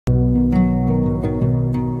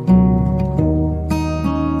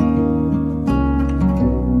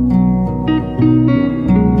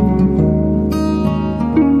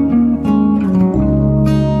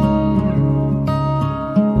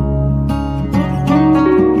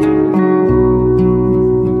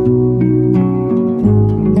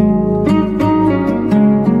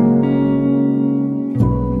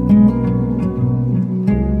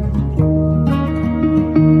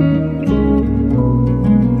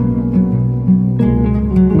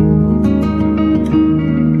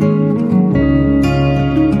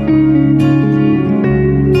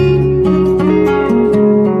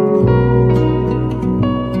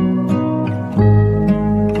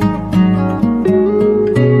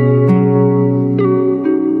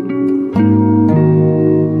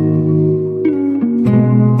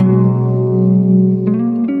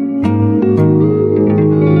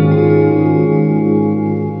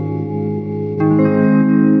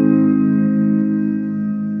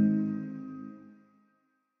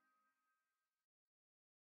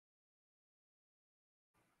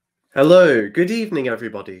Hello, good evening,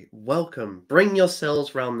 everybody. Welcome. Bring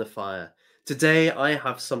yourselves round the fire. Today, I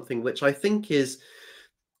have something which I think is,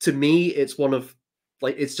 to me, it's one of,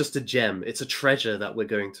 it's just a gem. It's a treasure that we're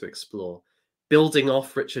going to explore. Building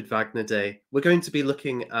off Richard Wagner Day, we're going to be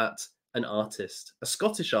looking at an artist, a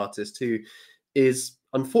Scottish artist who is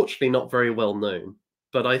unfortunately not very well known.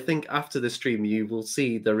 But I think after this stream, you will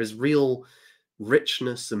see there is real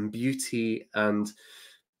richness and beauty and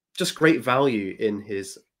just great value in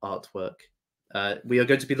his artwork. We are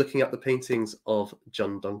going to be looking at the paintings of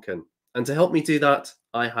John Duncan. And to help me do that,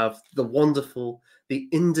 I have the wonderful, the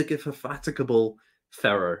indefatigable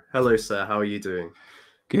Ferro. Hello, sir. How are you doing?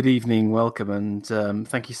 Good evening, welcome, and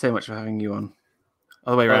thank you so much for having you on.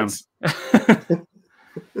 All the way around.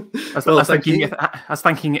 Well, thank you. I was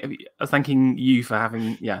thanking you for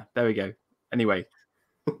having. Yeah, there we go. Anyway,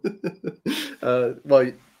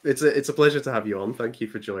 well, it's a pleasure to have you on. Thank you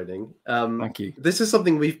for joining. thank you. This is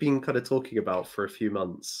something we've been kind of talking about for a few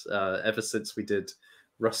months, ever since we did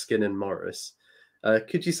Ruskin and Morris.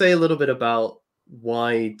 Could you say a little bit about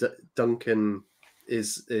why Duncan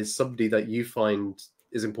is somebody that you find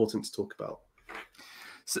is important to talk about?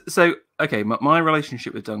 So okay, my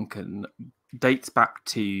relationship with Duncan dates back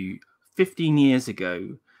to 15 years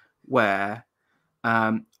ago, where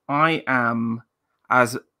I am,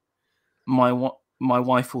 as my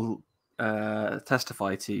wife will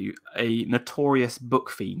testify to, a notorious book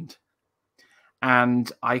fiend.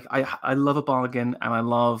 And I love a bargain, and I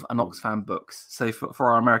love an Oxfam books. So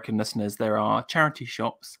for our American listeners, there are charity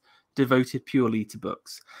shops devoted purely to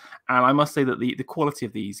books. And I must say that the quality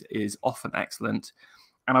of these is often excellent.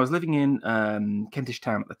 And I was living in Kentish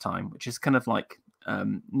Town at the time, which is kind of like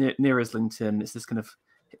near Islington. It's this kind of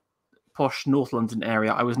posh North London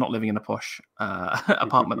area. I was not living in a posh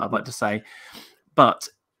apartment, I'd like to say. But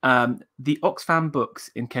the Oxfam books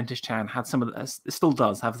in Kentish Town had some of the, it still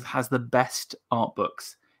does has the best art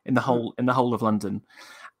books in the whole of London,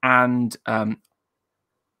 and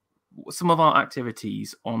some of our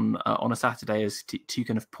activities on a Saturday as to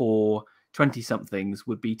kind of poor 20-somethings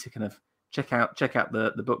would be to kind of check out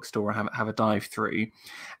the bookstore and have a dive through,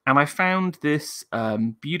 and I found this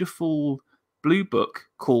beautiful blue book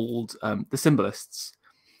called The Symbolists.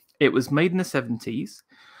 It was made in the 70s.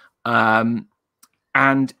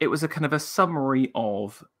 And it was a kind of a summary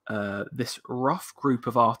of this rough group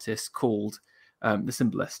of artists called the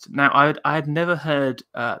Symbolist. Now, I had never heard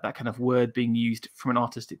that kind of word being used from an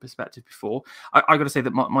artistic perspective before. I got to say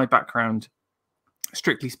that my background,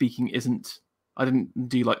 strictly speaking, I didn't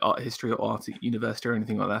do like art history or art at university or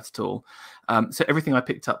anything like that at all. So everything I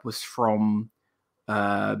picked up was from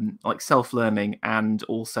like self-learning, and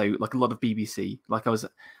also like a lot of BBC. Like I was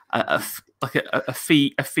a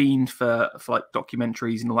fiend for like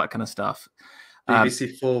documentaries and all that kind of stuff.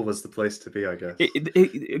 BBC4 was the place to be, I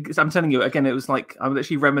guess. I'm telling you again, it was like I'm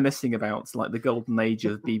literally reminiscing about like the golden age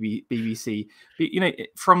of BBC. But, you know,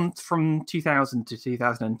 from 2000 to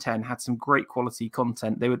 2010 had some great quality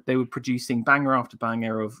content. They were producing banger after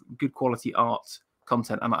banger of good quality art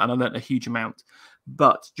content, and I learned a huge amount.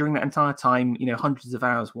 But during that entire time, you know, hundreds of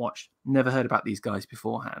hours watched, never heard about these guys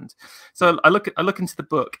beforehand. So I look into the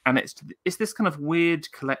book, and it's this kind of weird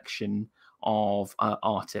collection of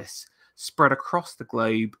artists spread across the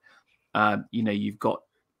globe. You know, you've got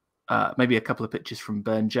maybe a couple of pictures from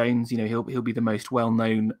Burne-Jones. You know, he'll be the most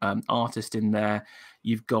well-known artist in there.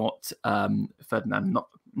 You've got Ferdinand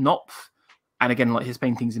Knopf, and again, like his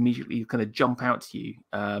paintings immediately kind of jump out to you.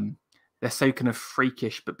 They're so kind of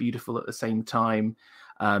freakish but beautiful at the same time.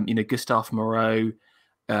 You know, Gustave Moreau,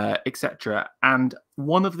 etc. And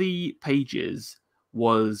one of the pages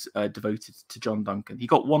was devoted to John Duncan. He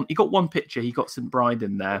got one picture. He got St. Bride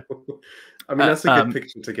in there. I mean, that's a good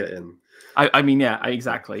picture to get in. I mean, yeah,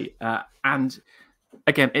 exactly. And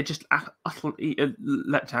again, it just utterly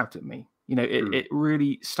leapt out at me. You know, it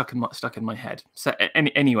really stuck in my head. So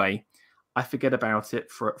anyway, I forget about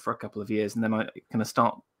it for a couple of years, and then I kind of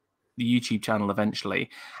start the YouTube channel eventually,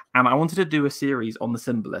 and I wanted to do a series on the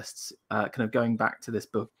Symbolists, kind of going back to this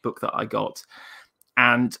book that I got,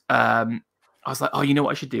 and I was like, oh, you know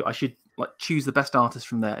what I should do? I should like choose the best artists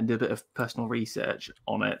from there and do a bit of personal research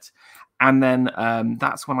on it, and then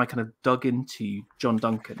that's when I kind of dug into John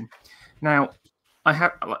Duncan. Now,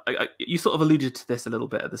 you sort of alluded to this a little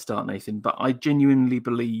bit at the start, Nathan, but I genuinely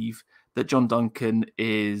believe that John Duncan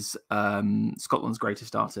is Scotland's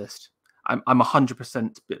greatest artist. I'm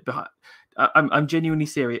 100% behind. I'm genuinely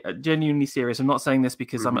serious. I'm not saying this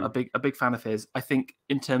because I'm a big fan of his. I think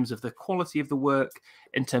in terms of the quality of the work,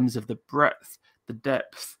 in terms of the breadth, the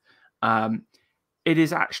depth, it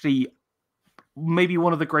is actually maybe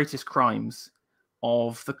one of the greatest crimes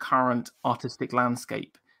of the current artistic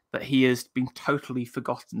landscape that he has been totally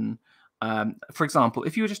forgotten. For example,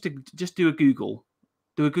 if you were just to just do a Google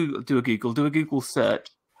search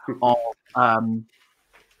of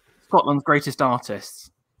Scotland's greatest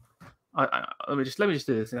artists. Let me just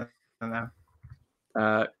do this now.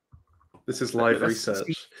 This is live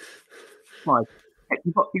research.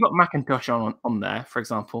 You've got Macintosh on there, for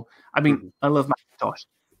example. I mean, I love Macintosh.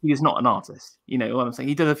 He is not an artist. You know what I'm saying?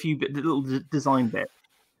 He did a few little design bits.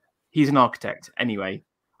 He's an architect, anyway.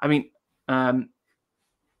 I mean,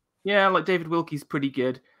 yeah, like David Wilkie's pretty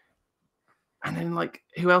good. And then, like,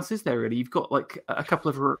 who else is there really? You've got like a couple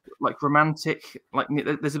of like romantic, like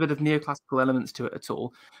there's a bit of neoclassical elements to it at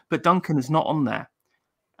all. But Duncan is not on there.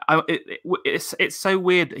 It's so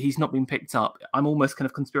weird that he's not been picked up. I'm almost kind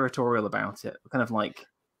of conspiratorial about it. Kind of like,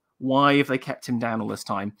 why have they kept him down all this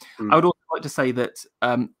time? I would also like to say that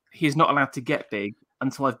he's not allowed to get big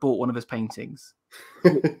until I've bought one of his paintings.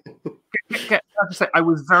 I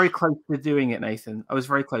was very close to doing it, Nathan. I was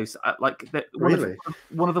very close. Really?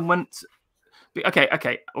 One of them went.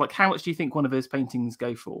 Okay. Like, how much do you think one of his paintings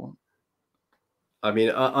go for? I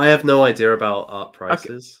mean, I have no idea about art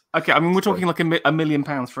prices. Okay. I mean, we're talking like £1 million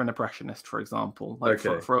for an impressionist, for example. Like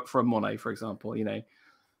for a Monet, for example. You know,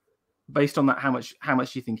 based on that, how much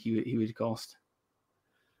do you think he would cost?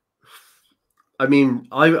 I mean,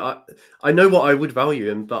 I know what I would value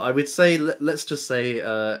him, but I would say let's just say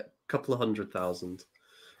a couple of 100,000.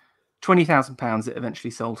 £20,000 it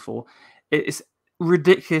eventually sold for. It's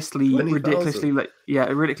ridiculously low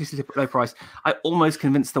price. I almost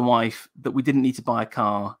convinced the wife that we didn't need to buy a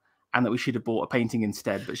car and that we should have bought a painting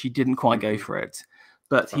instead, but she didn't quite go for it.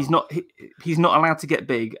 But he's not allowed to get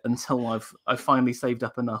big until I've finally saved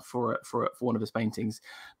up enough for one of his paintings.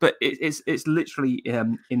 But it's literally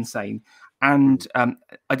insane. And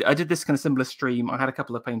I did this kind of similar stream. I had a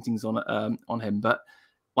couple of paintings on him, but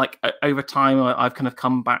like over time, I've kind of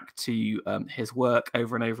come back to his work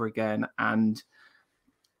over and over again, and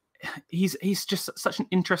he's just such an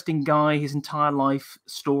interesting guy. His entire life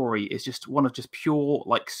story is just one of just pure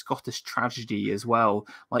like Scottish tragedy as well.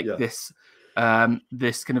 Like this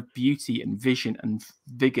kind of beauty and vision and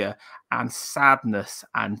vigor and sadness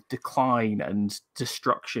and decline and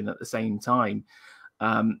destruction at the same time.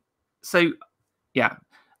 So yeah,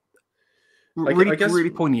 really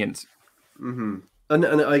poignant. Mm-hmm. And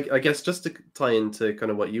I guess just to tie into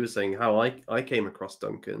kind of what you were saying, how I came across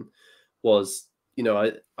Duncan was, you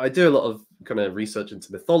know, I do a lot of kind of research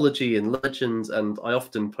into mythology and legends, and I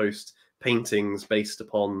often post paintings based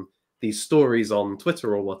upon these stories on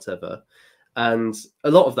Twitter or whatever. And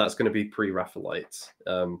a lot of that's going to be pre-Raphaelite.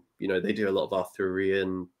 You know, they do a lot of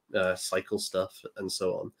Arthurian cycle stuff and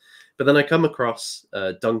so on. But then I come across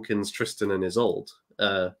Duncan's Tristan and Isolde,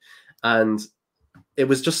 and it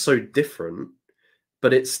was just so different,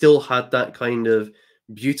 but it still had that kind of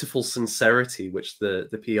beautiful sincerity which the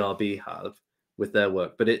PRB have with their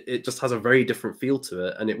work. But it just has a very different feel to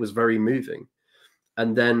it, and it was very moving.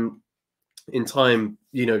 And then in time,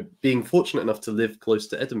 you know, being fortunate enough to live close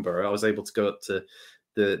to Edinburgh, I was able to go up to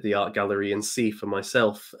the art gallery and see for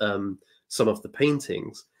myself some of the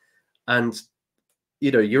paintings. And,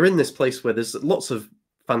 you know, you're in this place where there's lots of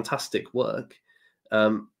fantastic work,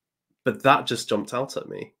 but that just jumped out at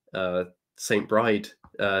me. Saint Bride,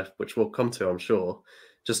 which we'll come to, I'm sure,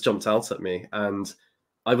 just jumped out at me. And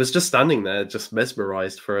I was just standing there, just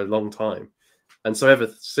mesmerized for a long time. And so ever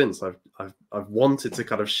since, I've wanted to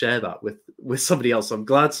kind of share that with somebody else. I'm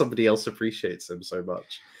glad somebody else appreciates him so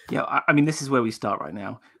much. Yeah, I mean, this is where we start right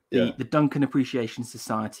now. The Duncan Appreciation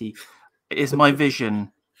Society. It is my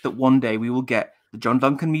vision that one day we will get the John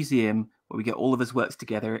Duncan Museum, where we get all of his works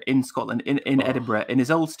together in Scotland, in Edinburgh, in his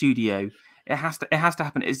old studio. It has to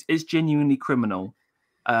happen. It's genuinely criminal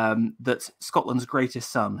that Scotland's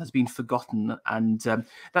greatest son has been forgotten, and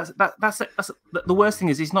that's the worst thing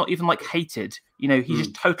is he's not even like hated. You know, he's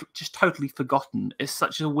just totally forgotten. It's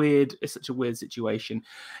such a weird situation.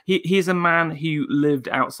 He is a man who lived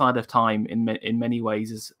outside of time in many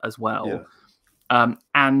ways as well,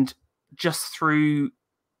 and just through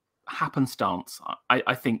happenstance,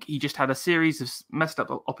 I think he just had a series of messed up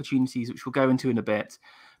opportunities, which we'll go into in a bit,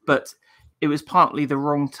 but it was partly the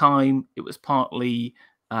wrong time. It was partly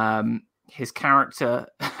his character,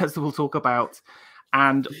 as we'll talk about,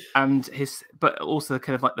 and his, but also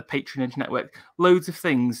kind of like the patronage network. Loads of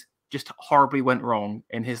things just horribly went wrong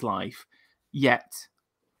in his life. Yet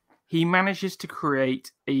he manages to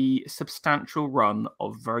create a substantial run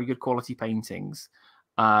of very good quality paintings.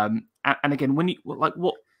 And again, when you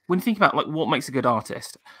think about like what makes a good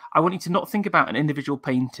artist, I want you to not think about an individual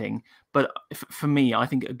painting, but for me, I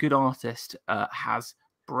think a good artist has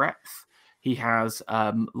breadth. He has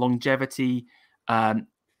longevity, and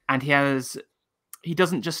and he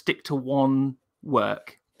doesn't just stick to one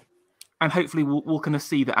work. And hopefully we'll kind of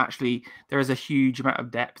see that actually there is a huge amount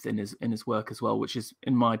of depth in his work as well, which is,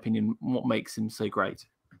 in my opinion, what makes him so great.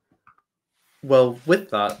 Well,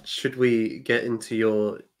 with that, should we get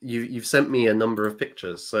into you've sent me a number of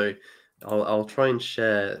pictures, so I'll try and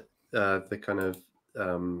share the kind of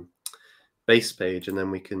base page, and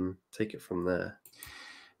then we can take it from there.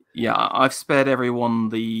 Yeah, I've spared everyone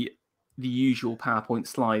the usual PowerPoint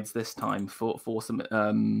slides this time for some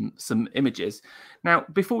images. Now,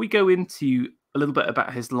 before we go into a little bit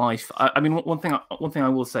about his life, I mean, one thing I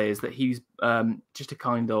will say is that he's just a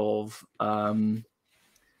kind of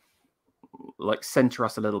like center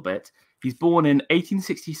us a little bit. He's born in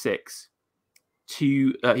 1866.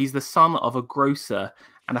 He's the son of a grocer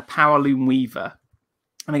and a power loom weaver.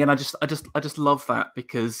 And again, I just love that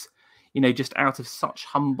because, you know, just out of such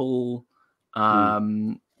humble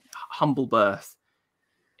birth,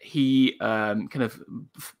 he kind of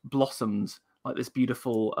blossomed like this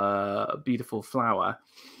beautiful flower.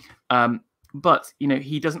 But you know,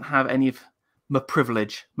 he doesn't have any of my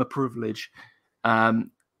privilege.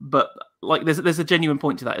 But like, there's a genuine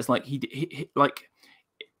point to that. It's like he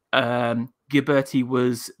Ghiberti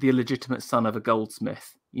was the illegitimate son of a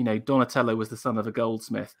goldsmith. You know, Donatello was the son of a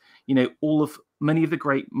goldsmith. You know, many of the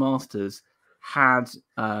great masters had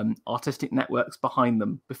artistic networks behind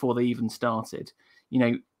them before they even started. You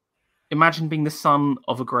know, imagine being the son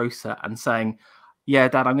of a grocer and saying, "Yeah,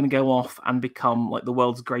 Dad, I'm going to go off and become like the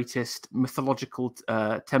world's greatest mythological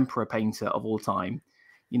tempera painter of all time."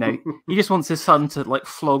 You know, he just wants his son to like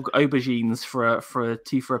flog aubergines for a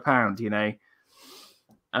tea for a pound. You know,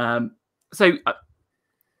 so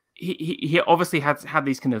he obviously had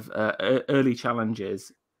these kind of early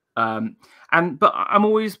challenges. But I'm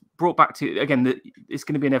always brought back to, again, that it's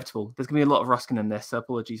going to be inevitable. There's going to be a lot of Ruskin in this, so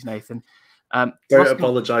apologies, Nathan. Don't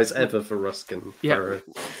apologize ever for Ruskin. Yeah,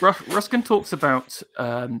 Ruskin talks about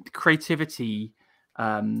creativity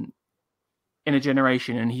in a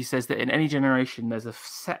generation, and he says that in any generation there's a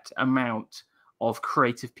set amount of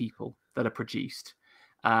creative people that are produced,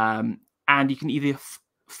 and you can either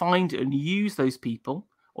find and use those people,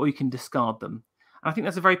 or you can discard them. And I think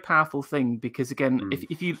that's a very powerful thing because, again,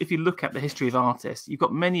 if you look at the history of artists, you've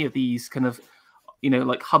got many of these kind of, you know,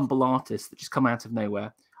 like humble artists that just come out of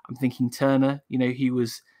nowhere. I'm thinking Turner. You know, he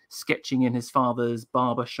was sketching in his father's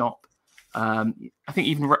barber shop. I think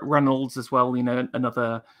even Reynolds as well. You know,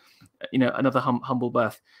 another humble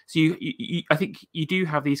birth. So I think you do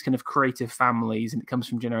have these kind of creative families, and it comes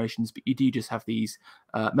from generations. But you do just have these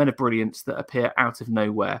men of brilliance that appear out of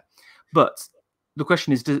nowhere. But the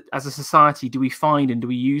question is, as a society, do we find and do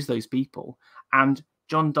we use those people? And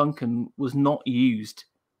John Duncan was not used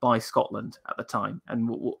by Scotland at the time, and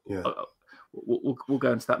we'll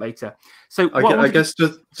go into that later. So I guess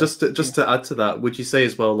just to add to that, would you say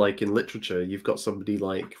as well, like in literature, you've got somebody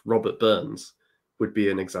like Robert Burns would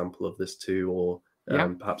be an example of this too, or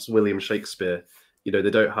perhaps William Shakespeare. You know,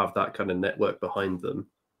 they don't have that kind of network behind them,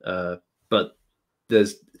 but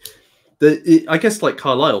there's I guess like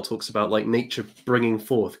Carlyle talks about like nature bringing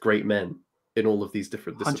forth great men in all of these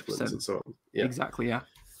different disciplines 100%. And so on. Yeah, exactly. Yeah.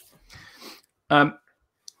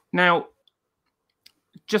 Now,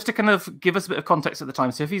 just to kind of give us a bit of context at the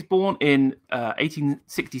time. So if he's born in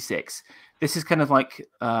 1866, this is kind of like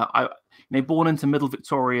born into Middle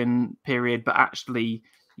Victorian period, but actually,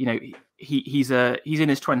 you know, he's in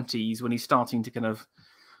his 20s when he's starting to kind of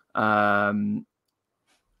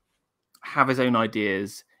have his own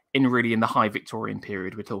ideas in the high Victorian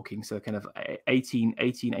period we're talking, so kind of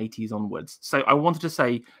 1880s onwards. So I wanted to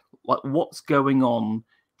say, like, what's going on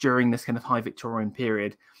during this kind of high Victorian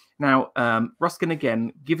period. Now, Ruskin,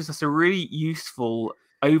 again, gives us a really useful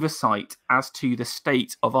oversight as to the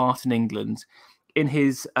state of art in England in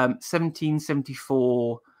his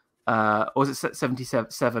 1774, or was it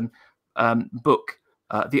 77, book,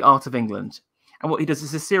 The Art of England. And what he does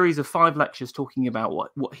is a series of 5 lectures talking about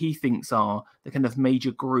what he thinks are the kind of major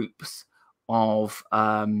groups of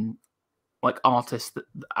like artists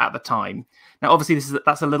at the time. Now, obviously,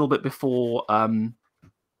 that's a little bit before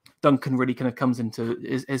Duncan really kind of comes into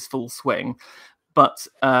his full swing. But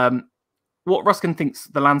what Ruskin thinks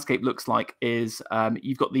the landscape looks like is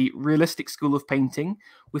you've got the realistic school of painting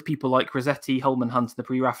with people like Rossetti, Holman Hunt, and the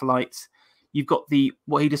Pre-Raphaelites. You've got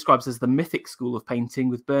what he describes as the mythic school of painting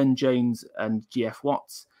with Burne-Jones and G.F.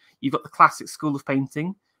 Watts. You've got the classic school of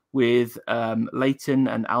painting with Leighton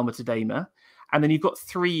and Alma Tadema. And then you've got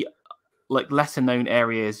 3 like lesser known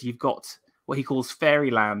areas. You've got what he calls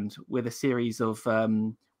Fairyland with a series of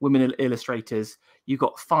women illustrators. You've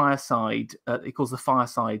got Fireside, he calls the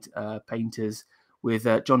Fireside painters with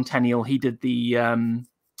John Tenniel. He did the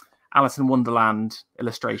Alice in Wonderland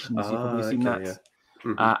illustrations. You've probably seen that. Yeah.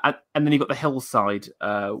 Mm-hmm. And then you've got the hillside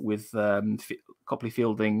with Copley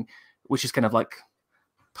Fielding, which is kind of like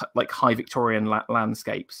high Victorian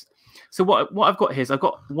landscapes. So what I've got here is I've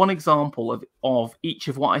got one example of each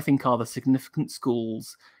of what I think are the significant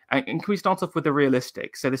schools. And can we start off with the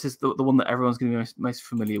realistic? So this is the one that everyone's going to be most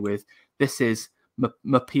familiar with. This is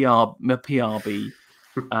PRB,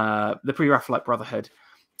 the Pre-Raphaelite Brotherhood.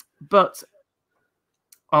 But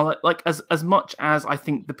like as much as I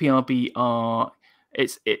think the PRB are,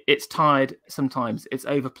 it's tired sometimes, it's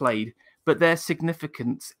overplayed, but their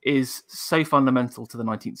significance is so fundamental to the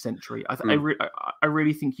 19th century. I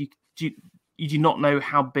really think you do not know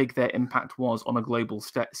how big their impact was on a global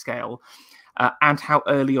scale, and how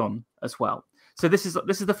early on as well. So this is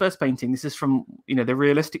the first painting. This is from the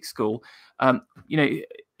realistic school. If you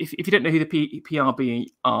don't know who the PRB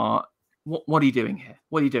are, what are you doing here?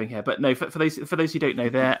 What are you doing here? But no, for those who don't know,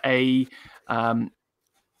 they're a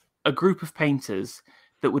group of painters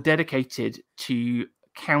that were dedicated to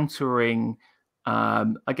countering,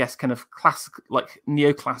 I guess, kind of classic, like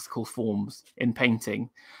neoclassical forms in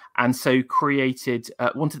painting, and so created.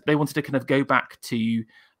 They wanted to kind of go back to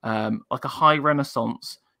like a high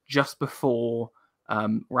Renaissance just before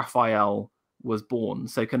Raphael was born.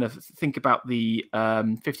 So kind of think about the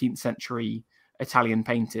 15th century Italian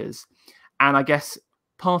painters, and I guess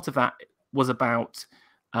part of that was about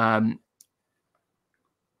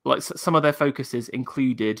like some of their focuses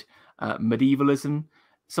included medievalism.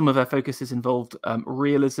 Some of their focuses involved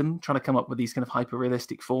realism, trying to come up with these kind of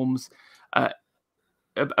hyper-realistic forms,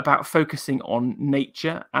 about focusing on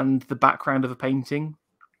nature and the background of a painting.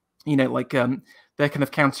 They're kind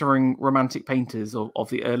of countering romantic painters of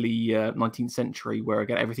the early 19th century, where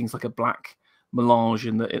again everything's like a black melange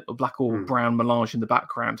black or brown melange in the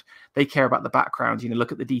background. They care about the background.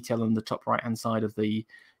 Look at the detail on the top right hand side of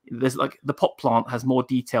there's like the pot plant has more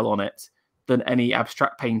detail on it than any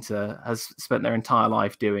abstract painter has spent their entire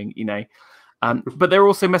life doing. But they're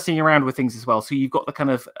also messing around with things as well. So you've got the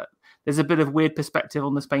kind of there's a bit of weird perspective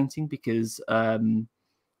on this painting because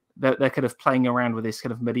they're kind of playing around with this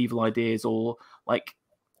kind of medieval ideas, or like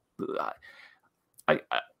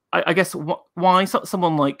I guess why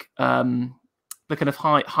someone like the kind of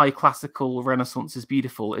high classical Renaissance is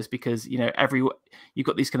beautiful is because you've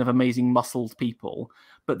got these kind of amazing muscled people,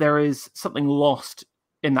 but there is something lost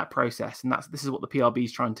in that process, and this is what the PRB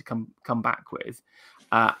is trying to come back with,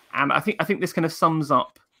 and I think this kind of sums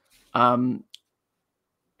up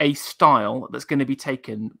a style that's going to be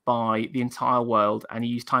taken by the entire world and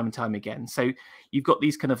used time and time again. So you've got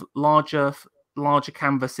these kind of larger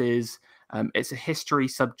canvases. It's a history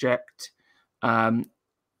subject.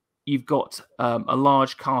 You've got a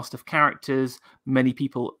large cast of characters. Many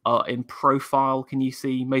people are in profile. Can you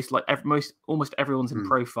see almost everyone's in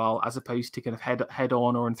profile, as opposed to kind of head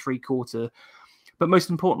on or in 3/4. But most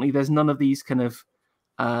importantly, there's none of these kind of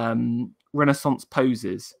Renaissance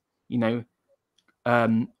poses.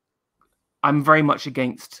 I'm very much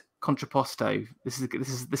against contrapposto. This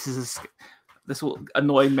will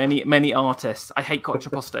annoy many artists. I hate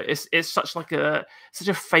contrapposto. It's such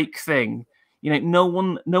a fake thing. No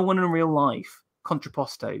one in real life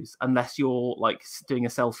contrappostos unless you're like doing a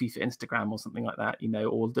selfie for Instagram or something like that,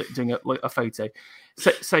 or doing a photo.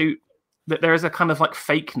 So that there is a kind of like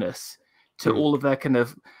fakeness to all of their kind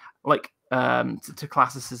of like to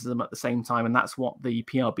classicism at the same time, and that's what the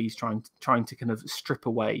PRB is trying to kind of strip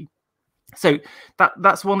away. So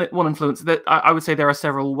that's one influence. That I would say there are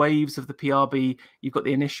several waves of the PRB. You've got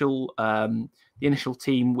the initial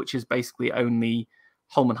team, which is basically only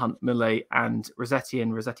Holman, Hunt, Millais, and Rossetti,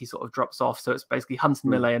 and Rossetti sort of drops off. So it's basically Hunt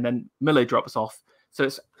and Millais, and then Millais drops off. So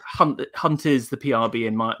it's Hunt is the PRB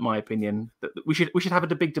in my opinion. We should have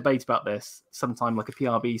a big debate about this sometime, like a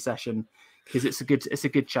PRB session, because it's a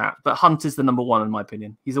good chat. But Hunt is the number one in my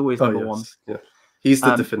opinion. He's always number one. Yeah, he's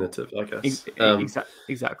the definitive, I guess.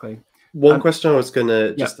 Exactly. One question I was going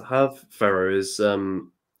to just have, Ferro, is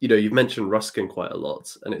you've mentioned Ruskin quite a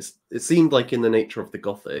lot, and it seemed like in the nature of the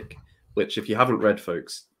Gothic, which if you haven't read,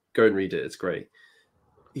 folks, go and read it. It's great.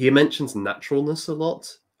 He mentions naturalness a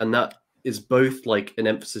lot, and that is both like an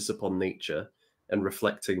emphasis upon nature and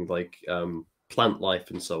reflecting like plant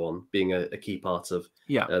life and so on, being a key part of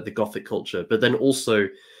the Gothic culture, but then also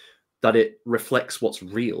that it reflects what's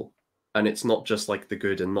real, and it's not just like the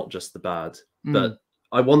good and not just the bad. But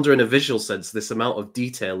I wonder, in a visual sense, this amount of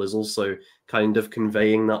detail is also kind of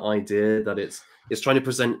conveying that idea that it's trying to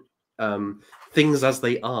present things as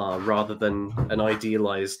they are rather than an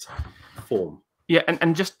idealized form. Yeah,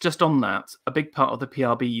 and just on that, a big part of the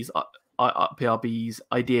PRBs PRB's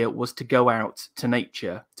idea was to go out to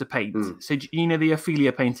nature to paint. So you know the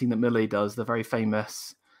Ophelia painting that Millet does, the very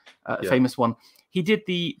famous famous one. He did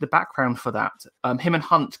the background for that. Him and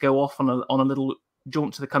Hunt go off on a little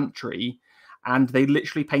jaunt to the country, and they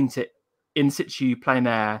literally paint it in situ, plein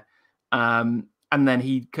air. And then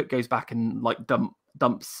he goes back and like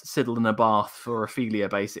dumps Siddle in a bath for Ophelia,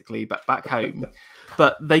 basically, back home.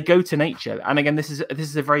 But they go to nature, and again, this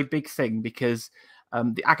is a very big thing because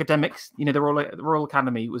the academics, you know, the Royal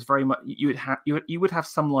Academy was very much you would have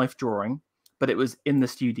some life drawing, but it was in the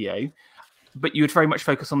studio. But you would very much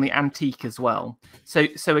focus on the antique as well. So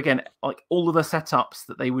again, like all of the setups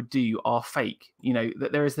that they would do are fake. You know,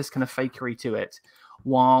 that there is this kind of fakery to it,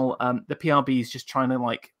 while the PRB is just trying to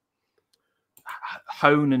like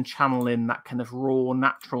hone and channel in that kind of raw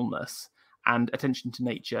naturalness and attention to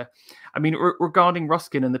nature. I mean, regarding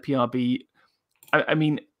Ruskin and the PRB, I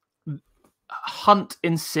mean, Hunt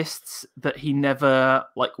insists that he never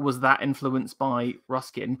like was that influenced by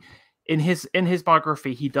Ruskin. In his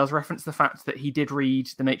biography, he does reference the fact that he did read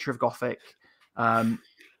The Nature of Gothic, and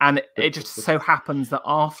it just so happens that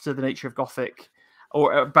after The Nature of Gothic,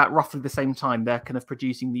 or about roughly the same time, they're kind of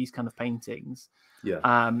producing these kind of paintings.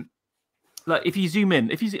 Yeah. Like if you zoom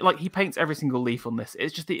in, like he paints every single leaf on this.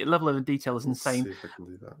 It's just the level of detail is insane. Let's see if I can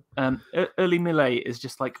do that. Early Millet is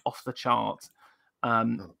just like off the chart.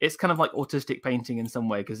 It's kind of like autistic painting in some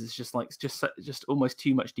way because it's just like just almost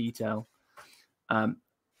too much detail.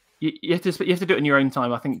 You have to do it in your own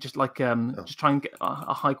time. I think just like just try and get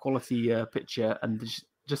a high quality picture and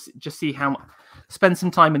just see spend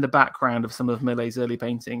some time in the background of some of Millet's early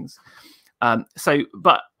paintings.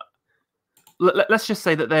 But let's just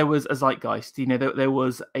say that there was a zeitgeist. You know, there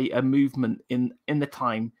was a movement in the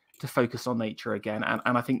time to focus on nature again,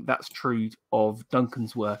 and I think that's true of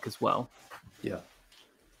Duncan's work as well. Yeah.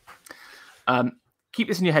 Keep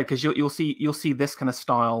this in your head because you'll see this kind of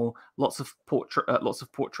style. Lots of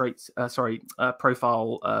portraits.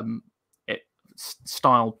 Profile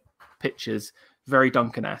style pictures. Very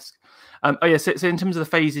Duncan-esque. So in terms of the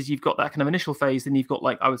phases, you've got that kind of initial phase, then you've got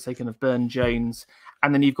like I would say kind of Burne-Jones,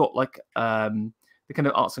 and then you've got like the kind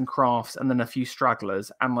of arts and crafts, and then a few stragglers,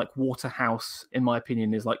 and like Waterhouse, in my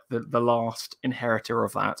opinion, is like the last inheritor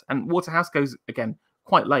of that. And Waterhouse goes again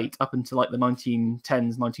quite late, up until like the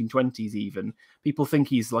 1910s, 1920s even. People think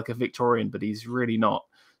he's like a Victorian, but he's really not.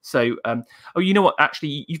 So, you know what?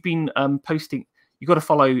 Actually, you've been posting. You've got to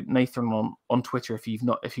follow Nathan on Twitter if you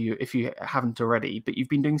haven't already. But you've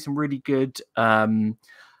been doing some really good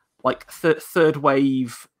like third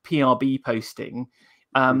wave PRB posting.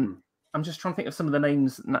 I'm just trying to think of some of the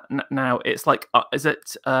names now. It's like is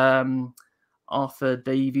it Arthur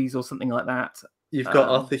Davies or something like that? You've got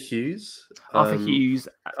Arthur Hughes.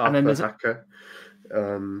 And then there's Hacker,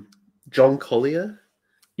 John Collier.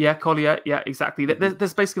 Yeah, Collier. Yeah, exactly.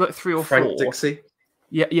 There's basically like 3 or 4. Frank Dixie.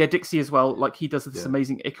 Yeah, Dixie as well. Like he does this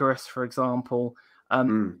amazing Icarus, for example.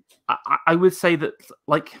 I would say that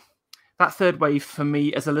like that third wave for me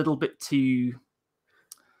is a little bit too.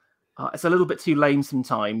 It's a little bit too lame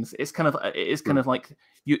sometimes. It's kind of like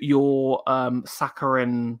your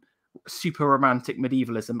saccharine, super romantic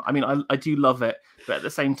medievalism. I mean, I do love it, but at the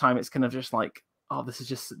same time, it's kind of just like, oh, this is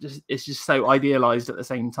just it's just so idealized at the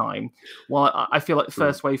same time. While I feel like the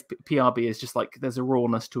first wave PRB is just like there's a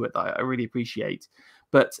rawness to it that I really appreciate.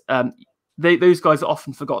 But those guys are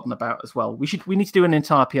often forgotten about as well. We need to do an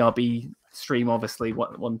entire PRB stream, obviously,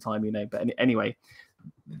 one time, you know. But anyway,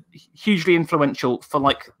 hugely influential for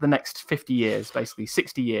like the next 50 years, basically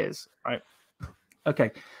 60 years, right?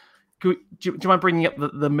 Okay. Do you mind bringing up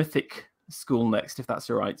the mythic school next, if that's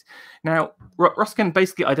all right? Now, Ruskin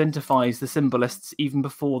basically identifies the symbolists even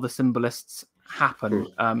before the symbolists happen.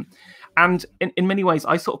 And in many ways,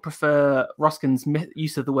 I sort of prefer Ruskin's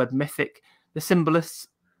use of the word mythic. The symbolists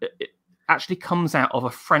it actually comes out of a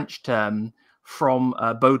French term from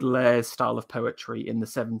Baudelaire's style of poetry in the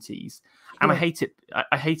 70s. And I hate it.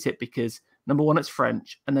 I hate it because, number one, it's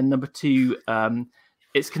French. And then number two,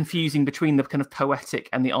 it's confusing between the kind of poetic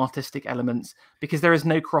and the artistic elements because there is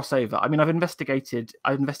no crossover. I mean, I've investigated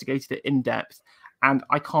it in depth, and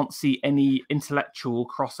I can't see any intellectual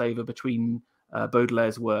crossover between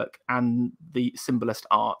Baudelaire's work and the symbolist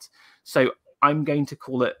art. So I'm going to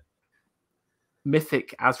call it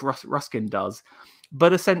mythic as Ruskin does.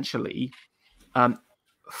 But essentially,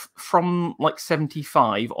 from like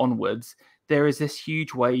 75 onwards, there is this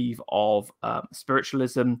huge wave of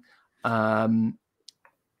spiritualism, I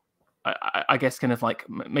guess kind of like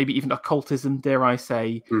maybe even occultism, dare I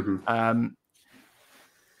say. You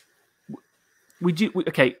do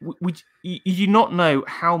not know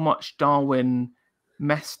how much Darwin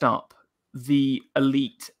messed up the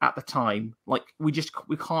elite at the time. Like we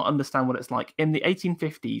can't understand what it's like. In the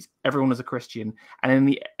 1850s, everyone was a Christian, and in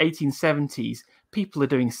the 1870s, people are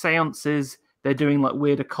doing seances. They're doing like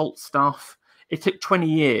weird occult stuff. It took 20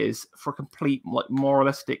 years for a complete like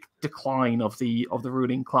moralistic decline of the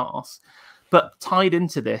ruling class. But tied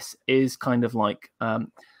into this is kind of like a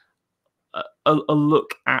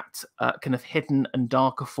look at kind of hidden and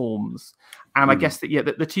darker forms. And I guess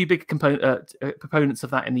that the two big proponents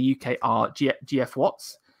of that in the UK are GF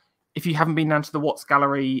Watts. If you haven't been down to the Watts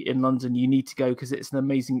Gallery in London, you need to go because it's an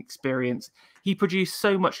amazing experience. He produced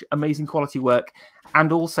so much amazing quality work,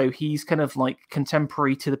 and also he's kind of like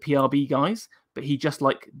contemporary to the PRB guys, but he just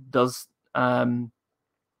like does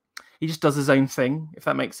he just does his own thing, if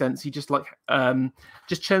that makes sense. He just like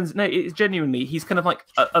just churns. No, it's genuinely he's kind of like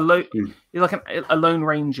he's like a lone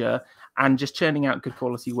ranger and just churning out good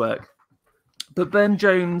quality work. But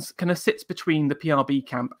Burne-Jones kind of sits between the PRB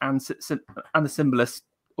camp and the symbolist,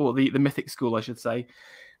 or the mythic school, I should say.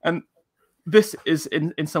 And this is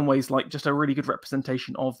in some ways like just a really good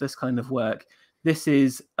representation of this kind of work. This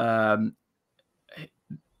is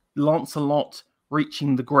Lancelot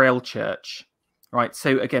reaching the Grail Church, right?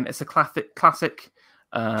 So again, it's a classic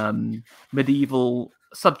medieval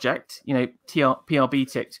subject, you know, PRB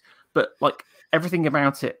ticked, but like everything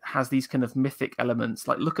about it has these kind of mythic elements.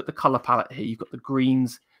 Like look at the color palette here. You've got the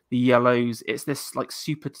greens, the yellows. It's this like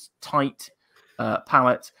super tight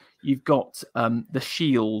palette. You've got the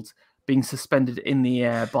shield being suspended in the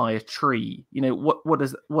air by a tree. You know, what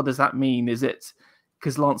does that mean? Is it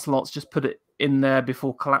because Lancelot's just put it in there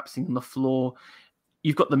before collapsing on the floor?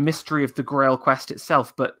 You've got the mystery of the Grail quest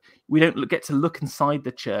itself, but we don't get to look inside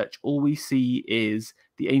the church. All we see is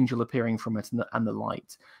the angel appearing from it and the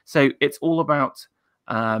light. So it's all about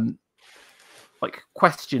like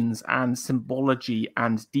questions and symbology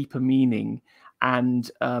and deeper meaning and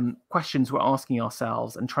questions we're asking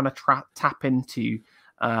ourselves and trying to tap into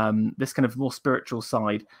this kind of more spiritual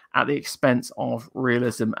side at the expense of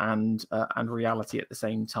realism and reality at the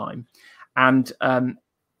same time. And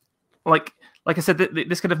like I said,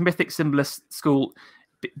 this kind of mythic symbolist school,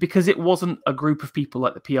 because it wasn't a group of people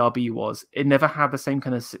like the PRB was, it never had the same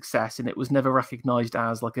kind of success, and it was never recognized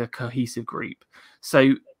as like a cohesive group.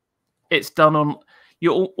 So it's done on,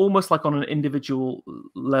 you're almost like on an individual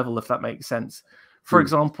level, if that makes sense. For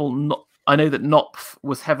example, I know that Knopf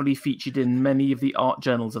was heavily featured in many of the art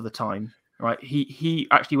journals of the time, right? He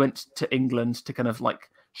actually went to England to kind of like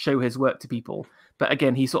show his work to people. But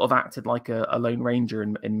again, he sort of acted like a lone ranger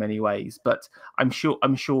in many ways. But I'm sure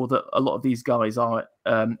that a lot of these guys are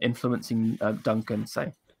influencing Duncan.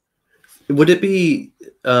 So, would it be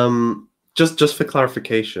just for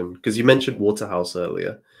clarification, because you mentioned Waterhouse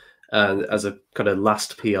earlier, and as a kind of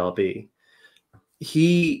last PRB,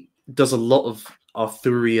 he does a lot of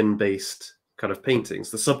Arthurian-based kind of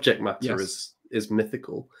paintings. The subject matter is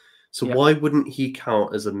mythical. So why wouldn't he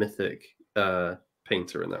count as a mythic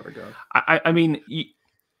painter in that regard? I mean,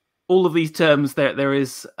 all of these terms, there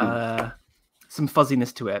is some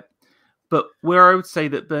fuzziness to it, but where I would say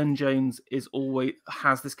that Burne-Jones always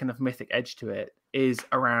has this kind of mythic edge to it is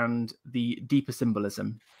around the deeper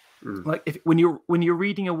symbolism. Like when you're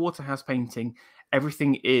reading a Waterhouse painting,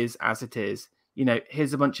 everything is as it is. You know,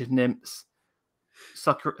 here's a bunch of nymphs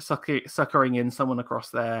succouring in someone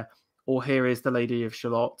across there, or here is the Lady of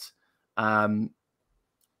Shalott. You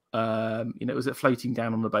know, was it floating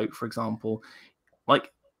down on the boat, for example?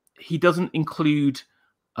 Like, he doesn't include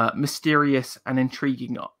mysterious and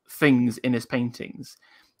intriguing things in his paintings.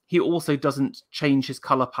 He also doesn't change his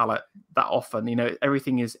color palette that often. You know,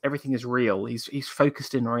 everything is real. He's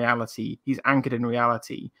focused in reality. He's anchored in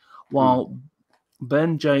reality. While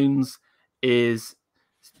Burne-Jones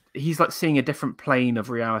he's like seeing a different plane of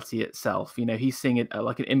reality itself. You know, he's seeing it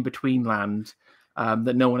like an in-between land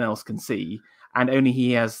that no one else can see. And only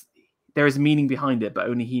there is meaning behind it, but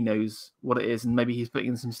only he knows what it is. And maybe he's putting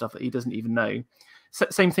in some stuff that he doesn't even know.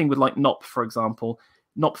 Same thing with like Knopf, for example.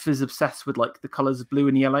 Knopf is obsessed with like the colors blue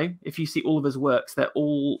and yellow. If you see all of his works, they're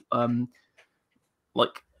all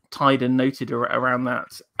like tied and noted around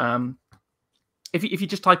that. If you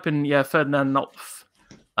just type in Ferdinand Knopf,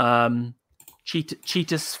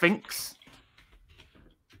 cheetah sphinx,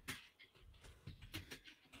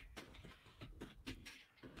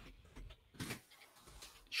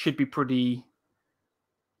 should be pretty.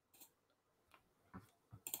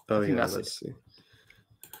 Oh yeah, let's see.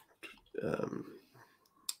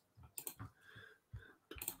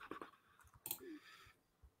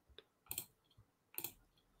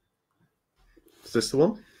 Is this the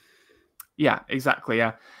one? Yeah, exactly.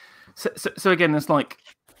 Yeah. So again, it's like,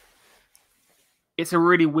 it's a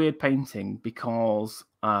really weird painting because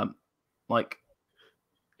like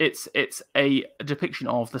it's a depiction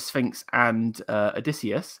of the Sphinx and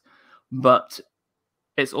Odysseus, but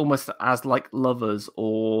it's almost as like lovers,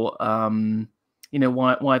 or why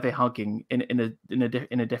are they hugging in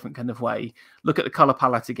a different kind of way. Look at the color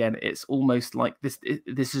palette again. It's almost like this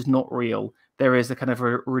is not real. There is a kind of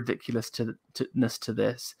a ridiculousness to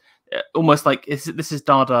this, almost like this is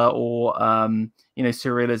Dada or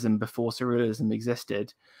surrealism before surrealism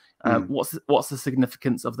existed. What's the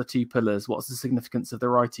significance of the two pillars? What's the significance of the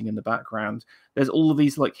writing in the background? There's all of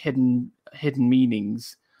these like hidden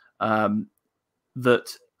meanings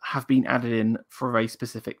that have been added in for a very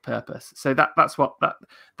specific purpose. So that's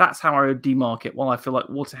how I would demark it. While I feel like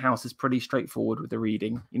Waterhouse is pretty straightforward with the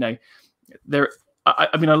reading, I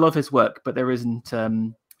mean, I love his work, but there isn't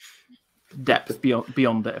depth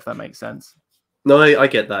beyond it, if that makes sense. No, I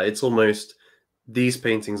get that. It's almost, these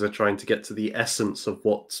paintings are trying to get to the essence of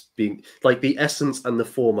what's being, like the essence and the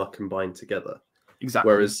form are combined together.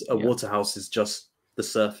 Exactly. Whereas a Waterhouse is just the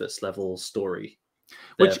surface level story.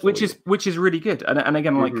 Which is really good. And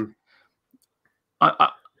again, like I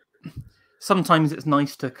sometimes it's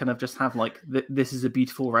nice to kind of just have like this is a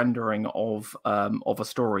beautiful rendering of a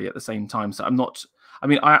story at the same time. So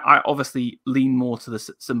I obviously lean more to the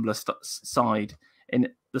symbolist side in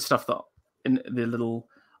the stuff that in the little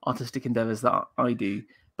artistic endeavors that I do,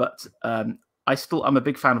 but I'm a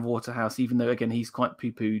big fan of Waterhouse, even though again he's quite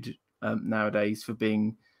poo-pooed nowadays for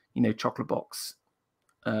being chocolate box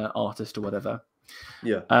artist or whatever.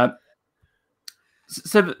 Yeah.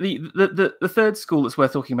 So the third school that's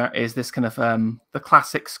worth talking about is this kind of the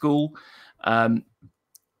classic school.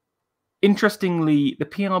 Interestingly, the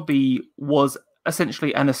PRB was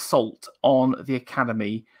essentially an assault on the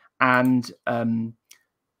Academy and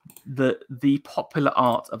the popular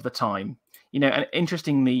art of the time. And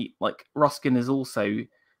interestingly, like Ruskin is also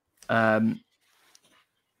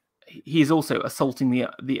he is also assaulting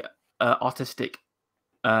the artistic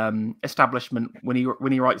establishment when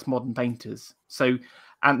he writes Modern Painters. So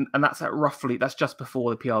and that's just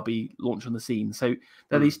before the PRB launched on the scene. So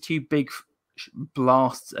there are these two big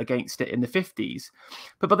blasts against it in the 50s,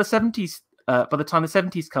 but by the 70s, by the time the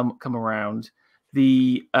 70s come around,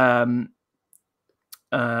 the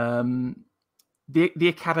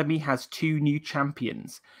Academy has two new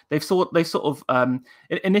champions. They've sort of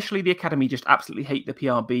initially the Academy just absolutely hate the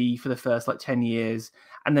PRB for the first like 10 years,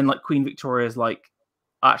 and then like Queen Victoria's like,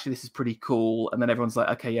 actually this is pretty cool, and then everyone's like,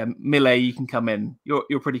 okay, yeah, Millet, you can come in, you're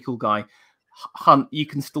a pretty cool guy. Hunt, you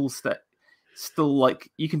can still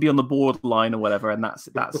like you can be on the borderline or whatever, and that's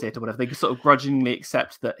it or whatever. They sort of grudgingly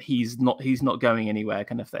accept that he's not going anywhere,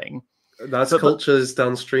 kind of thing. That's cultures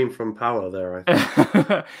downstream from power there, I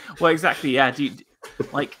think. Well, exactly, yeah. Do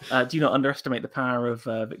you not underestimate the power of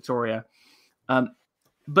Victoria?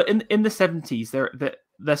 But in the 70s,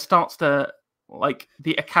 there starts to, like,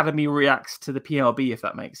 the Academy reacts to the PRB, if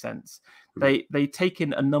that makes sense. They take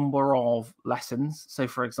in a number of lessons. So,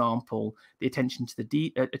 for example, the attention to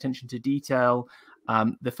detail,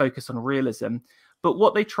 the focus on realism. But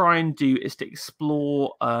what they try and do is to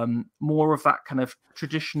explore more of that kind of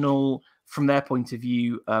traditional, from their point of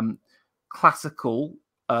view, classical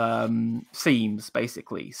themes,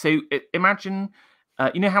 basically. So imagine,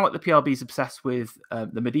 how like the PRB is obsessed with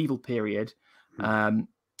the medieval period.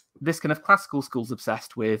 This kind of classical school's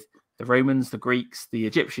obsessed with the Romans, the Greeks, the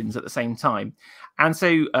Egyptians at the same time. And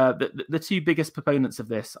so the two biggest proponents of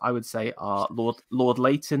this, I would say, are Lord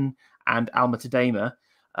Leighton and Alma Tadema,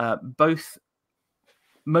 both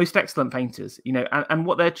most excellent painters, and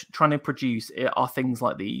what they're trying to produce are things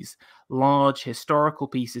like these large historical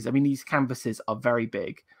pieces. I mean, these canvases are very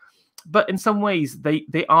big, but in some ways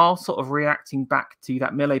they are sort of reacting back to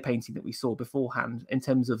that Millet painting that we saw beforehand in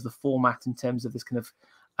terms of the format, in terms of this kind of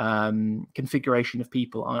configuration of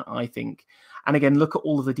people, I think. And again, look at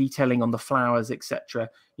all of the detailing on the flowers,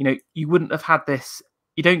 etc. You wouldn't have had this,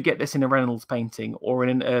 you don't get this in a Reynolds painting or in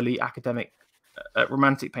an early academic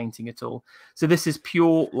romantic painting at all. So this is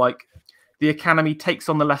pure, like, the Academy takes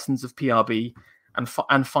on the lessons of PRB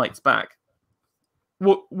and fights back.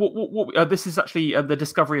 This is actually the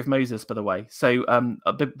discovery of Moses, by the way. So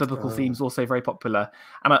biblical themes also very popular,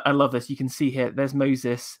 and I love this. You can see here, there's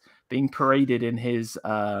Moses being paraded in his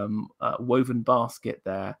woven basket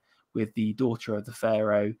there with the daughter of the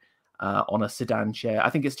Pharaoh on a sedan chair. I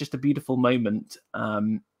think it's just a beautiful moment.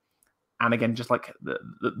 And again, just like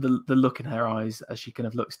the look in her eyes as she kind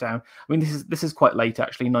of looks down. I mean, this is quite late,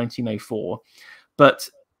 actually, 1904. But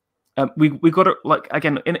we got to, like,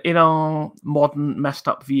 again, in our modern messed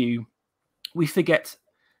up view, we forget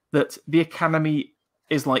that the Academy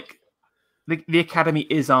is like the Academy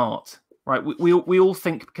is art, right? We all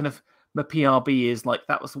think kind of the PRB is like,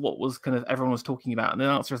 that was what was kind of everyone was talking about, and the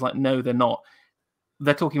answer is like, no, they're not.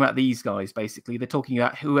 They're talking about these guys, basically. They're talking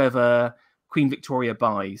about whoever Queen Victoria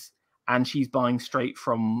buys, and she's buying straight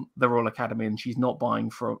from the Royal Academy, and she's not buying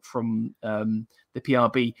from the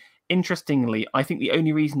PRB. Interestingly, I think the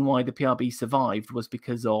only reason why the PRB survived was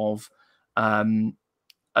because of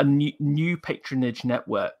a new patronage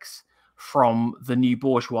networks from the new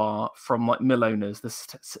bourgeois, from like mill owners,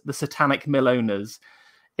 the satanic mill owners.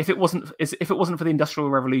 If it wasn't for the Industrial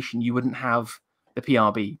Revolution, you wouldn't have the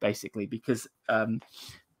PRB, basically, because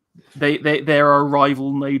they're a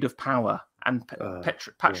rival node of power and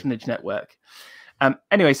patronage network.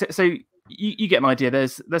 Anyway, so you get an idea.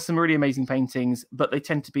 There's some really amazing paintings, but they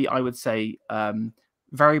tend to be, I would say,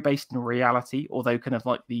 very based in reality, although kind of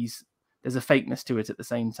like there's a fakeness to it at the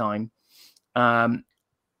same time.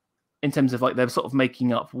 In terms of like they're sort of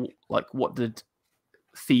making up like what did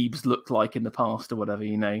Thebes look like in the past or whatever,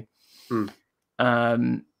 you know.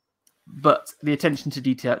 But the attention to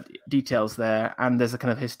details there, and there's a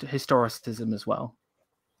kind of historicism as well.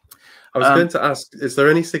 I was going to ask, is there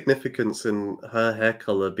any significance in her hair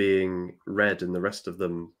color being red and the rest of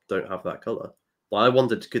them don't have that color? Well, I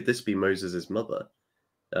wondered, could this be Moses's mother?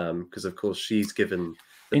 Because of course she's given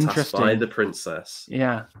the task by the princess,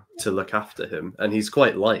 to look after him, and he's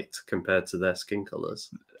quite light compared to their skin colors.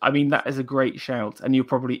 I mean, that is a great shout, and you're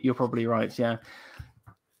probably right. Yeah,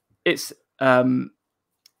 it's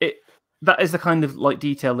that is the kind of like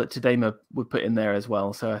detail that Tadema would put in there as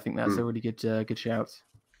well. So I think that's a really good shout.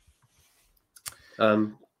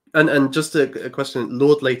 And just a question,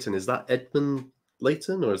 Lord Leighton, is that Edmund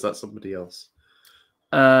Leighton or is that somebody else?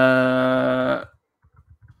 Let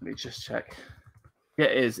me just check. Yeah,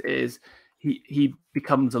 it is. He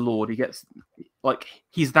becomes a lord. He gets like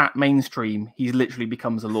he's that mainstream. He literally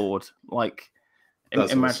becomes a lord. Like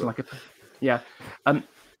imagine awesome. Like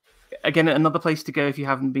again, another place to go if you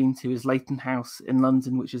haven't been to is Leighton House in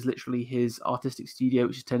London, which is literally his artistic studio,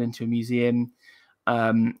 which is turned into a museum.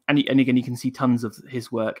 And again, you can see tons of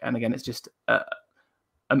his work. And again, it's just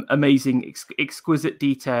amazing, exquisite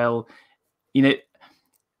detail. You know,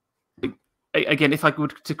 again, if I were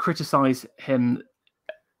to criticize him,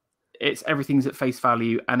 it's everything's at face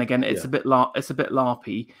value. And again, it's a bit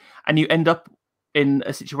larpy. And you end up in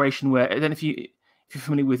a situation where then if you're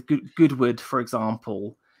familiar with Goodwood, for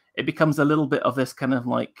example, it becomes a little bit of this kind of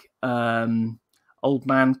like old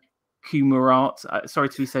man Kumar art. Sorry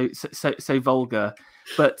to be so vulgar,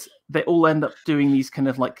 but they all end up doing these kind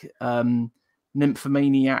of like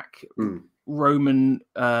nymphomaniac Roman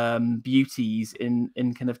beauties in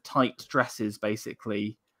kind of tight dresses,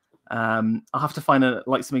 basically. I'll have to find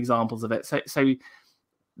some examples of it. So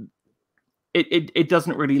it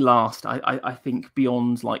doesn't really last. I think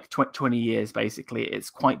beyond like 20 years, basically, it's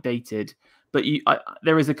quite dated. But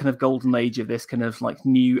there is a kind of golden age of this kind of like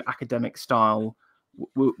new academic style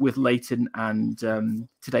with Leighton and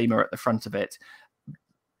Tadema at the front of it.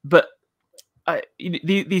 But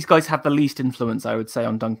these guys have the least influence, I would say,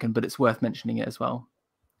 on Duncan, but it's worth mentioning it as well.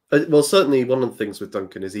 Well, certainly one of the things with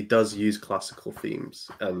Duncan is he does use classical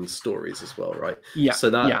themes and stories as well, right? Yeah.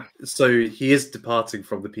 So he is departing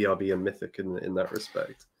from the PRB and Mythic in that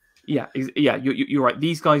respect. Yeah, you're right.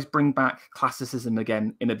 These guys bring back classicism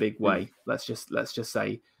again in a big way. Let's just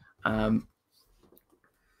say.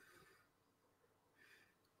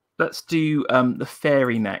 Let's do the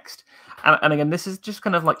fairy next, and again, this is just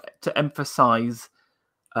kind of like to emphasize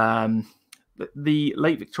the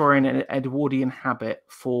late Victorian and Edwardian habit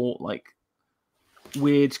for like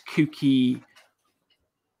weird, kooky,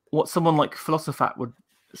 what someone like Philosophat would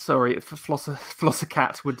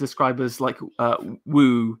describe as like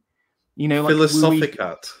woo. You know, like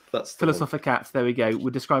Philosophicat. That's the Philosophicat. There we go.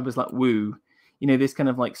 Would describe as like woo. You know, this kind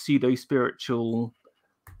of like pseudo spiritual,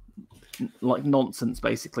 like nonsense.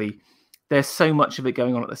 Basically, there's so much of it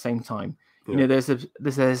going on at the same time. You know, there's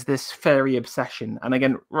this fairy obsession, and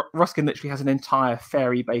again, Ruskin literally has an entire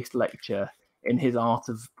fairy-based lecture in his Art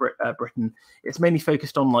of Britain. It's mainly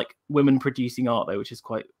focused on like women producing art, though, which is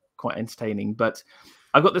quite entertaining. But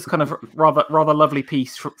I've got this kind of rather lovely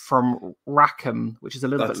piece from Rackham, which is a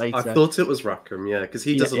little bit later. I thought it was Rackham, because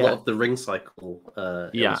he does a lot of the ring cycle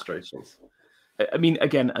illustrations. I mean,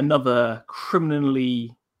 again, another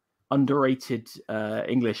criminally underrated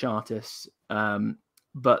English artist.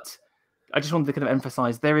 But I just wanted to kind of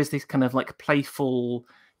emphasize there is this kind of like playful,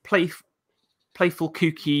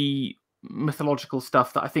 kooky, mythological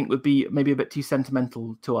stuff that I think would be maybe a bit too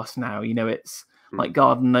sentimental to us now. You know, it's like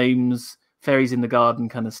garden gnomes, fairies in the garden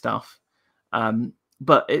kind of stuff.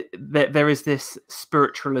 But there is this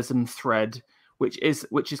spiritualism thread, which is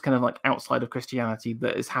kind of like outside of Christianity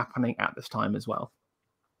that is happening at this time as well.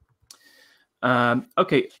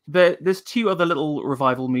 Okay, there's two other little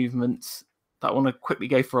revival movements that I want to quickly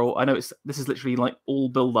go for. I know this is literally like all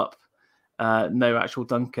build up, no actual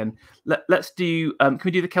Duncan. Let's do. Can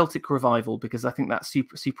we do the Celtic revival, because I think that's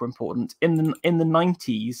super important. In the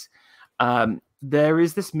 90s, there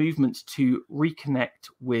is this movement to reconnect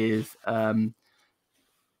with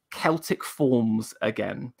Celtic forms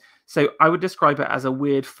again. So I would describe it as a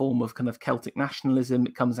weird form of kind of Celtic nationalism.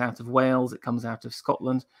 It comes out of Wales. It comes out of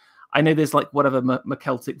Scotland. I know there's like whatever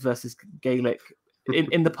Celtic versus Gaelic.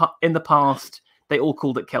 In the past, they all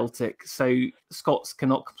called it Celtic. So Scots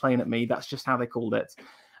cannot complain at me. That's just how they called it.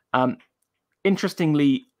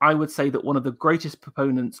 Interestingly, I would say that one of the greatest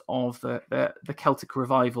proponents of the Celtic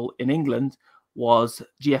revival in England was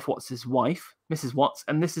G.F. Watts's wife, Mrs. Watts,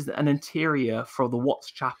 and this is an interior for the Watts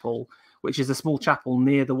Chapel, which is a small chapel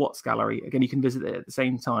near the Watts Gallery. Again, you can visit it at the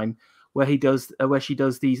same time, where she does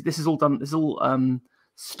these. This is all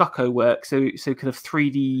stucco work, so kind of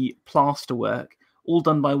 3D plaster work, all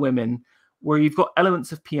done by women, where you've got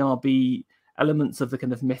elements of PRB, elements of the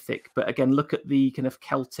kind of mythic, but again, look at the kind of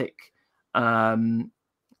Celtic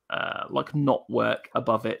like knot work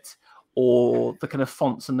above it, or the kind of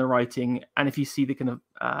fonts and the writing. And if you see the kind of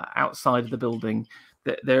outside of the building,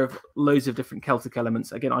 there are loads of different Celtic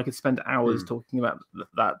elements. Again, I could spend hours talking about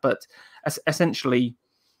that, but essentially,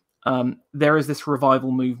 there is this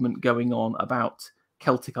revival movement going on about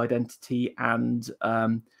Celtic identity and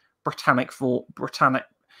Britannic.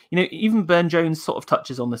 You know, even Burne-Jones sort of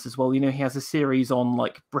touches on this as well. You know, he has a series on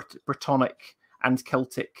like Brittonic and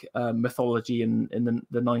Celtic mythology in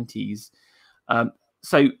the 90s.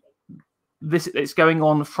 So it's going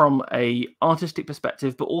on from a artistic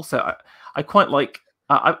perspective, but also I quite like.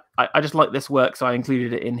 I just like this work, so I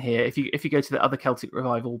included it in here. If you go to the other Celtic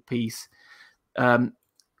revival piece,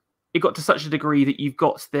 it got to such a degree that you've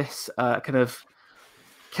got this kind of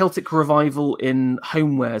Celtic revival in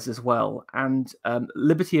homewares as well. And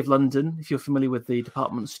Liberty of London, if you're familiar with the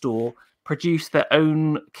department store, produced their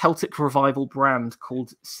own Celtic revival brand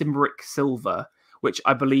called Cymric Silver, which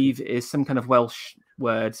I believe is some kind of Welsh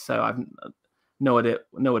word. So I've no idea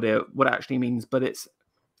what it actually means. But it's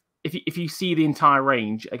if you see the entire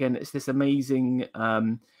range, again, it's this amazing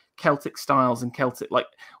Celtic styles and Celtic, like,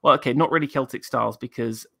 well, okay, not really Celtic styles,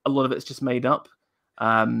 because a lot of it's just made up.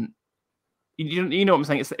 You know what I'm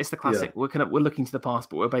saying? It's the classic. Yeah. We're looking to the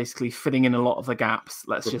past, but we're basically filling in a lot of the gaps.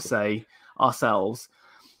 Let's just say ourselves.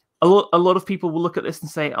 A lot of people will look at this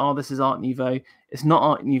and say, "Oh, this is Art Nouveau." It's not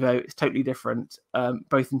Art Nouveau. It's totally different,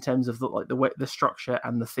 both in terms of the structure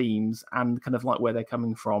and the themes, and kind of like where they're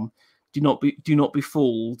coming from. Do not be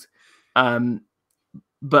fooled.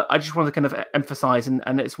 But I just want to kind of emphasize,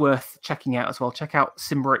 and it's worth checking out as well. Check out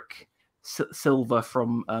Cymric Silver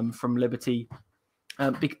from Liberty.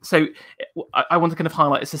 So I want to kind of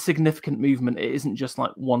highlight it's a significant movement. It isn't just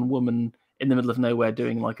like one woman in the middle of nowhere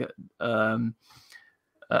doing like a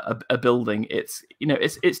building. It's, you know,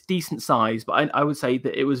 it's decent size, but I would say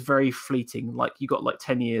that it was very fleeting. Like you got like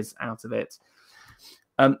 10 years out of it.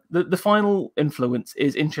 The final influence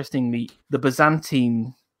is, interestingly, the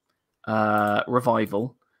Byzantine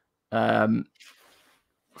revival. 4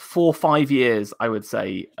 or 5 years, I would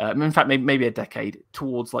say. In fact, maybe a decade,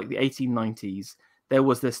 towards like the 1890s. There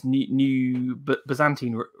was this new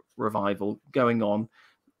Byzantine revival going on.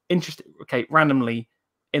 Interesting. Okay, randomly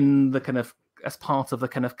in the kind of, as part of the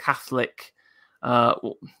kind of Catholic.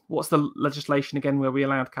 What's the legislation again where we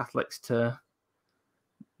allowed Catholics to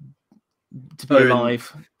be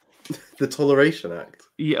alive? The Toleration Act.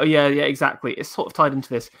 Yeah, exactly. It's sort of tied into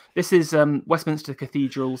this. This is Westminster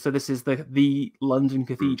Cathedral, so this is the London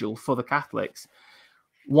Cathedral for the Catholics.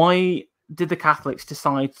 Why did the Catholics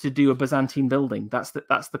decide to do a Byzantine building? That's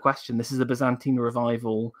the question. This is a Byzantine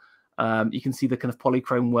revival. You can see the kind of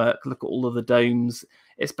polychrome work. Look at all of the domes.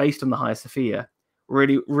 It's based on the Hagia Sophia.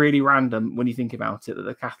 Really, really random when you think about it, that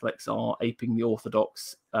the Catholics are aping the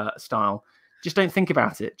Orthodox style. Just don't think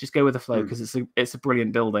about it. Just go with the flow, because it's a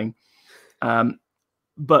brilliant building.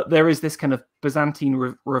 But there is this kind of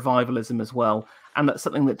Byzantine revivalism as well, and that's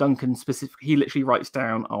something that Duncan specifically, he literally writes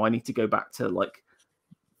down. Oh, I need to go back to like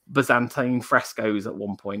Byzantine frescoes at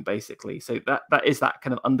one point, basically. So that is that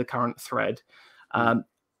kind of undercurrent thread.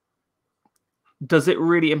 Does it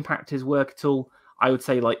really impact his work at all? I would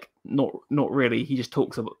say like not really. He just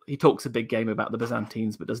talks a big game about the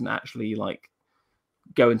Byzantines, but doesn't actually like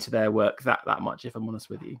go into their work that much, if I'm honest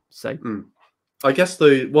with you. So I guess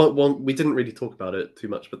though, one we didn't really talk about it too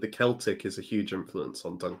much, but the Celtic is a huge influence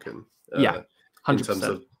on Duncan. Yeah, 100%. In terms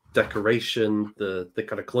of decoration, the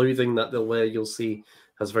kind of clothing that they'll wear, you'll see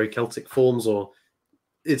has very Celtic forms, or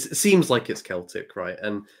it seems like it's Celtic, right?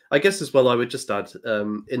 And I guess as well, I would just add,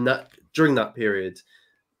 in that during that period,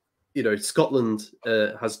 Scotland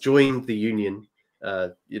has joined the Union.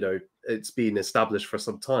 It's been established for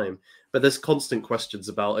some time, but there's constant questions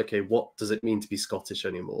about, okay, what does it mean to be Scottish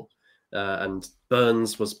anymore? And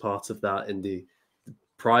Burns was part of that in the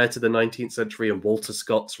prior to the 19th century, and Walter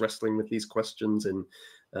Scott's wrestling with these questions in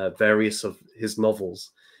various of his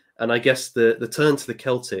novels. And I guess the turn to the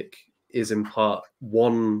Celtic is in part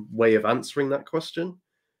one way of answering that question.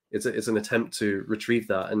 It's an attempt to retrieve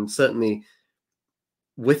that, and certainly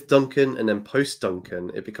with Duncan and then post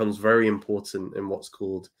Duncan, it becomes very important in what's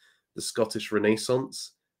called the Scottish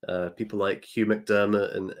Renaissance. People like Hugh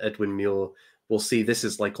McDermott and Edwin Muir will see this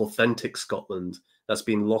as like authentic Scotland that's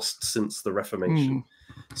been lost since the Reformation.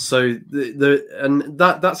 So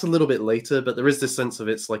that's a little bit later, but there is this sense of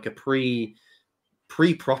it's like a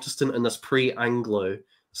pre-Protestant and thus pre-Anglo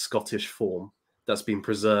Scottish form that's been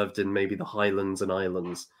preserved in maybe the Highlands and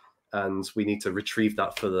Islands, and we need to retrieve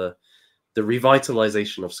that for the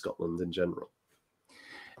revitalization of Scotland in general.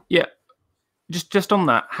 Yeah, just on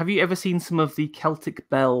that, have you ever seen some of the Celtic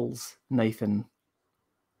bells, Nathan?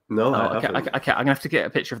 No, I okay, haven't. okay, I'm gonna have to get a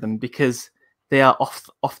picture of them because they are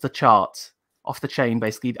off the chart, off the chain.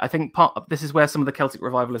 Basically, I think this is where some of the Celtic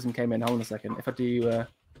revivalism came in. Hold on a second. If I do,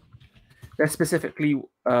 they're specifically.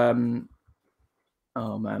 Oh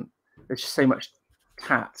man, there's just so much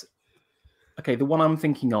cat. Okay, the one I'm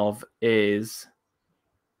thinking of is.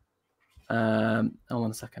 Hold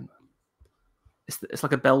on a second. It's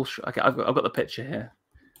like a bell. Okay, I've got the picture here.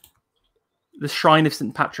 The Shrine of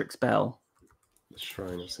St. Patrick's Bell. The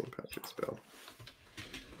Shrine of St. Patrick's Bell.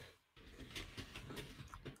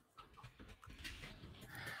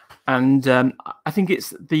 And I think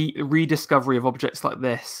it's the rediscovery of objects like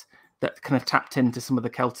this that kind of tapped into some of the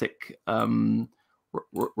Celtic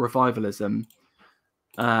revivalism.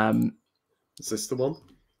 Is this the one?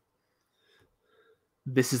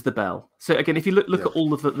 This is the bell. So again, if you look at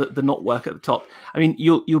all of the knotwork at the top, I mean,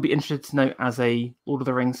 you'll be interested to know as a Lord of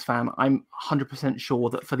the Rings fan, I'm 100% sure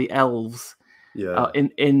that for the elves,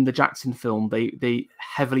 in the Jackson film, they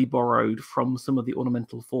heavily borrowed from some of the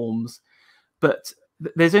ornamental forms, but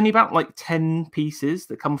there's only about like 10 pieces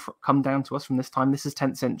that come down to us from this time. This is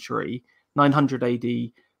 10th century, 900 AD,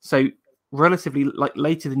 so relatively like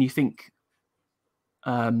later than you think.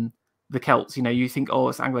 The Celts, you think, oh,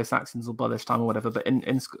 it's Anglo-Saxons by this time or whatever, but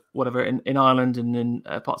in Ireland and in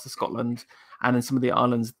parts of Scotland and in some of the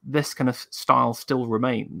islands, this kind of style still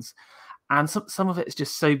remains, and some of it is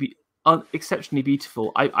just so exceptionally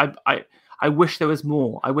beautiful. I wish there was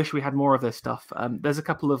more. I wish we had more of this stuff. There's a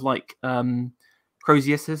couple of like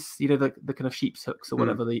croziuses, the kind of sheep's hooks or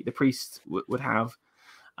whatever the priests would have.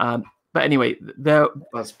 But anyway,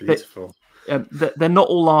 that's beautiful. They're not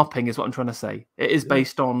all LARPing, is what I'm trying to say. It is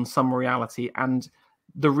based on some reality and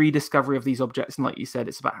the rediscovery of these objects. And like you said,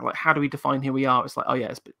 it's about like, how do we define who we are? It's like, oh yeah,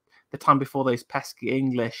 it's the time before those pesky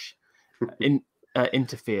English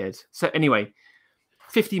interfered. So anyway,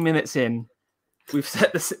 50 minutes in, we've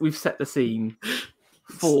set the scene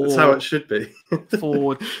for. That's how it should be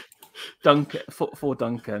for Duncan. For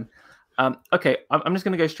Duncan. Okay, I'm just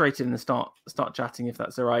going to go straight in and start chatting, if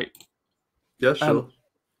that's all right. Yeah, sure.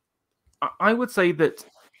 I would say that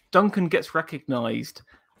Duncan gets recognised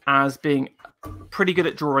as being pretty good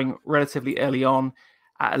at drawing relatively early on.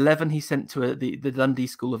 At 11, he's sent to the Dundee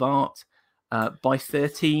School of Art. By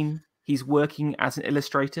 13, he's working as an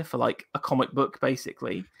illustrator for like a comic book,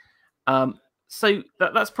 basically. So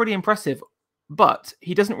that's pretty impressive. But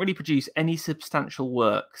he doesn't really produce any substantial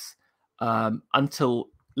works until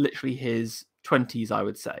literally his 20s, I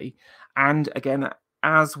would say. And again,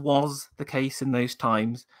 as was the case in those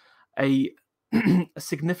times, a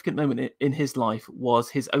significant moment in his life was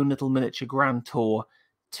his own little miniature grand tour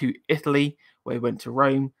to Italy, where he went to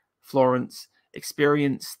Rome, Florence,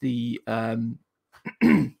 experienced the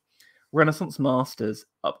Renaissance masters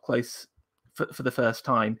up close for the first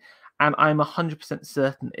time. And I'm 100%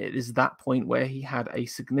 certain it is that point where he had a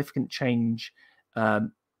significant change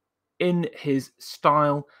in his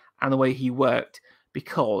style and the way he worked,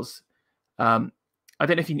 because I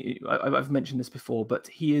don't know if you knew, I've mentioned this before, but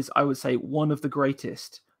he is, I would say, one of the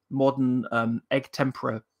greatest modern egg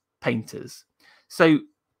tempera painters. So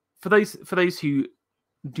for those who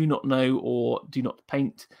do not know or do not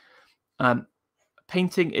paint,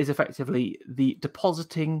 painting is effectively the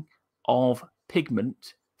depositing of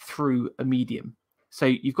pigment through a medium. So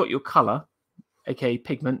you've got your color, aka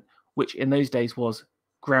pigment, which in those days was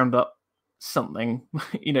ground up something.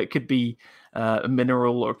 It could be a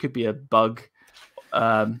mineral or it could be a bug.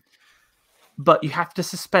 But you have to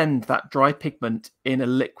suspend that dry pigment in a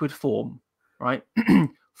liquid form, right?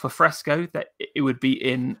 For fresco, that it would be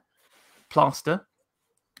in plaster.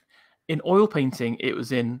 In oil painting, it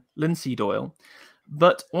was in linseed oil.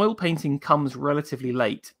 But oil painting comes relatively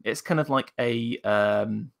late. It's kind of like I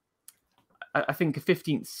think a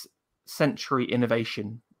 15th century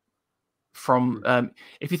innovation from,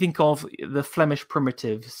 if you think of the Flemish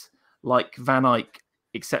primitives like Van Eyck,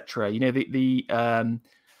 etc. You know, the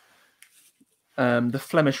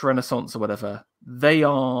Flemish Renaissance or whatever. They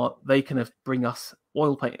kind of bring us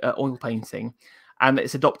oil painting, and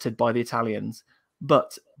it's adopted by the Italians.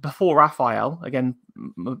 But before Raphael, again,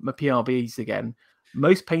 my PRBs again,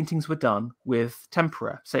 most paintings were done with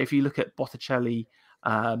tempera. So if you look at Botticelli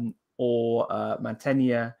or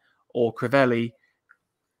Mantegna or Crivelli,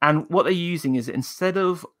 and what they're using is, instead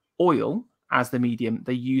of oil as the medium,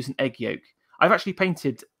 they use an egg yolk. I've actually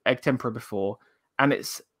painted egg tempera before, and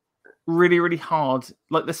it's really, really hard.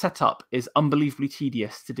 Like, the setup is unbelievably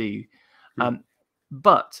tedious to do.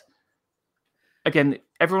 But again,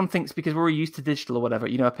 everyone thinks, because we're used to digital or whatever,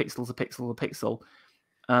 you know, a pixel's a pixel, a pixel.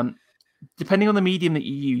 Depending on the medium that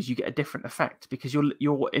you use, you get a different effect, because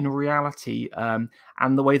you're in reality,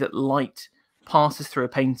 and the way that light passes through a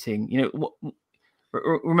painting. You know,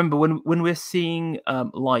 remember when we're seeing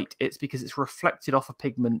light, it's because it's reflected off a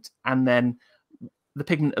pigment, and then the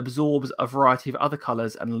pigment absorbs a variety of other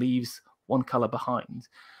colors and leaves one color behind.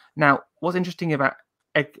 Now, what's interesting about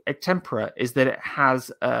egg tempera is that it has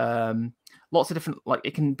lots of different, like,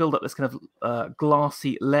 it can build up this kind of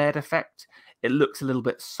glassy layered effect. It looks a little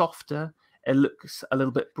bit softer. It looks a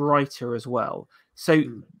little bit brighter as well. So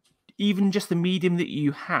even just the medium that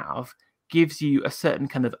you have gives you a certain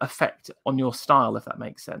kind of effect on your style, if that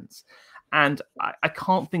makes sense. And I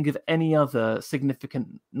can't think of any other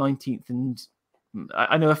significant 19th, and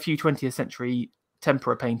I know a few 20th century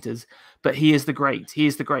tempera painters, but he is the great. He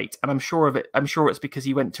is the great. And I'm sure of it. I'm sure it's because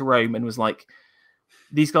he went to Rome and was like,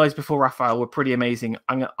 these guys before Raphael were pretty amazing.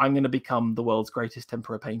 I'm going to become the world's greatest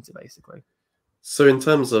tempera painter, basically. So in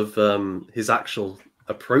terms of his actual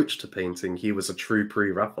approach to painting, he was a true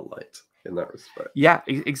pre-Raphaelite in that respect. Yeah,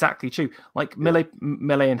 exactly true. Like Millet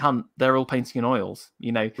and Hunt, they're all painting in oils.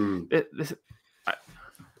 You know,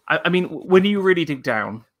 I mean, when you really dig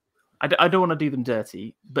down, I don't want to do them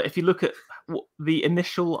dirty, but if you look at the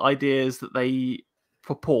initial ideas that they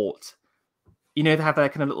purport, you know, they have their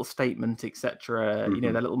kind of little statement, etc. You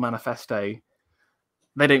know, their little manifesto.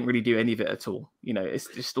 They don't really do any of it at all. You know, it's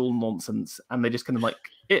just all nonsense, and they just kind of like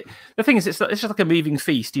it. The thing is, it's just like a moving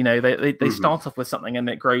feast. You know, they start off with something and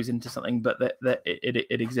it grows into something, but that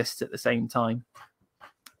it exists at the same time.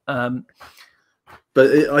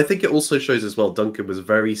 But I think it also shows as well, Duncan was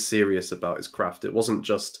very serious about his craft. It wasn't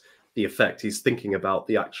just the effect. He's thinking about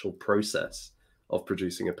the actual process of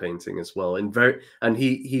producing a painting as well. And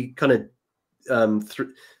he kind of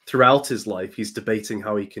throughout his life, he's debating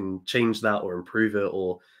how he can change that or improve it,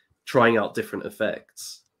 or trying out different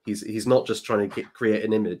effects. He's not just trying to create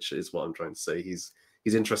an image, is what I'm trying to say. He's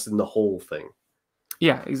interested in the whole thing.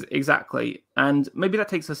 Yeah, exactly. And maybe that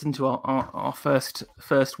takes us into our first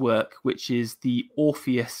work, which is the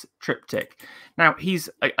Orpheus triptych. Now,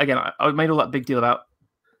 again, I made all that big deal about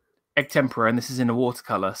egg tempera, and this is in a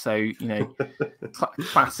watercolor, so, you know,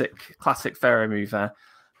 classic Pharaoh move there.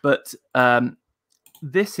 But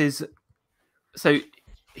this is, so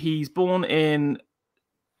he's born in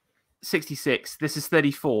 66. This is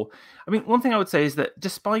 34. I mean, one thing I would say is that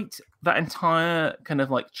despite that entire kind of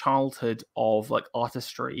like childhood of like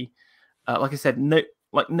artistry, like I said, no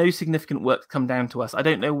significant work come down to us. I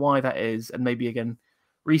don't know why that is, and maybe again,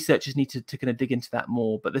 researchers need to kind of dig into that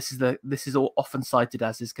more. But this is all often cited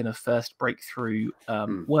as his kind of first breakthrough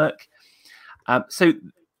work. So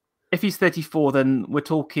if he's 34, then we're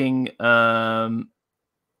talking.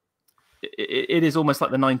 It is almost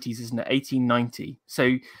like the 90s, isn't it? 1890.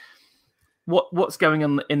 So what's going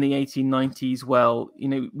on in the 1890s? Well, you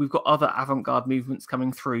know, we've got other avant-garde movements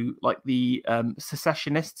coming through, like the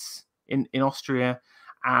secessionists in Austria,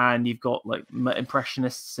 and you've got like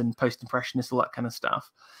impressionists and post-impressionists, all that kind of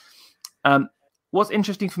stuff. What's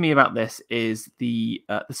interesting for me about this is the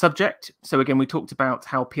subject. So again, we talked about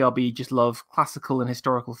how PRB just love classical and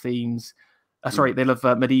historical themes. They love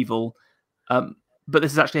medieval. But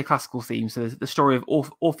this is actually a classical theme. So the story of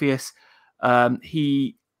Orpheus.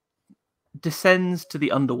 He descends to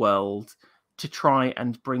the underworld to try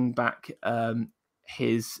and bring back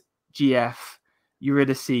his GF,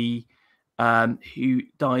 Eurydice, who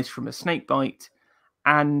dies from a snake bite.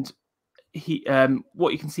 And he,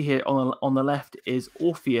 what you can see here on the left is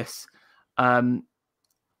Orpheus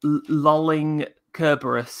lulling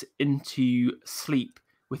Cerberus into sleep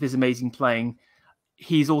with his amazing playing.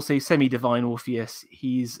 He's also semi-divine Orpheus.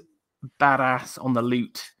 He's badass on the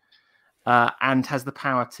lute, and has the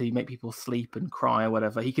power to make people sleep and cry or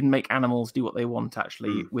whatever. He can make animals do what they want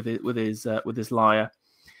actually with his lyre.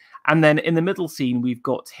 And then in the middle scene, we've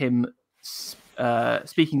got him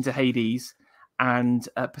speaking to Hades and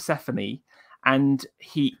Persephone, and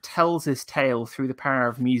he tells his tale through the power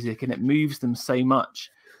of music, and it moves them so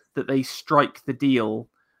much that they strike the deal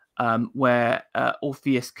where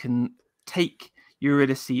Orpheus can take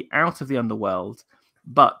Eurydice out of the underworld,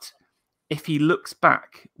 but if he looks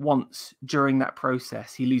back once during that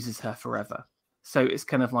process, he loses her forever. So it's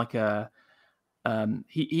kind of like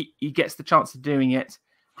he gets the chance of doing it.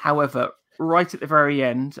 However, right at the very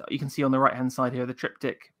end, you can see on the right-hand side here, the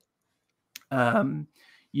triptych,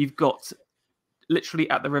 you've got literally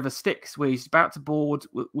at the river Styx, where he's about to board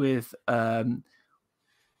with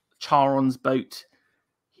Charon's boat.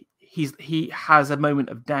 He has a moment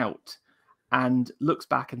of doubt and looks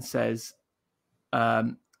back and says,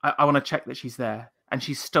 I want to check that she's there. And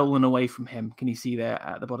she's stolen away from him. Can you see there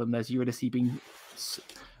at the bottom? There's Eurydice being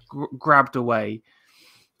grabbed away.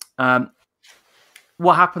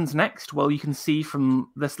 What happens next? Well, you can see from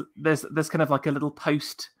this, there's kind of like a little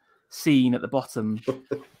post scene at the bottom.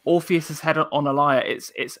 Orpheus's head on a lyre.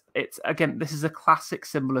 It's again, this is a classic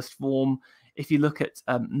symbolist form. If you look at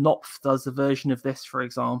Knopf does a version of this, for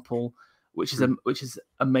example, which is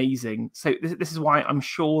amazing. So this is why I'm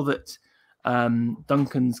sure that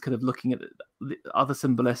Duncan's kind of looking at the other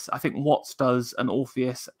symbolists. I think Watts does, and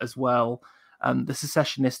Orpheus as well. The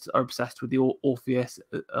secessionists are obsessed with the Orpheus,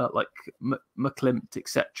 like McClimt,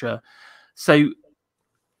 etc. So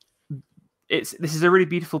this is a really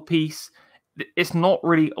beautiful piece. It's not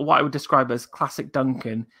really what I would describe as classic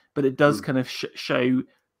Duncan, but it does kind of show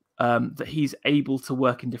that he's able to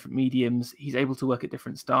work in different mediums. He's able to work at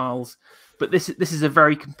different styles. But this is a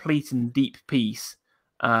very complete and deep piece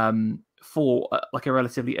for like a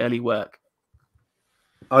relatively early work.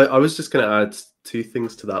 I was just going to add two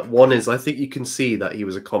things to that. One is I think you can see that he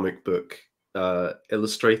was a comic book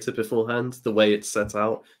illustrator beforehand, the way it's set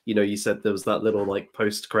out. You know, you said there was that little like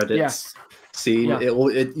post credits scene. Yeah.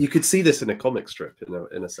 You could see this in a comic strip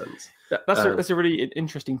in a sense. That's a really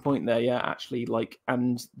interesting point there. Yeah, actually, like,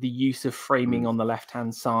 and the use of framing on the left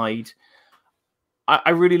hand side.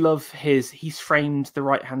 I really love he's framed the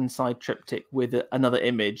right hand side triptych with another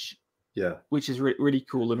image. Yeah, which is really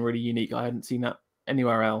cool and really unique. I hadn't seen that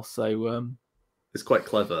anywhere else. So it's quite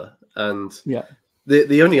clever. And yeah,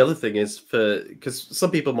 the only other thing is because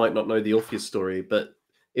some people might not know the Orpheus story, but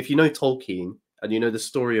if you know Tolkien and you know the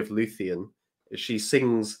story of Luthien, she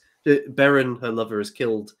sings. Beren, her lover, is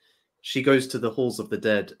killed. She goes to the halls of the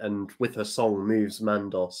dead, and with her song moves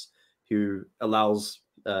Mandos, who allows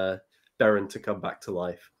Beren to come back to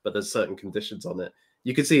life. But there's certain conditions on it.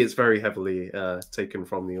 You can see it's very heavily taken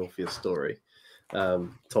from the Orpheus story.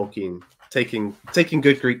 Tolkien taking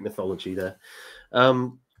good Greek mythology there.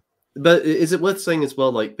 But is it worth saying as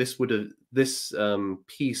well, like this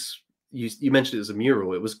piece you mentioned it as a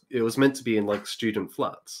mural. It was meant to be in like student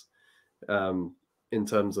flats, in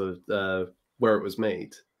terms of where it was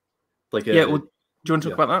made. Like do you want to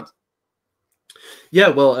talk about that? Yeah,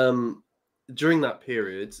 well, during that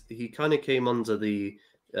period, he kind of came under the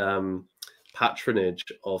patronage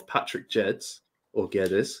of Patrick Geddes, or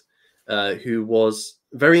Geddes, who was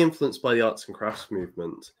very influenced by the arts and crafts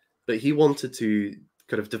movement, but he wanted to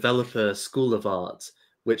kind of develop a school of art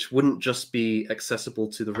which wouldn't just be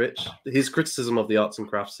accessible to the rich. His criticism of the arts and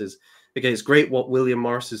crafts is, okay, it's great what William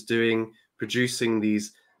Morris is doing, producing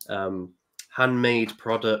these handmade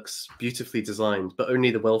products, beautifully designed, but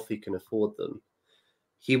only the wealthy can afford them.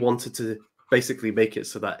 He wanted to basically make it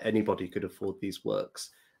so that anybody could afford these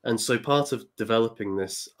works. And so part of developing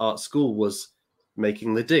this art school was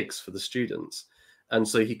making the digs for the students. And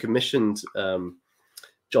so he commissioned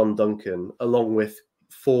John Duncan along with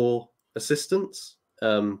 4 assistants,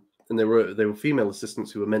 and they were female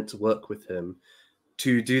assistants who were meant to work with him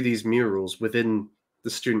to do these murals within the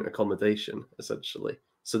student accommodation, essentially.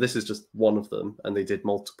 So this is just one of them, and they did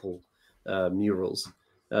multiple murals,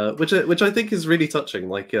 which I think is really touching.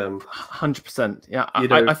 Like 100%. Yeah,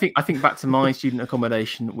 I think back to my student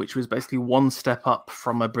accommodation, which was basically one step up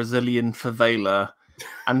from a Brazilian favela,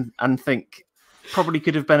 and think probably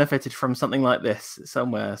could have benefited from something like this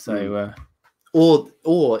somewhere. So.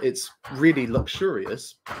 Or it's really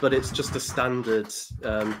luxurious, but it's just a standard,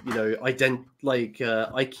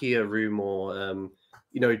 IKEA room, or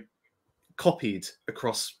copied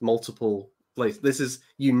across multiple places. This is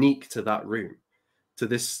unique to that room, to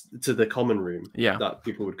the common room that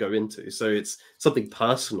people would go into. So it's something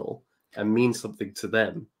personal and means something to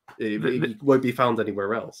them. It won't be found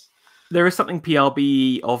anywhere else. There is something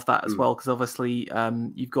PRB of that as Mm. well, because obviously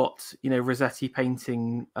you've got Rossetti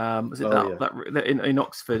painting. Was it Oh, yeah. that in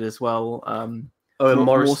Oxford as well? Oh, and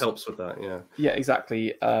Morris more helps with that. Yeah. yeah,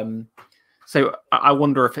 exactly. So I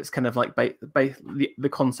wonder if it's kind of like the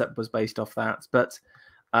concept was based off that, but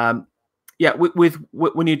yeah, with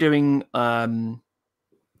when you're doing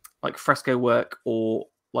like fresco work or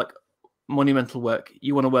like monumental work,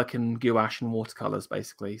 you want to work in gouache and watercolors,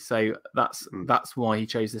 basically. So that's why he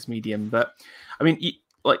chose this medium. But I mean,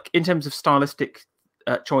 like in terms of stylistic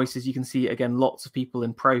choices, you can see again lots of people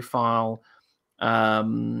in profile,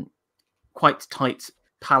 quite tight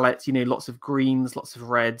palette. Lots of greens, lots of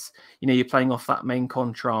reds. You're playing off that main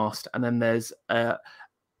contrast, and then there's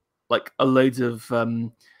like a loads of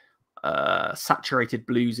saturated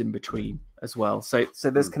blues in between as well. So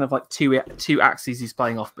there's kind of like two axes he's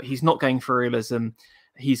playing off, but he's not going for realism.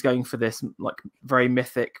 He's going for this like very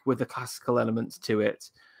mythic with the classical elements to it.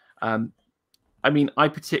 I mean, I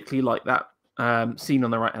particularly like that scene on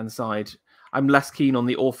the right hand side. I'm less keen on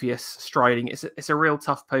the Orpheus striding. It's a real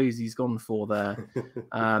tough pose he's gone for there,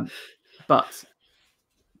 but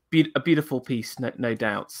a beautiful piece, no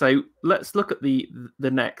doubt. So let's look at the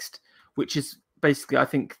next, which is basically, I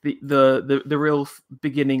think, the real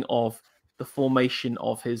beginning of the formation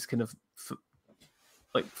of his kind of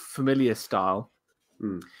like familiar style.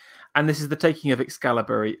 And this is the taking of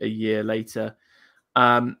Excalibur a year later.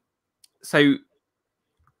 So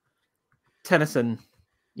Tennyson,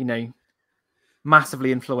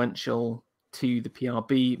 massively influential to the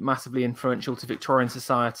PRB, massively influential to Victorian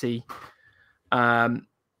society.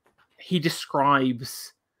 He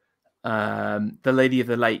describes the Lady of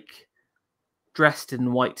the Lake dressed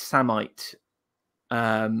in white samite,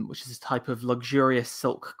 which is a type of luxurious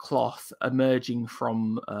silk cloth emerging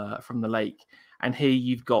from the lake. And here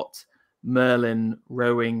you've got Merlin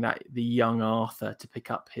rowing the young Arthur to pick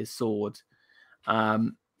up his sword.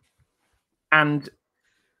 And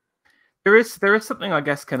there is something, I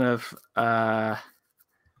guess, kind of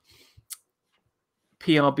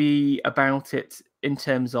PRB about it, in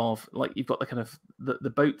terms of like you've got the kind of the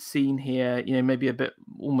boat scene here, maybe a bit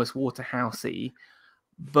almost Waterhousey,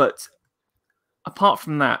 but apart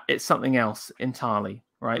from that, it's something else entirely,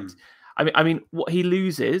 right? I mean, what he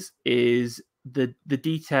loses is the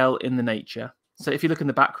detail in the nature. So if you look in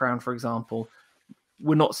the background, for example,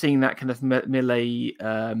 we're not seeing that kind of Millet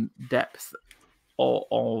depth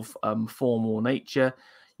of form or nature.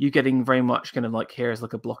 You're getting very much kind of like, here's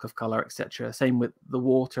like a block of color, etc. Same with the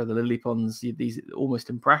water, the lily ponds, these almost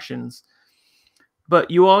impressions. But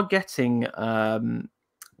you are getting,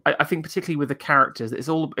 I think, particularly with the characters, it's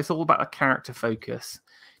all about a character focus.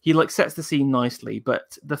 He like sets the scene nicely,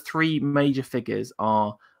 but the three major figures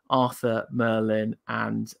are Arthur, Merlin,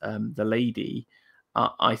 and the lady,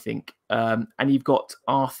 I think. And you've got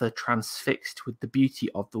Arthur transfixed with the beauty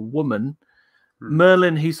of the woman.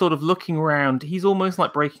 Merlin, who's sort of looking around, he's almost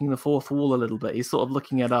like breaking the fourth wall a little bit. He's sort of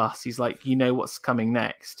looking at us. He's like, what's coming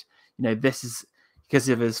next. This is because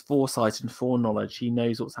of his foresight and foreknowledge. He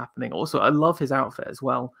knows what's happening. Also, I love his outfit as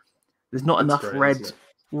well. There's not enough red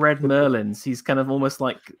Merlins. He's kind of almost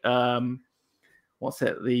like, what's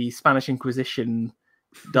it? The Spanish Inquisition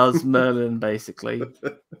does Merlin, basically.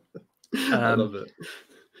 I love it.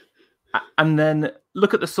 And then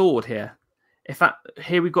look at the sword here.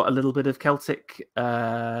 Here we've got a little bit of Celtic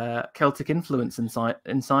influence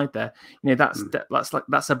inside there.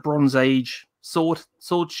 That's a Bronze Age sword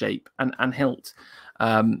shape and hilt.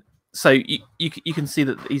 So you can see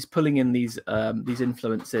that he's pulling in these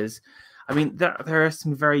influences. I mean, there are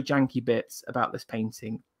some very janky bits about this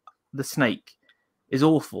painting. The snake is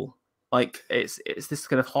awful. Like it's this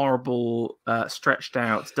kind of horrible, stretched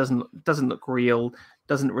out. Doesn't look real.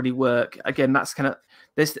 Doesn't really work. Again, that's kind of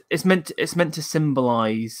this. It's meant to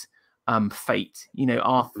symbolize fate.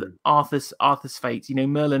 Arthur's fate.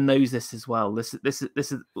 Merlin knows this as well. This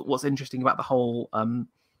is what's interesting about the whole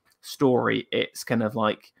story. It's kind of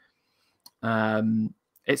like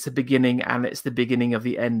it's the beginning and it's the beginning of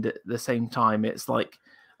the end at the same time. It's like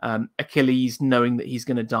Achilles knowing that he's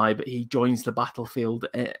going to die, but he joins the battlefield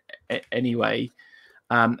anyway.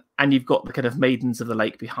 And you've got the kind of maidens of the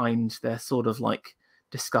lake behind. They're sort of like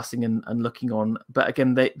discussing and looking on, but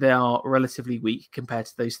again, they are relatively weak compared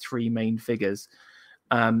to those three main figures.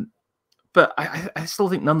 But I still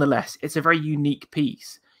think, nonetheless, it's a very unique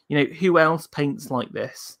piece. Who else paints like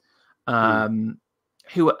this?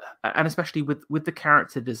 Who, and especially with the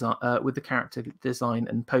character design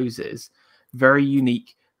and poses, very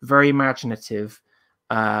unique, very imaginative,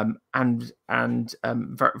 and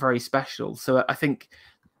very special. So I think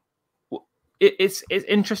it's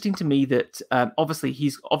interesting to me that obviously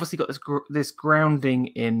he's got this grounding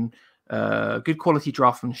in good quality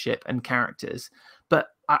draftsmanship and characters. But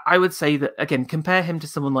I would say that, again, compare him to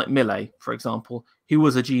someone like Millet, for example, who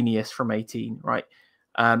was a genius from 18, right?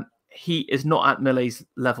 He is not at Millet's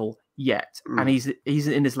level yet, and he's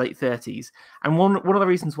in his late 30s. And one of the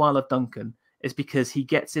reasons why I love Duncan is because he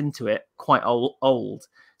gets into it quite old.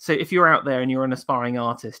 So if you're out there and you're an aspiring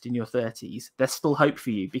artist in your 30s, there's still hope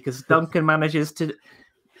for you, because Duncan manages to,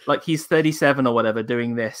 like, he's 37 or whatever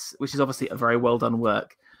doing this, which is obviously a very well done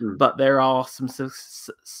work, but there are some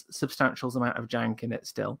substantial amount of jank in it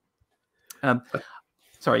still.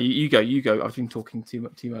 Sorry, you go. I've been talking too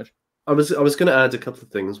much. I was going to add a couple of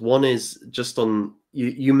things. One is just on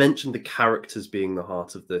you mentioned the characters being the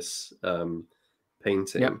heart of this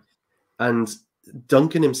painting, and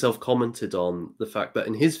Duncan himself commented on the fact that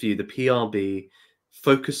in his view the PRB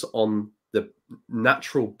focus on the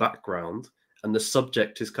natural background and the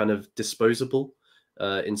subject is kind of disposable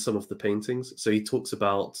in some of the paintings. So he talks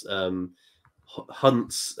about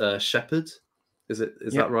Hunt's shepherd. Is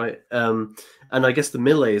that right? And I guess the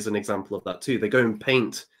Millet is an example of that too. They go and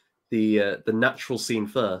paint the natural scene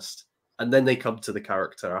first, and then they come to the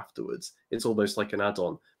character afterwards. It's almost like an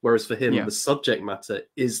add-on. Whereas for him, the subject matter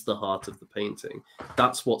is the heart of the painting.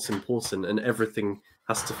 That's what's important, and everything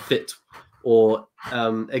has to fit or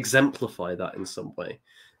exemplify that in some way.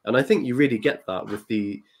 And I think you really get that with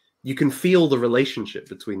you can feel the relationship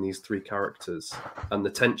between these three characters and the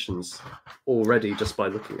tensions already just by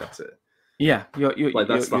looking at it. Yeah,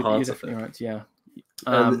 that's the heart of it. Right, yeah.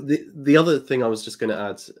 The other thing I was just going to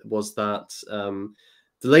add was that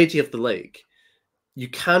the Lady of the Lake, you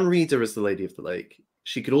can read her as the Lady of the Lake.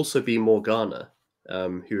 She could also be Morgana,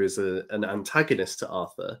 who is an antagonist to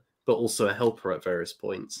Arthur, but also a helper at various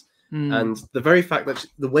points. And the very fact that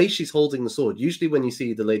the way she's holding the sword, usually when you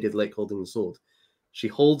see the Lady of the Lake holding the sword, she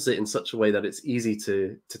holds it in such a way that it's easy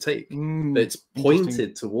to take. But it's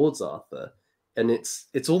pointed towards Arthur, and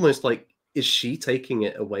it's almost like, is she taking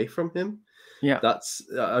it away from him? Yeah, that's,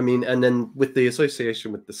 I mean, and then with the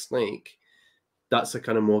association with the snake, that's a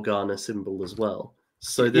kind of Morgana symbol as well.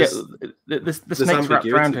 So the snake's wrapped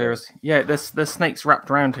around her. The snake's wrapped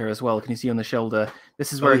around her as well. Can you see on the shoulder?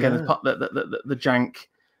 This is where the jank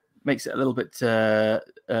makes it a little bit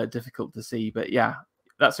difficult to see. But yeah,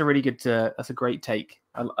 that's a really good. That's a great take.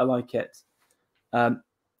 I like it. I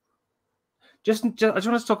just want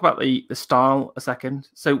to talk about the style a second.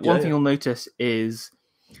 So one thing you'll notice is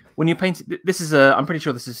when you paint, this is I'm pretty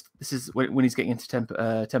sure this is when he's getting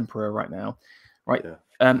into tempera right now, right?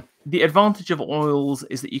 Yeah. The advantage of oils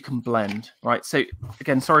is that you can blend, right? So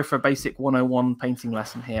again, sorry for a basic 101 painting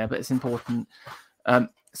lesson here, but it's important.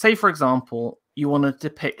 Say for example, you want to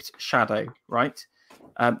depict shadow, right?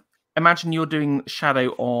 Imagine you're doing shadow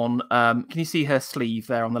on. Can you see her sleeve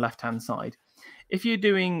there on the left-hand side? If you're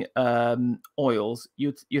doing oils,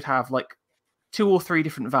 you'd have like 2 or 3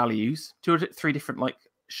 different values, 2 or 3 different like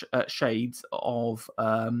shades of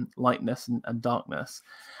lightness and darkness,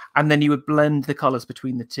 and then you would blend the colors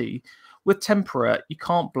between the two. With tempera, you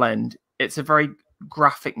can't blend. It's a very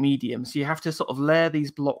graphic medium, so you have to sort of layer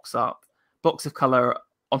these blocks of color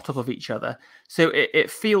on top of each other. So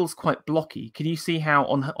it feels quite blocky. Can you see how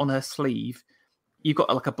on her sleeve you've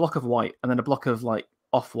got like a block of white and then a block of like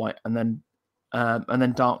off-white and then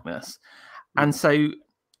darkness, and so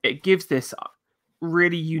it gives this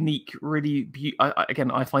really unique,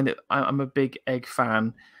 again, I find it. I'm a big egg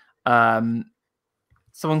fan.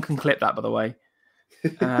 Someone can clip that, by the way.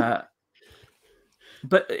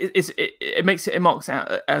 But it marks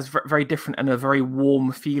out as very different and a very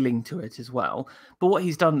warm feeling to it as well. But what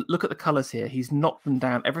he's done, look at the colors here. He's knocked them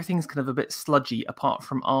down. Everything's kind of a bit sludgy, apart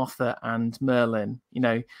from Arthur and Merlin. You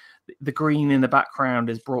know, the green in the background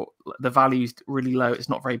has brought the values really low. It's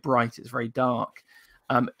not very bright. It's very dark.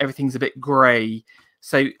 Everything's a bit grey.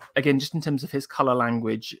 So again, just in terms of his color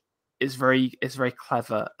language, it's very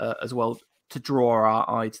clever as well to draw our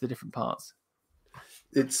eye to the different parts.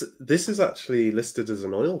 This is actually listed as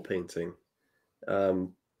an oil painting,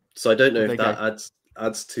 so I don't know if that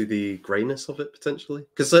adds to the greyness of it potentially.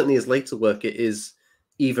 Because certainly his later work, it is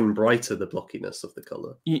even brighter, the blockiness of the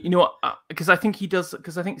color. You know what? Because I think he does.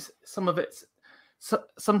 Because I think some of it's.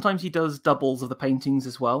 Sometimes he does doubles of the paintings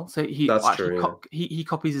as well. So he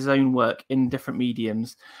copies his own work in different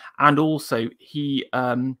mediums, and also he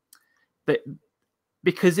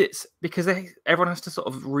because everyone has to sort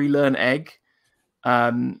of relearn egg.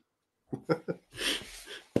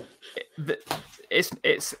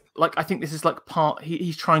 It's like, I think this is like part.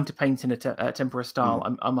 He's trying to paint in a tempera style.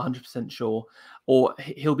 I'm 100% sure, or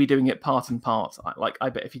he'll be doing it part and part. Like,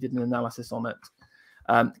 I bet if he did an analysis on it.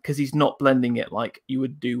 Because he's not blending it like you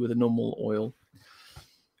would do with a normal oil.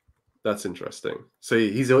 That's interesting. So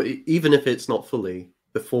he's even if it's not fully,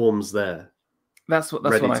 the form's there. That's what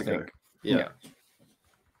ready I to go. think. Yeah.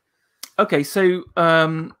 Okay, so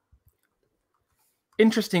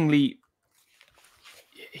interestingly,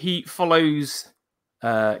 he follows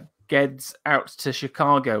Geddes out to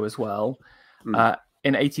Chicago as well in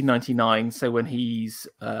 1899. So when he's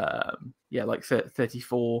like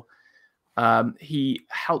 34, he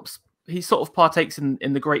sort of partakes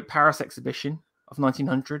in the Great Paris Exhibition of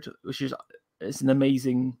 1900, which is an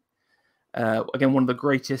amazing, again, one of the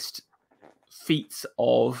greatest feats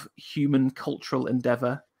of human cultural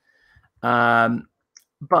endeavor. But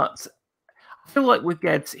I feel like with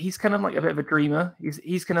Geddes, he's kind of like a bit of a dreamer.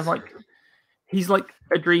 He's kind of like, he's like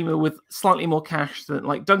a dreamer with slightly more cash than,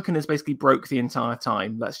 like, Duncan is basically broke the entire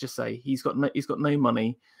time. Let's just say he's got no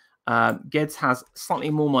money. Geddes has slightly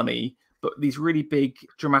more money, but these really big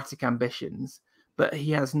dramatic ambitions. But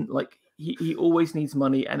he hasn't, like, he always needs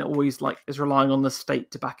money, and always like is relying on the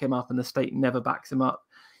state to back him up, and the state never backs him up.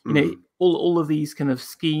 You know, all of these kind of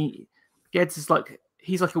Geddes is like,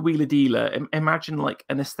 he's like a wheeler dealer. Imagine like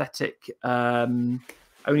an aesthetic,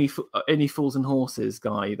 only fools and horses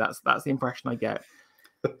guy. That's the impression I get.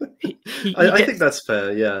 I think that's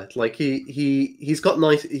fair. Yeah, like he's got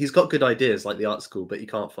good ideas, like the art school, but he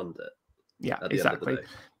can't fund it. Yeah, exactly.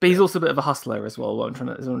 But he's also a bit of a hustler as well. What I'm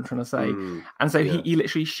trying to say. And so he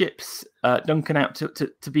literally ships Duncan out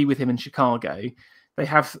to be with him in Chicago. They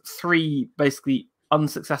have 3 basically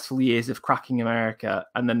unsuccessful years of cracking America,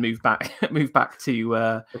 and then move back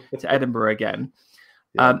to Edinburgh again.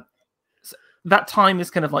 So that time is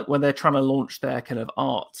kind of like when they're trying to launch their kind of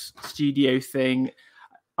art studio thing.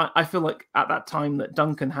 I feel like at that time that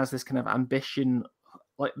Duncan has this kind of ambition,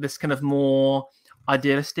 like this kind of more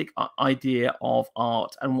idealistic idea of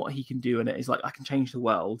art and what he can do in it. Is like, I can change the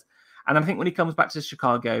world. And I think when he comes back to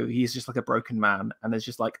Chicago, he's just like a broken man, and it's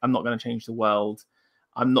just like, I'm not going to change the world.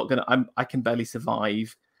 I can barely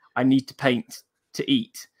survive. I need to paint to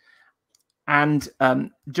eat. And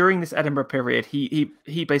during this Edinburgh period, he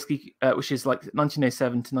basically, which is like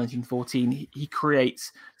 1907 to 1914, he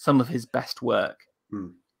creates some of his best work.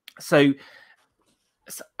 So,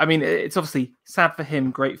 I mean, it's obviously sad for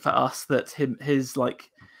him, great for us that his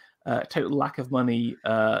like total lack of money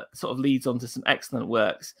sort of leads on to some excellent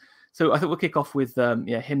works. So I think we'll kick off with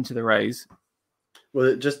Hymn to the Rose.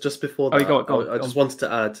 Well, just before that, I just wanted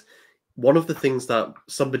to add, one of the things that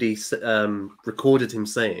somebody recorded him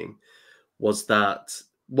saying was that,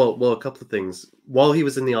 well, a couple of things. While he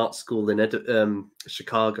was in the art school in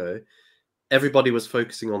Chicago, everybody was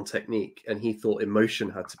focusing on technique, and he thought emotion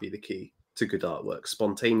had to be the key to good artwork,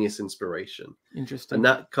 spontaneous inspiration. Interesting. And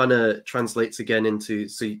that kind of translates again into,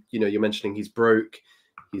 so, you know, you're mentioning he's broke,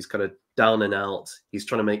 he's kind of down and out, he's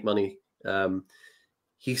trying to make money.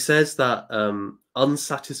 He says that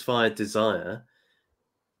unsatisfied desire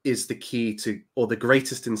is the key to, or the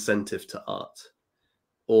greatest incentive to art,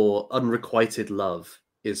 or unrequited love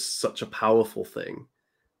is such a powerful thing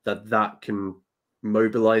that can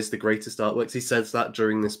mobilize the greatest artworks. He says that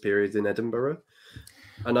during this period in Edinburgh.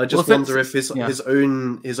 And I just wonder if his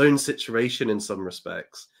own situation in some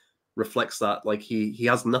respects reflects that. Like he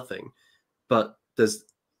has nothing, but there's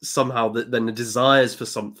somehow then the desires for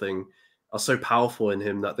something are so powerful in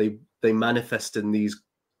him that they manifest in these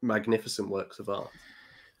magnificent works of art.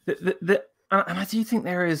 And I do think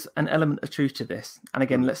there is an element of truth to this. And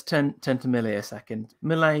again, let's turn to Millet a second.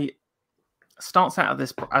 Millet starts out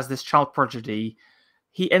as this child prodigy.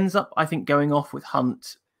 He ends up, I think, going off with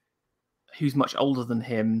Hunt, who's much older than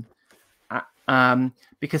him,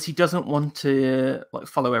 because he doesn't want to like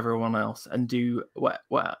follow everyone else and do what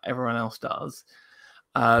everyone else does.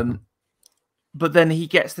 But then he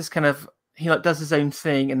gets this kind of, he like does his own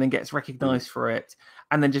thing and then gets recognized for it,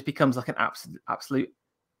 and then just becomes like an absolute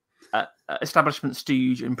establishment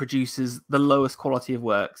stooge and produces the lowest quality of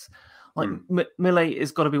works. Like Millet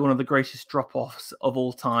has got to be one of the greatest drop-offs of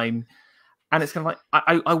all time. And it's kind of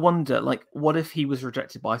like, I wonder, like, what if he was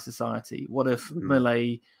rejected by society? What if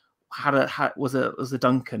Millet was a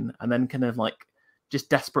Duncan, and then kind of like just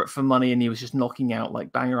desperate for money, and he was just knocking out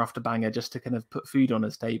like banger after banger just to kind of put food on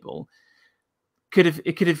his table?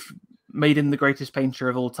 It could have made him the greatest painter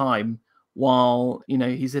of all time, while, you know,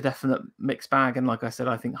 he's a definite mixed bag. And like I said,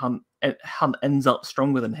 I think Hunt ends up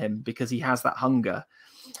stronger than him because he has that hunger.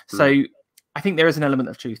 So I think there is an element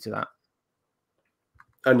of truth to that.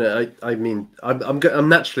 And I mean, I'm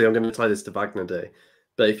naturally going to tie this to Wagner Day,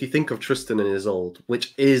 but if you think of Tristan and Isolde,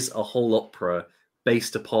 which is a whole opera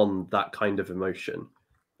based upon that kind of emotion,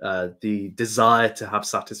 the desire to have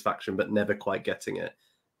satisfaction but never quite getting it,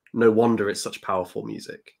 no wonder it's such powerful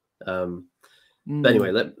music. But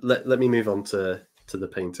anyway, let me move on to the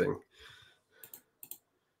painting.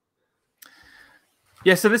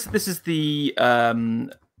 Yeah, so this is the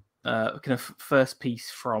kind of first piece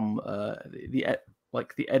from the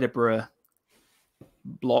Edinburgh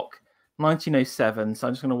block, 1907. So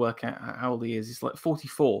I'm just going to work out how old he is. He's like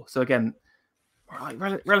 44. So again,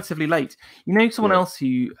 relatively late. You know, someone else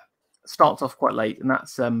who starts off quite late, and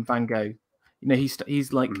that's Van Gogh. You know,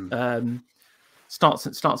 he's like starts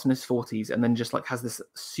in his 40s, and then just like has this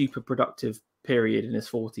super productive period in his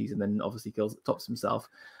 40s, and then obviously tops himself.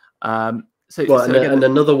 And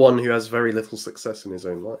another one who has very little success in his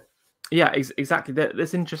own life. Yeah, exactly.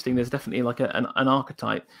 That's interesting. There's definitely like an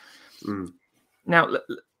archetype. Now,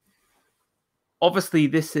 obviously,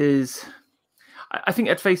 this is. I think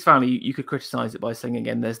at face value, you could criticize it by saying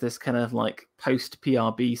again, there's this kind of like post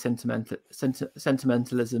PRB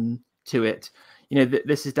sentimentalism to it. You know,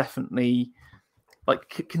 this is definitely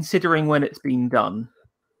like considering when it's been done,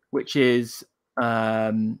 which is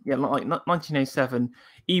like 1907.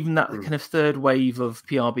 Even that kind of third wave of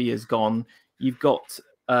PRB is gone. You've got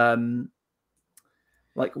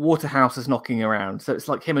like Waterhouse is knocking around, so it's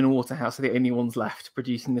like him and Waterhouse are the only ones left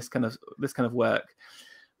producing this kind of work.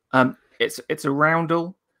 It's a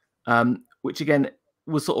roundel, which again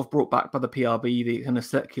was sort of brought back by the PRB, the kind of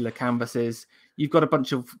circular canvases. You've got a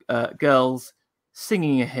bunch of girls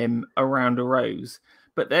singing a hymn around a rose,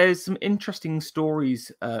 but there's some interesting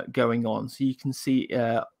stories going on. So you can see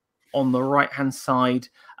on the right-hand side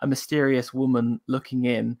a mysterious woman looking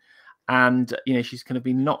in, and you know she's kind of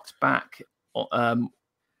been knocked back.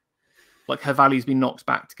 Like her value's been knocked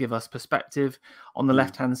back to give us perspective. On the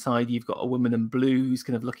left-hand side, you've got a woman in blue who's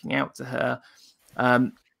kind of looking out to her.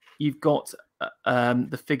 You've got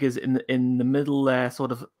the figures in the middle there,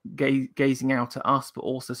 sort of gazing out at us, but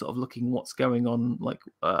also sort of looking what's going on, like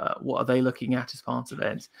what are they looking at as part of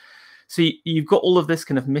it. So you've got all of this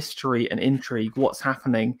kind of mystery and intrigue. What's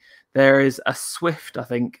happening? There is a swift, I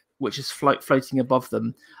think, which is floating above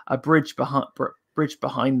them, a bridge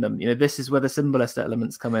behind them. You know, this is where the symbolist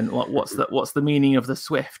elements come in. What's the meaning of the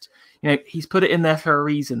swift? You know, he's put it in there for a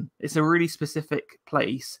reason. It's a really specific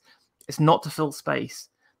place. It's not to fill space.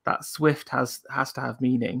 That swift has to have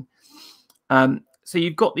meaning. So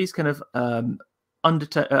you've got these kind of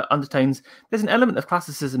undertones. There's an element of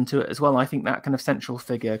classicism to it as well. I think that kind of central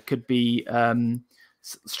figure could be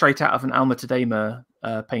straight out of an Alma Tadema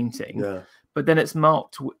painting. Yeah. But then it's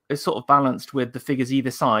sort of balanced with the figures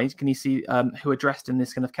either side. Can you see who are dressed in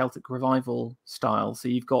this kind of Celtic revival style? So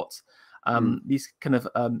you've got these kind of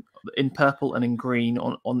in purple and in green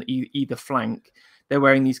on either flank. They're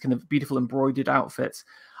wearing these kind of beautiful embroidered outfits.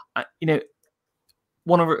 You know,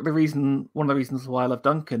 one of the reasons why I love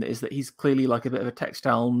Duncan is that he's clearly like a bit of a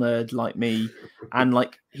textile nerd like me, and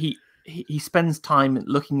like he spends time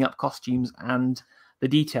looking up costumes and the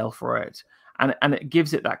detail for it. And it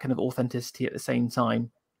gives it that kind of authenticity at the same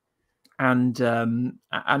time, and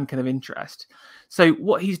kind of interest. So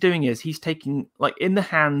what he's doing is he's taking, like, in the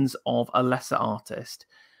hands of a lesser artist,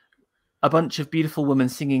 a bunch of beautiful women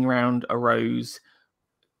singing around a rose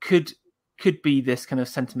could be this kind of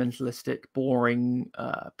sentimentalistic, boring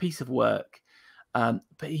piece of work. But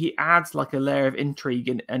he adds like a layer of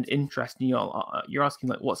intrigue and interest. And you're asking,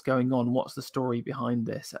 like, what's going on? What's the story behind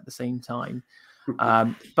this at the same time?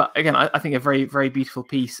 But again, I think a very, very beautiful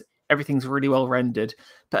piece. Everything's really well rendered.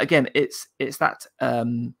 But again, it's that. I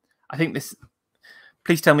think this.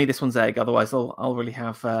 Please tell me this one's egg. Otherwise, I'll really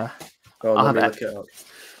have. I'll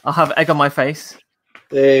have egg on my face.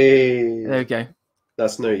 Hey, there we go.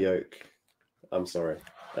 That's no yolk. I'm sorry.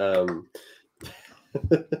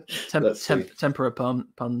 Tempera pun.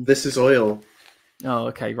 This is oil. Oh,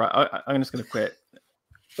 okay, right. I'm just going to quit.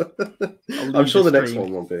 I'm sure the next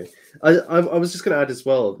one will be. I was just going to add as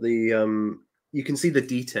well, the you can see the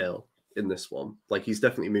detail in this one. Like, he's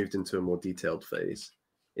definitely moved into a more detailed phase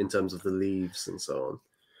in terms of the leaves and so on.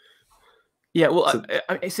 Yeah, well, so,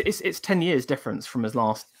 it's 10 years difference from his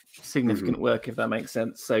last significant work, if that makes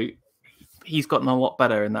sense. So he's gotten a lot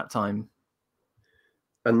better in that time.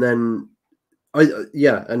 And then, I was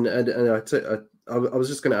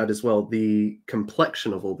just going to add as well the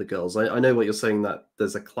complexion of all the girls. I know what you're saying, that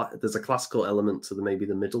there's a classical element to maybe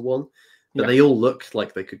the middle one, but they all look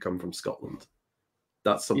like they could come from Scotland.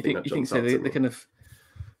 That's something that jumps out. The kind of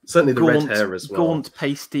certainly the red hair as well. Gaunt,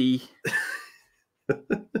 pasty,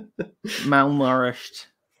 malnourished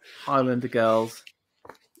Highlander girls.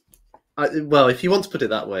 Well, if you want to put it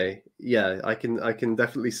that way, yeah, I can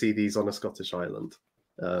definitely see these on a Scottish island.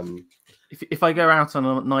 If I go out on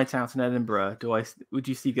a night out in Edinburgh, would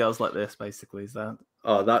you see girls like this? Basically, is that?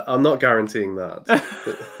 Oh, that I'm not guaranteeing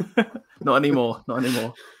that. Not anymore. Not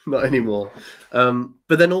anymore. Not anymore.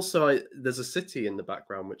 But then also, there's a city in the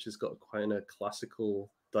background which has got quite a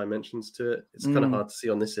classical dimensions to it. It's kind of hard to see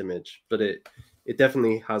on this image, but it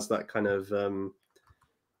definitely has that kind of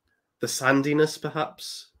the sandiness,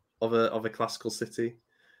 perhaps, of a classical city.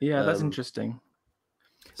 Yeah, that's interesting.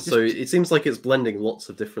 So it seems like it's blending lots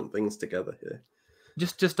of different things together here.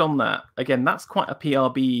 Just on that, again, that's quite a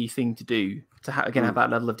PRB thing to do, to have that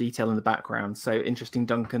level of detail in the background. So interesting,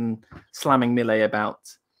 Duncan slamming Millet about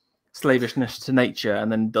slavishness to nature,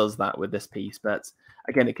 and then does that with this piece. But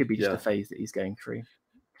again, it could be just a phase that he's going through.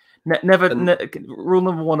 Rule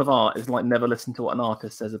number one of art is like never listen to what an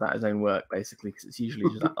artist says about his own work, basically, because it's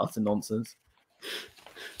usually just utter nonsense.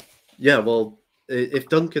 Yeah, well, if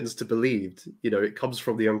Duncan's to believed, it comes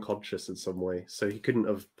from the unconscious in some way, so he couldn't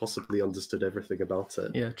have possibly understood everything about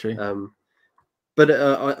it. Yeah, true. But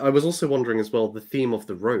I was also wondering as well, the theme of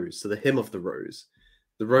the rose, so the hymn of the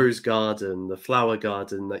rose garden, the flower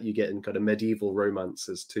garden that you get in kind of medieval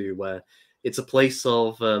romances too, where it's a place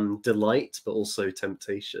of delight, but also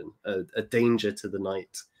temptation, a danger to the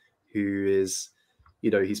knight who is,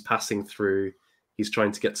 he's passing through, he's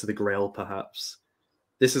trying to get to the Grail, perhaps.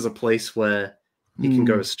 This is a place where he can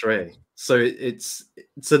go astray. So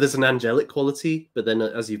there's an angelic quality, but then,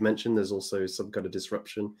 as you've mentioned, there's also some kind of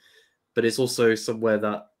disruption. But it's also somewhere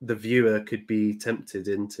that the viewer could be tempted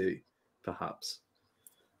into, perhaps.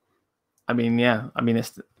 I mean, yeah. I mean,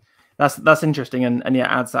 that's interesting, and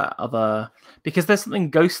yeah, adds that other, because there's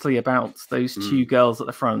something ghostly about those two girls at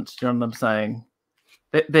the front. Do you know what I'm saying?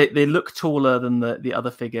 They look taller than the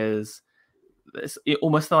other figures. It's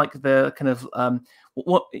almost like the kind of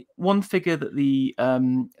one figure that the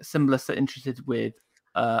symbolists are interested with,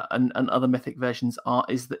 and other mythic versions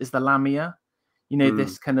is the Lamia.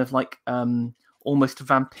 This kind of like almost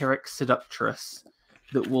vampiric seductress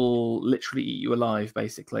that will literally eat you alive,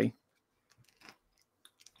 basically.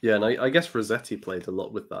 Yeah, and I guess Rossetti played a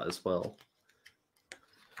lot with that as well.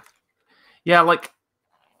 Yeah, like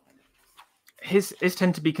his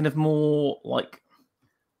tend to be kind of more like,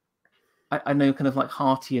 I know, kind of like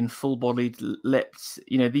hearty and full-bodied lips.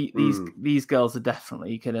 These girls are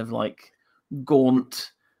definitely kind of like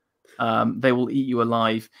gaunt. They will eat you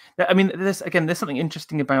alive. I mean, there's something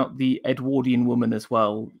interesting about the Edwardian woman as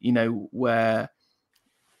well. Where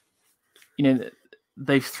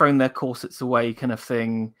they've thrown their corsets away, kind of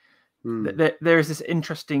thing. There is this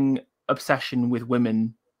interesting obsession with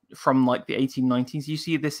women from like the 1890s. You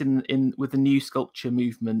see this in with the new sculpture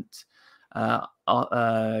movement.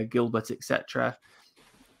 Gilbert, etc.,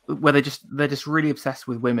 where they're just really obsessed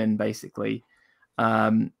with women, basically.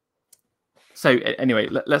 So anyway,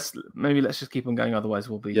 let's just keep on going. Otherwise,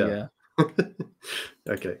 we'll be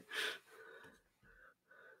Okay.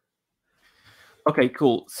 Okay,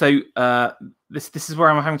 cool. So this is where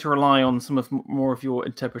I'm having to rely on more of your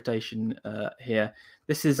interpretation here.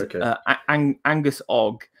 This is Angus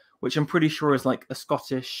Og, which I'm pretty sure is like a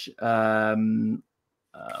Scottish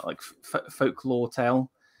like folklore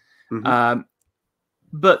tale.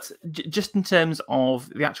 But just in terms of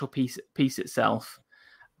the actual piece itself,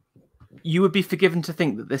 you would be forgiven to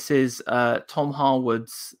think that this is Tom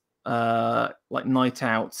Harwood's like night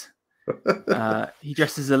out. He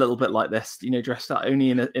dresses a little bit like this, dressed up only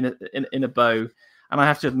in a bow. And I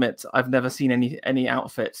have to admit, I've never seen any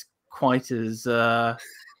outfit quite as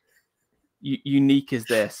unique as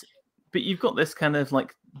this. But you've got this kind of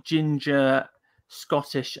like ginger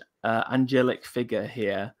Scottish angelic figure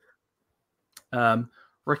here,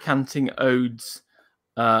 recanting odes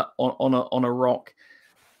on a rock.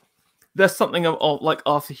 There's something of like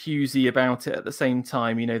Arthur Hughesy about it at the same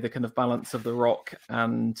time, the kind of balance of the rock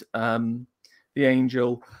and the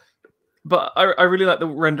angel. But I really like the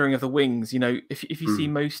rendering of the wings. If you see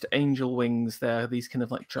most angel wings, they're these kind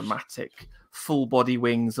of like dramatic full body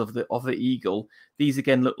wings of the eagle. These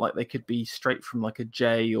again look like they could be straight from like a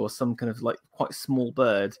jay or some kind of like quite small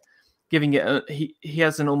bird, giving it he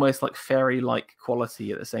has an almost like fairy like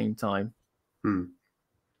quality at the same time.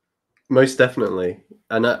 Most definitely.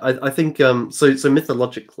 And I think so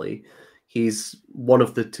mythologically, he's one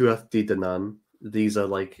of the Tuath Di Danann. These are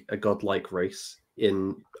like a godlike race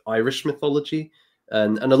in Irish mythology,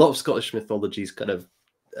 and a lot of Scottish mythology is kind of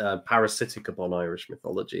parasitic upon Irish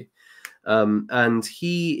mythology. And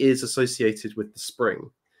he is associated with the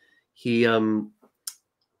spring. He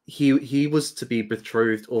was to be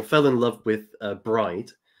betrothed or fell in love with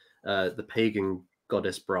Bride, the pagan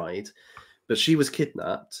goddess Bride. But she was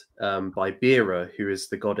kidnapped by Bera, who is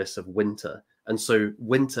the goddess of winter. And so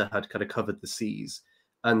winter had kind of covered the seas.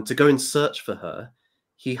 And to go and search for her,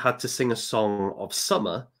 he had to sing a song of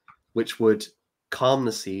summer, which would calm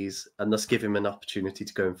the seas and thus give him an opportunity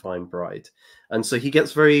to go and find Bride. And so he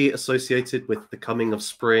gets very associated with the coming of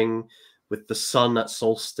spring, with the sun at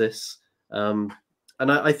solstice. And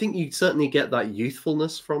and I think you certainly get that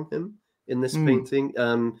youthfulness from him in this painting.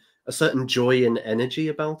 A certain joy and energy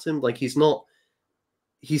about him. Like he's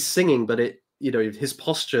singing, but his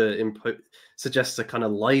posture suggests a kind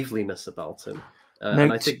of liveliness about him.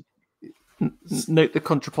 And I think note the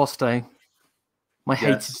contrapposto. My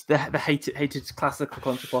yes. hated classical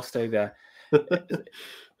contrapposto there.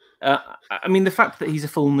 I mean, the fact that he's a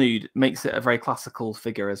full nude makes it a very classical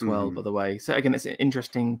figure as well, by the way. So again, it's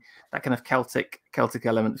interesting, that kind of Celtic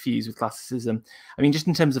element fused with classicism. I mean, just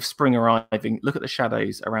in terms of spring arriving, look at the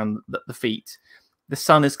shadows around the feet. The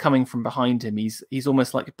sun is coming from behind him. He's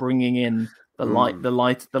almost like bringing in the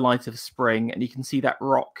light of spring, and you can see that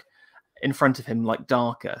rock in front of him like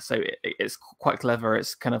darker. So it's quite clever.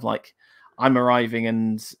 It's kind of like, I'm arriving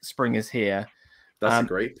and spring is here. That's a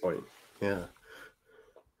great point. Yeah.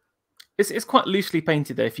 It's quite loosely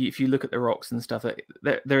painted though. If you look at the rocks and stuff,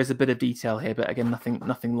 there is a bit of detail here, but again,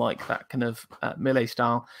 nothing like that kind of Millet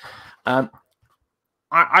style.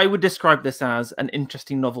 I would describe this as an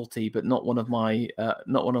interesting novelty, but not one of my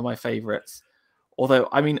favorites. Although,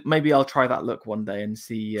 I mean, maybe I'll try that look one day and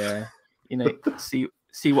see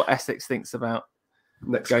see what Essex thinks about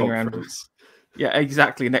next going conference. around. Yeah,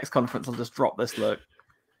 exactly. Next conference, I'll just drop this look.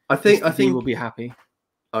 I think we'll be happy.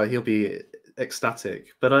 Oh, he'll be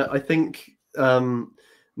ecstatic. But I think I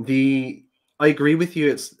agree with you.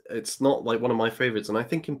 It's not like one of my favorites, and I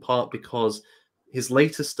think in part because his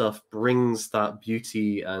later stuff brings that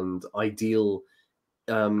beauty and ideal.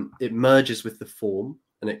 It merges with the form,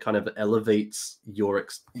 and it kind of elevates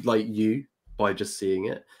you by just seeing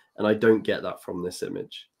it. And I don't get that from this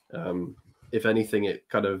image. If anything, it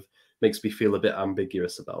kind of makes me feel a bit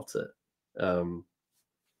ambiguous about it.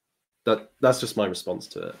 That's just my response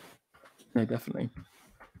to it. No, definitely.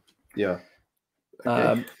 Yeah.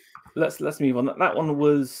 Okay. Let's move on. That one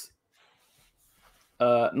was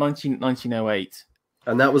 1908,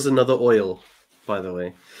 and that was another oil, by the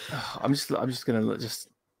way. I'm just gonna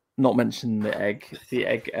not mention the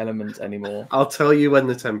egg element anymore. I'll tell you when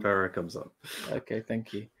the tempera comes up. Okay,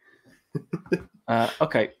 thank you.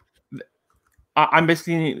 Okay, I'm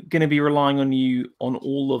basically going to be relying on you on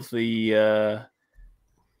all of the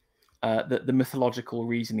mythological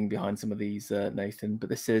reasoning behind some of these, Nathan. But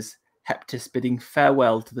this is Heptis bidding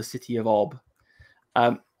farewell to the city of Ob.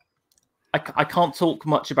 I can't talk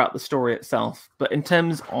much about the story itself, but in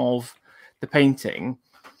terms of the painting,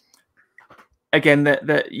 again,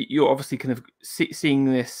 that you're obviously kind of seeing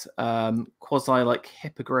this quasi like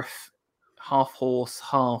hippogriff, half horse,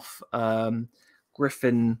 half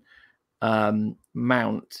griffin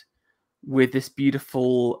mount with this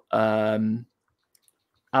beautiful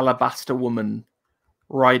alabaster woman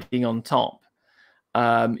riding on top.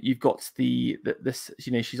 You've got this,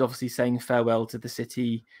 she's obviously saying farewell to the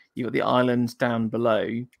city. You've got the island down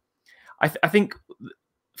below. I think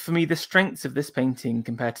for me, the strengths of this painting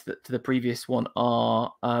compared to the previous one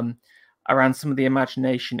are around some of the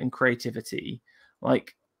imagination and creativity.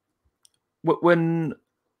 Like when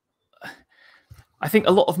I think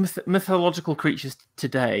a lot of mythological creatures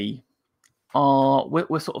today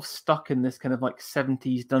we're sort of stuck in this kind of like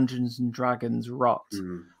 70s Dungeons and Dragons rut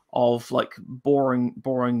of like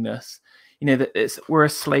boringness. That we're a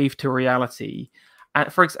slave to reality.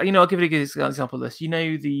 And for example, I'll give you an example of this.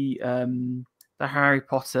 The Harry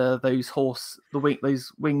Potter, those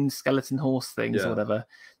winged skeleton horse things or whatever,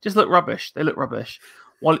 just look rubbish. They look rubbish.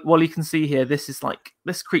 While you can see here, this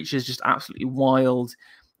creature is just absolutely wild.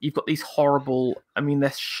 You've got these horrible,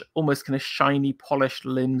 they're almost kind of shiny, polished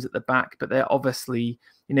limbs at the back, but they're obviously,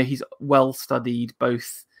 he's well studied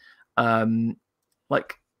both,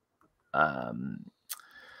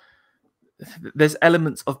 there's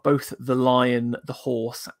elements of both the lion, the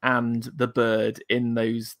horse, and the bird in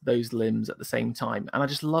those limbs at the same time. And I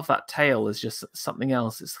just love that tail as just something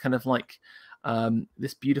else. It's kind of like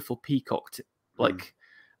this beautiful peacock,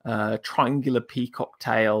 triangular peacock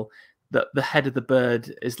tail. The head of the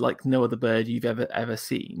bird is like no other bird you've ever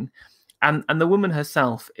seen, and the woman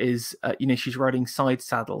herself is she's riding side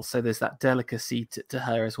saddle, so there's that delicacy to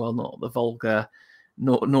her as well, not the vulgar,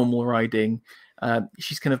 normal riding.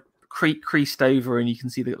 She's kind of creased over, and you can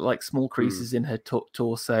see the like small creases in her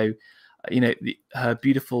torso. Her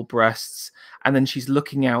beautiful breasts, and then she's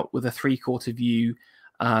looking out with a 3/4 view.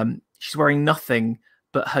 She's wearing nothing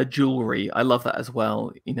but her jewelry. I love that as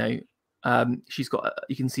well. She's got,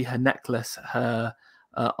 you can see her necklace, her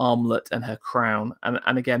armlet, and her crown,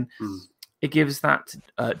 and again, it gives that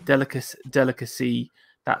delicacy,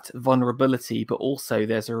 that vulnerability, but also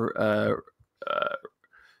there's a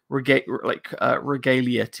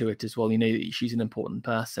regalia to it as well. You know that she's an important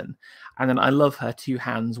person. And then I love her two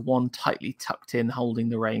hands, one tightly tucked in, holding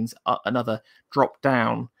the reins, another dropped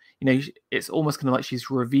down. You know, it's almost kind of like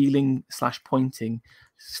she's revealing / pointing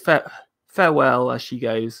farewell as she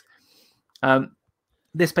goes.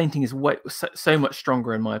 This painting is so much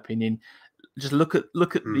stronger in my opinion. Just look at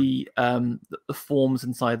the forms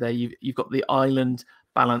inside there. You've got the island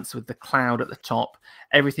balance with the cloud at the top.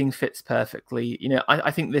 Everything fits perfectly. You know,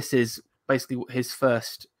 I think this is basically his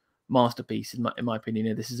first masterpiece in my opinion.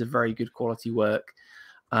 You know, this is a very good quality work.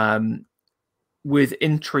 With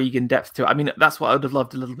intrigue and depth to it. I mean, that's what I would have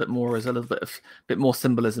loved a little bit more, as a little bit more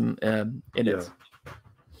symbolism in it.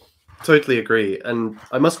 Totally agree. And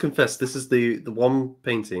I must confess, this is the one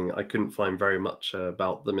painting I couldn't find very much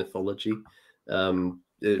about the mythology.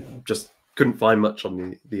 It just couldn't find much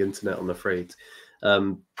on the internet, I'm afraid.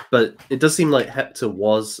 But it does seem like Hector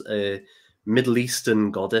was a Middle Eastern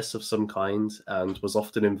goddess of some kind, and was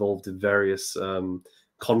often involved in various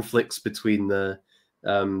conflicts between the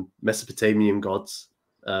Mesopotamian gods,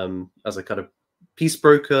 as a kind of peace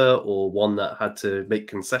broker, or one that had to make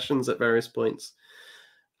concessions at various points.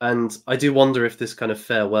 And I do wonder if this kind of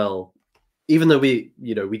farewell, even though we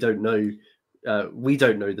don't know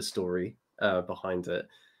the story behind it,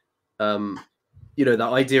 that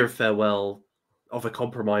idea of farewell, of a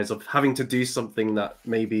compromise, of having to do something that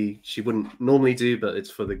maybe she wouldn't normally do, but it's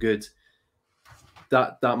for the good,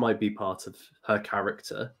 that might be part of her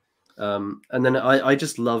character. And then I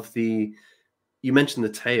just love you mentioned the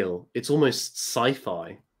tail. It's almost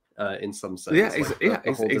sci-fi in some sense. Yeah,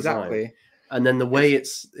 the whole exactly. design. And then the way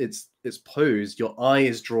it's posed, your eye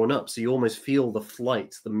is drawn up, so you almost feel the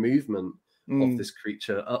flight, the movement of this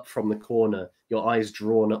creature up from the corner. Your eye is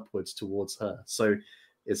drawn upwards towards her. So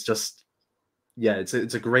it's just, it's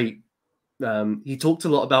a great. He talked a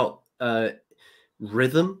lot about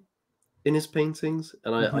rhythm in his paintings,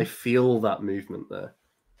 and I feel that movement there.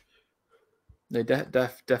 No,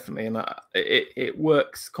 definitely, and it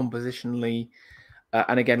works compositionally,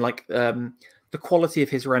 and again, like the quality of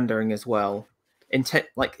his rendering as well. In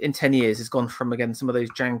 10 years, has gone from, again, some of those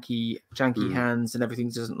janky hands and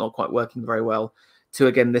everything's just not quite working very well, to,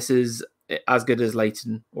 again, this is as good as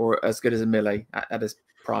Leighton, or as good as a Millet at his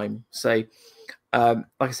prime. So, like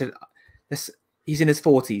I said, he's in his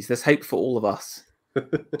 40s. There's hope for all of us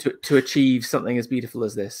to achieve something as beautiful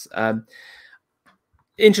as this.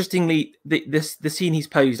 Interestingly, the scene he's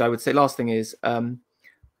posed, I would say, last thing is,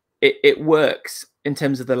 it works in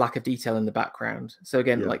terms of the lack of detail in the background. So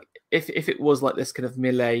again, like if it was like this kind of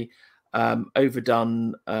Millet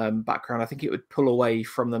overdone background, I think it would pull away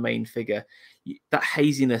from the main figure. That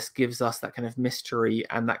haziness gives us that kind of mystery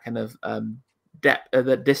and that kind of depth,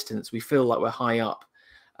 the distance. We feel like we're high up.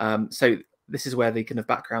 So this is where the kind of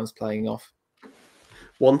background's playing off.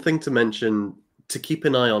 One thing to mention, to keep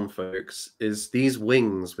an eye on, folks, is these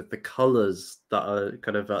wings with the colors that are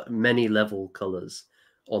kind of many level colors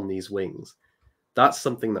on these wings. That's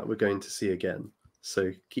something that we're going to see again.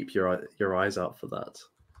 So keep your eyes out for that.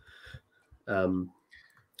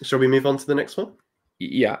 Shall we move on to the next one?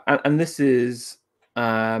 Yeah, and this is,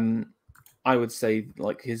 I would say,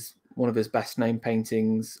 like one of his best named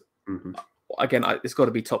paintings. Again, it's got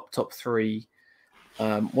to be top 3.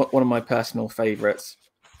 One of my personal favorites,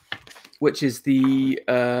 which is the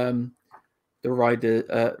Riders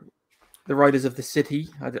of the City.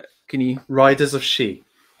 Can you? Riders of She.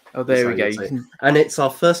 Oh, there we go. And it's our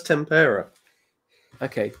first tempera.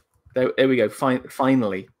 Okay, there we go.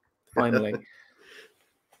 Finally.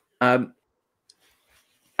 I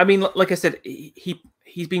mean, like I said,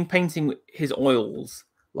 he's been painting his oils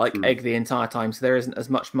like egg the entire time, so there isn't as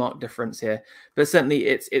much marked difference here. But certainly,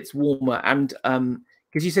 it's warmer, and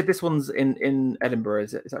because you said this one's in Edinburgh,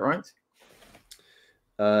 is that right?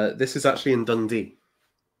 This is actually in Dundee.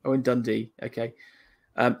 Oh, in Dundee. Okay.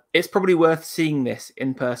 It's probably worth seeing this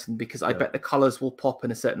in person, because I bet the colours will pop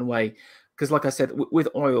in a certain way. Because, like I said, with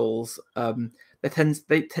oils, they tend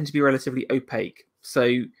to be relatively opaque,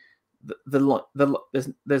 so there's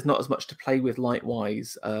not as much to play with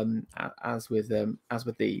light-wise as with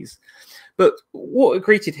these. But what we're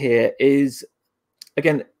greeted here is,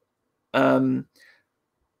 again, in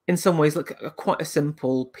some ways, like quite a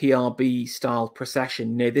simple PRB style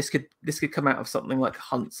procession. You know, this could come out of something like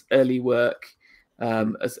Hunt's early work.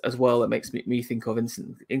 As well, that makes me think of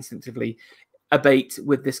instinctively a bait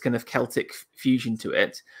with this kind of Celtic fusion to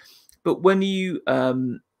it. But when you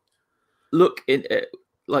look at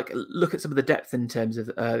some of the depth in terms of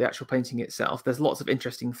the actual painting itself, there's lots of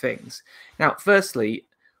interesting things. Now, firstly,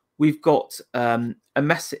 we've got a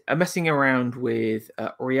messing around with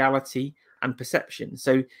reality, and perception.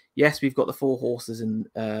 So yes, we've got the 4 horses and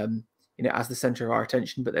as the center of our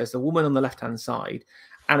attention, but there's the woman on the left hand side,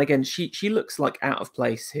 and again she looks like out of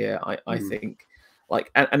place here. I think,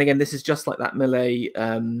 like, and again, this is just like that Millet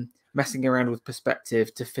messing around with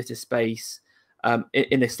perspective to fit a space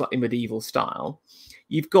in a slightly medieval style.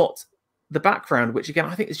 You've got the background, which again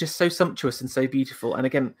I think is just so sumptuous and so beautiful. And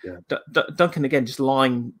again, Duncan again just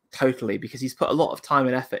lying totally, because he's put a lot of time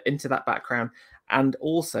and effort into that background, and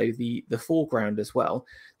also the foreground as well.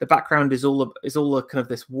 The background is all a kind of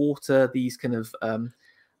this water, these kind of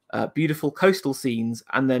beautiful coastal scenes,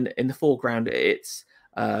 and then in the foreground it's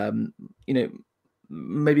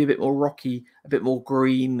maybe a bit more rocky, a bit more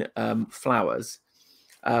green flowers.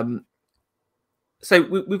 So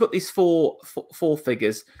we've got these four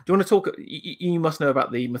figures. Do you want to talk? You must know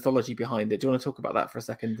about the mythology behind it. Do you want to talk about that for a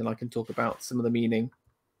second, and I can talk about some of the meaning?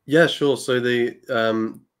 Yeah, sure. So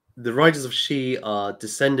the Riders of She are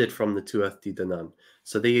descended from the Tuath Danann.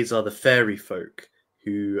 So these are the fairy folk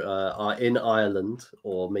who are in Ireland,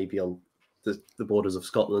 or maybe on the borders of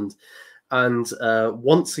Scotland. And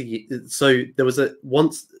once a year, so there was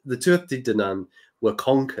once the Tuath Danann were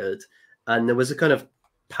conquered, and there was a kind of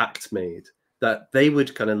pact made that they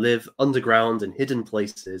would kind of live underground in hidden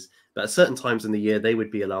places, but at certain times in the year they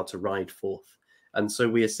would be allowed to ride forth. And so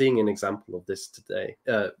we are seeing an example of this today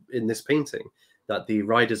in this painting, that the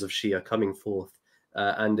Riders of She are coming forth,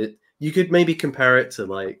 and you could maybe compare it to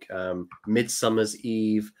like Midsummer's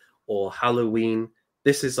Eve or Halloween.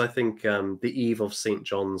 This is, I think, the eve of St.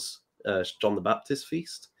 John's, John the Baptist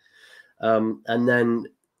feast, and then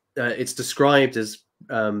it's described as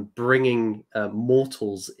bringing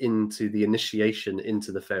mortals into the initiation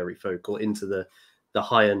into the fairy folk, or into the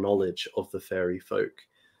higher knowledge of the fairy folk.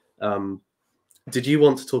 Did you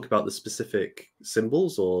want to talk about the specific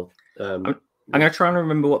symbols, or? I'm going to try and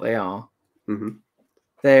remember what they are. Mm-hmm.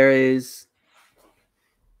 There is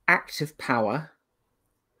active power,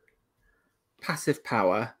 passive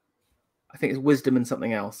power. I think it's wisdom and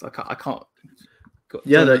something else. I can't.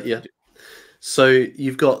 Yeah. So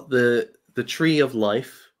you've got the tree of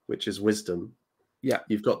life, which is wisdom. Yeah.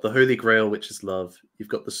 You've got the Holy Grail, which is love. You've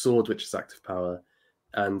got the sword, which is active power,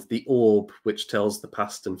 and the orb, which tells the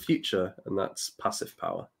past and future, and that's passive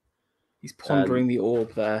power. He's pondering the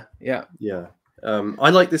orb there. Yeah. Yeah. I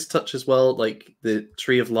like this touch as well. Like the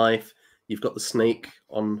tree of life, you've got the snake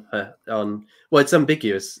on her. Well, it's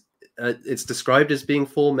ambiguous. It's described as being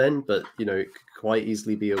 4 men, but it could quite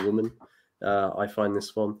easily be a woman. I find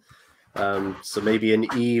this one. So maybe an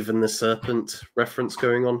Eve and the serpent reference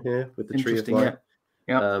going on here with the tree of life.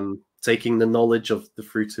 Yeah. Taking the knowledge of the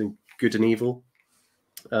fruit of good and evil.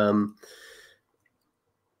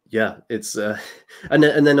 Yeah, it's and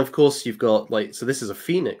then of course you've got so this is a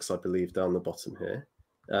phoenix, I believe, down the bottom here.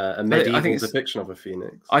 A medieval depiction of a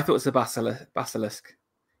phoenix. I thought it's a basilisk.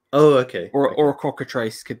 Oh, okay. Or a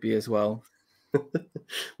cockatrice could be as well.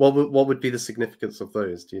 What would be the significance of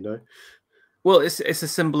those? Do you know? Well, it's a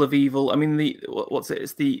symbol of evil. I mean,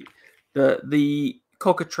 It's the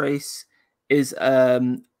cockatrice is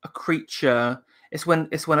a creature. It's when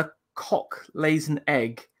a cock lays an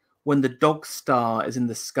egg when the dog star is in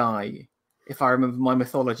the sky, if I remember my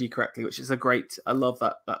mythology correctly, which is I love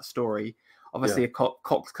that story. Obviously,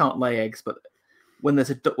 cocks can't lay eggs, but when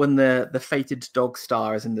the fated dog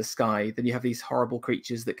star is in the sky, then you have these horrible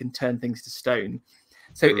creatures that can turn things to stone.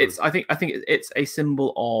 So I think it's a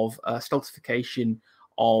symbol of stultification,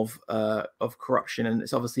 of corruption, and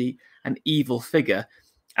it's obviously an evil figure.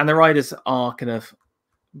 And the riders are kind of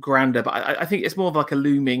grander, but I think it's more of like a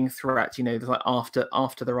looming threat. Like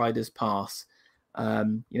after the riders pass,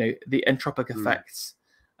 the entropic effects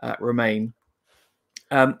remain.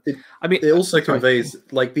 It also conveys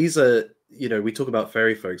like these are. We talk about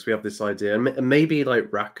fairy folks. We have this idea, and maybe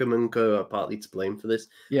like Rackham and Co are partly to blame for this.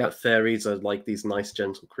 Yeah, that fairies are like these nice,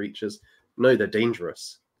 gentle creatures. No, they're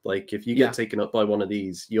dangerous. Like if you get taken up by one of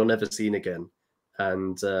these, you're never seen again,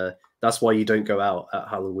 and that's why you don't go out at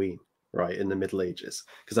Halloween, right, in the Middle Ages,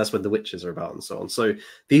 because that's when the witches are about and so on. So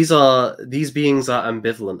these beings are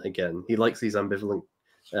ambivalent. Again, he likes these ambivalent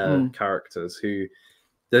characters who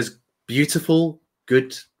there's beautiful,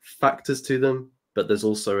 good factors to them, but there's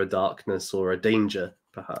also a darkness or a danger,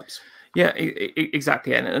 perhaps. Yeah,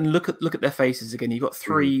 exactly. And look at their faces again. You've got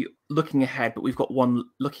 3 looking ahead, but we've got 1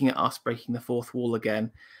 looking at us, breaking the 4th wall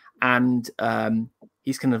again. And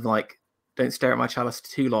he's kind of like, "Don't stare at my chalice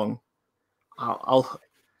too long. I'll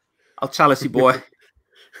chalice you, boy."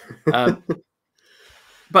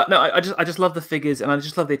 But no, I just love the figures, and I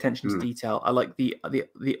just love the attention to detail. I like the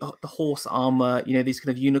horse armor. These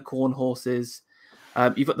kind of unicorn horses.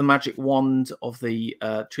 You've got the magic wand of the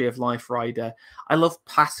Tree of Life rider. I love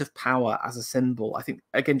passive power as a symbol. I think,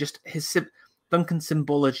 again, just Duncan's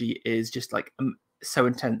symbology is just like so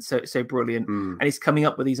intense, so brilliant. And he's coming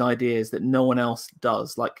up with these ideas that no one else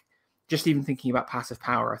does. Like, just even thinking about passive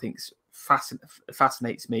power, I think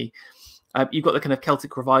fascinates me. You've got the kind of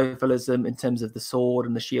Celtic revivalism in terms of the sword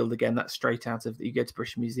and the shield. Again, that's straight out of you go to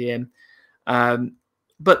British Museum.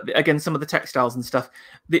 But again, some of the textiles and stuff.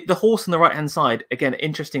 The horse on the right hand side, again,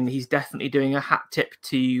 interesting. He's definitely doing a hat tip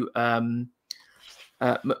to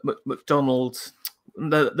McDonald,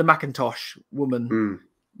 the Macintosh woman,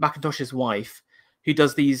 Macintosh's wife, who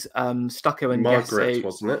does these stucco and Margaret, gesso.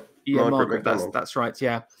 wasn't it? Yeah, Margaret. That's right.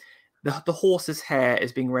 Yeah, the horse's hair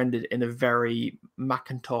is being rendered in a very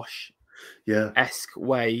Macintosh-esque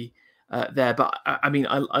way there. But I mean,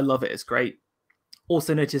 I love it. It's great.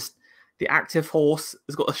 Also noticed the active horse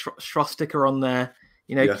has got a Shroff sticker on there.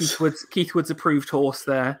 You know, yes. Keith Wood's approved horse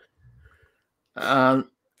there. Yeah,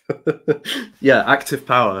 active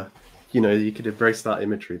power. You know, you could embrace that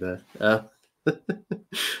imagery there.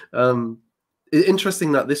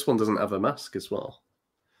 Interesting that this one doesn't have a mask as well.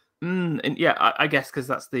 And yeah, I guess because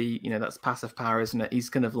that's that's passive power, isn't it?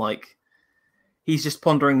 He's kind of like, he's just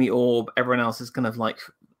pondering the orb. Everyone else is kind of like,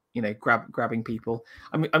 grabbing people.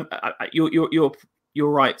 I mean,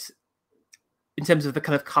 you're right. In terms of the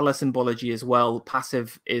kind of color symbology as well,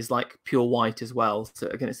 passive is like pure white as well. So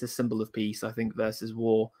again, it's a symbol of peace, I think, versus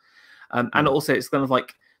war. And also it's kind of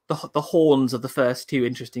like the horns of the first two.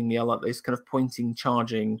 Interestingly, I like those kind of pointing,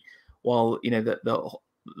 charging, while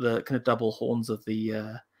the kind of double horns of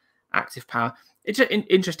the active power. It's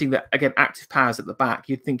interesting that, again, active power's at the back.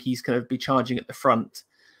 You'd think he's going to be charging at the front.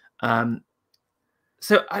 So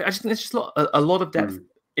I just think there's just a lot of depth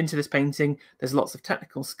into this painting. There's lots of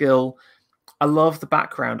technical skill. I love the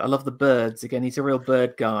background. I love the birds. Again, he's a real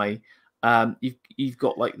bird guy. You've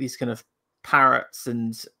got like these kind of parrots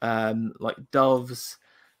and like doves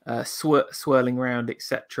swirling around,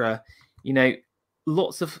 etc.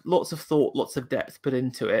 Lots of thought, lots of depth put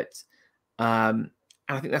into it. And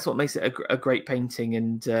I think that's what makes it a great painting.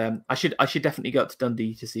 And I should definitely go up to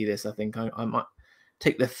Dundee to see this. I think I might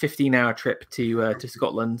take the 15-hour trip to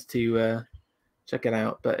Scotland to check it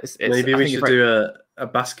out. But maybe we should do a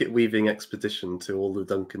basket weaving expedition to all the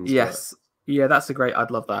Duncan's work. Yeah, that's a great. I'd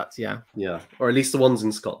love that. Yeah, or at least the ones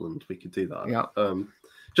in Scotland. We could do that. Yeah.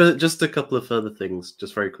 Just a couple of further things,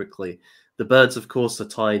 just very quickly. The birds, of course, are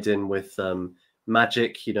tied in with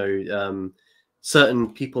magic.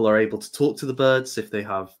 Certain people are able to talk to the birds if they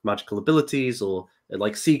have magical abilities, or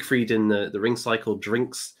like Siegfried in the Ring Cycle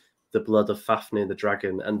drinks the blood of Fafnir the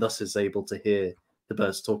dragon, and thus is able to hear the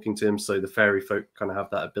birds talking to him. So the fairy folk kind of have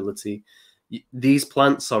that ability. These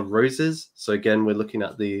plants are roses. So again, we're looking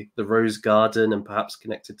at the rose garden, and perhaps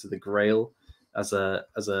connected to the Grail as an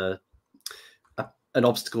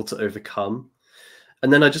obstacle to overcome.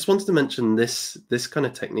 And then I just wanted to mention this kind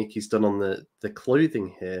of technique he's done on the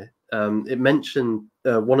clothing here. It mentioned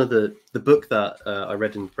one of the book that I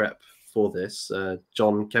read in prep for this,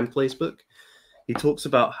 John Kemplay's book. He talks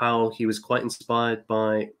about how he was quite inspired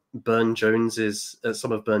by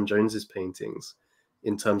some of Burne Jones's paintings,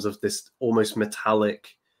 in terms of this almost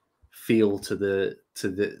metallic feel to the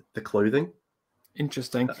clothing.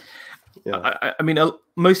 Interesting. I mean,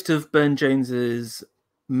 most of Burne Jones's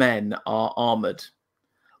men are armored,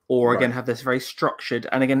 or again have this very structured,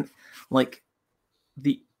 and again, like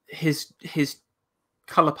his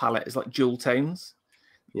color palette is like jewel tones.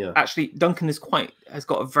 Yeah. Actually, Duncan has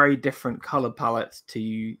got a very different color palette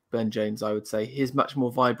to Burne Jones, I would say. He's much more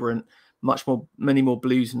vibrant, many more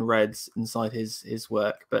blues and reds inside his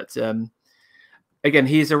work. But again,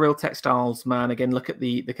 he is a real textiles man. Again, look at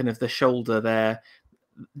the kind of the shoulder there.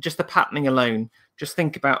 Just the patterning alone. Just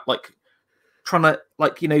think about like trying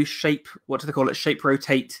to shape, what do they call it? Shape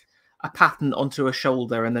rotate a pattern onto a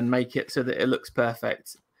shoulder and then make it so that it looks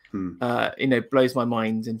perfect. Blows my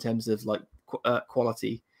mind in terms of like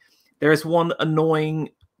quality. There is one annoying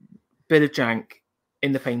bit of jank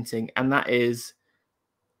in the painting, and that is,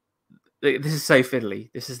 this is so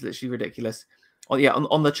fiddly. This is literally ridiculous.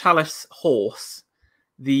 On the Chalice horse,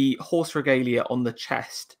 the horse regalia on the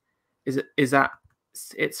chest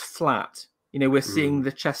it's flat. We're seeing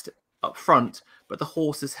the chest up front, but the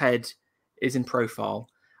horse's head is in profile,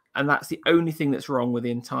 and that's the only thing that's wrong with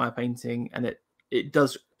the entire painting. And it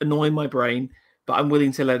does annoy my brain, but I'm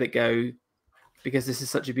willing to let it go because this is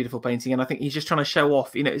such a beautiful painting. And I think he's just trying to show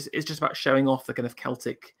off. It's just about showing off the kind of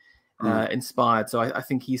Celtic inspired. So I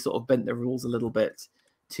think he sort of bent the rules a little bit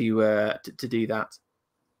to do that.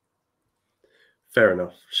 Fair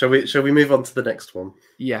enough. Shall we move on to the next one?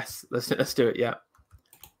 Yes, let's do it. Yeah.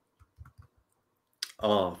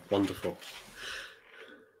 Oh, wonderful.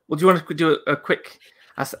 Well, do you want to do a quick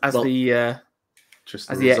as Well, the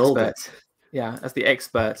Tristan as and the Isolde. expert? Yeah, as the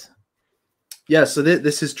expert. Yeah, so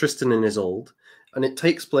this is Tristan and Isolde, and it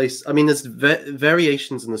takes place. I mean, there's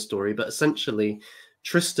variations in the story, but essentially,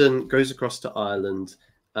 Tristan goes across to Ireland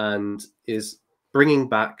and is bringing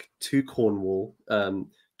back to Cornwall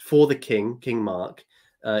for the king, King Mark,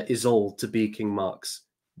 Isolde to be King Mark's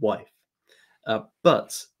wife.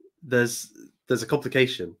 But there's a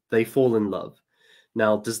complication. They fall in love.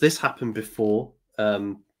 Now, does this happen before,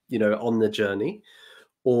 on the journey,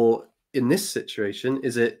 or in this situation,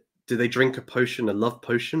 do they drink a potion, a love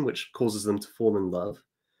potion, which causes them to fall in love?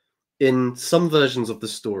 In some versions of the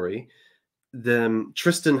story,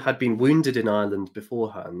 Tristan had been wounded in Ireland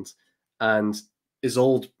beforehand, and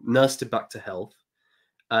Isolde nursed him back to health,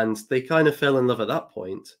 and they kind of fell in love at that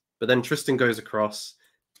point. But then Tristan goes across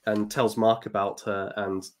and tells Mark about her,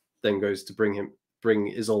 and then goes to bring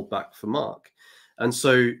Isolde back for Mark. And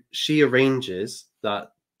so she arranges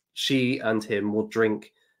that she and him will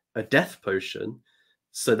drink a death potion,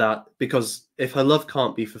 so that, because if her love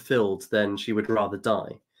can't be fulfilled, then she would rather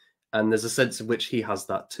die. And there's a sense in which he has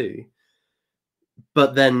that too.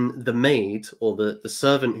 But then the maid, or the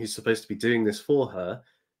servant who's supposed to be doing this for her,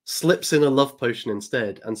 slips in a love potion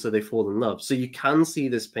instead, and so they fall in love. So you can see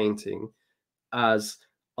this painting as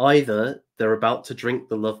either they're about to drink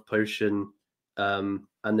the love potion, and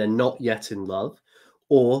they're not yet in love,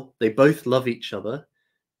 or they both love each other,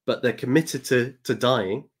 but they're committed to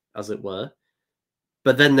dying, as it were.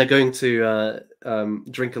 But then they're going to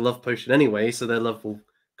drink a love potion anyway, so their love will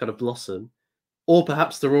kind of blossom. Or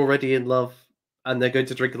perhaps they're already in love and they're going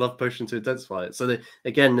to drink a love potion to intensify it. So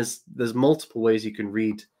again, there's multiple ways you can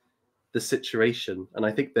read the situation, and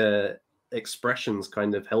I think the expressions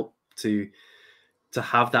kind of help to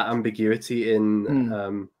have that ambiguity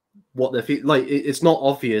in what they're feeling. Like, it's not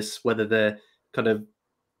obvious whether they're kind of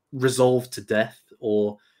resolved to death,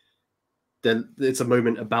 or it's a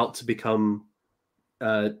moment about to become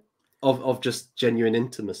of just genuine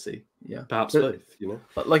intimacy. Yeah, Perhaps both.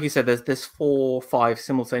 But like you said, there's 4 or 5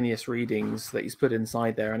 simultaneous readings that he's put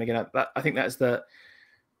inside there, and again, I think that's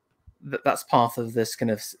that's part of this kind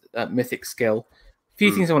of mythic skill. A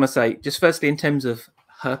few things I want to say. Just firstly, in terms of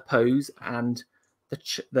her pose and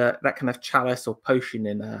that kind of chalice or potion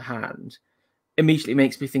in her hand, immediately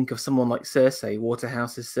makes me think of someone like Circe,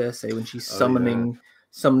 Waterhouse's Circe, when she's summoning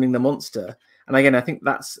the monster. And again, I think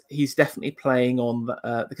he's definitely playing on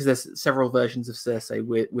because there's several versions of Circe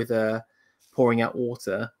with pouring out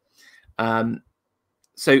water.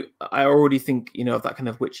 So I already think of that kind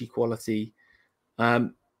of witchy quality.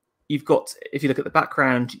 You've got, if you look at the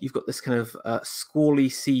background, you've got this kind of squally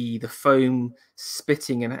sea, the foam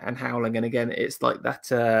spitting and howling, and again, it's like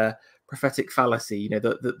that prophetic fallacy.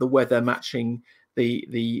 The weather matching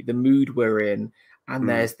the mood we're in, and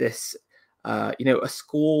there's this. A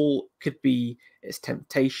squall could be its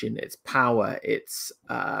temptation, its power, its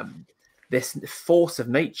this force of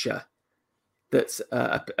nature that's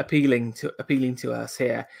appealing to us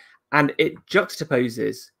here, and it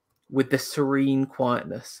juxtaposes with the serene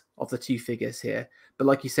quietness of the two figures here. But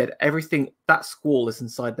like you said, everything, that squall is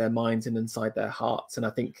inside their minds and inside their hearts, and I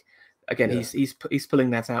think again he's pulling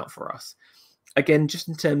that out for us. Again, just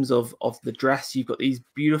in terms of the dress, you've got these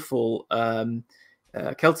beautiful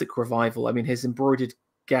Celtic revival. I mean, his embroidered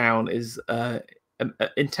gown is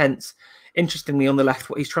intense. Interestingly, on the left,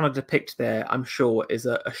 what he's trying to depict there, I'm sure, is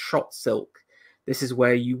a shot silk. This is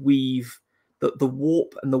where you weave the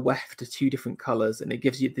warp and the weft are 2 different colors, and it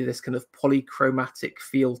gives you this kind of polychromatic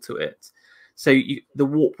feel to it. So the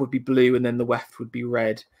warp would be blue, and then the weft would be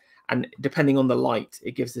red, and depending on the light,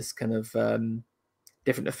 it gives this kind of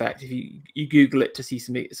different effect. If you Google it to see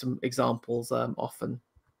some examples, often.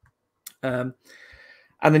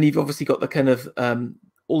 And then you've obviously got the kind of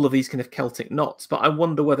all of these kind of Celtic knots, but I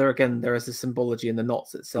wonder whether again there is a symbology in the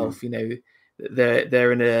knots itself. They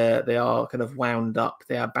are kind of wound up,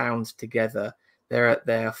 they are bound together, they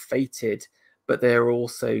are fated, but they're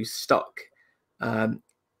also stuck.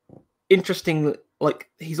 Interesting,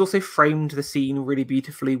 like he's also framed the scene really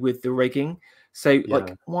beautifully with the rigging. So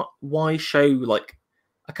like, why show like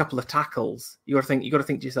a couple of tackles? You got to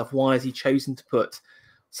think to yourself, why has he chosen to put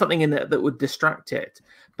something in there that would distract it?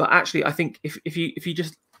 But actually, I think if you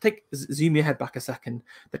just zoom your head back a second,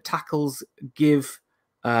 the tackles give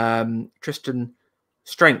Tristan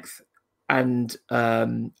strength and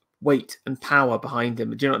weight and power behind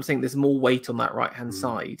him. Do you know what I'm saying? There's more weight on that right hand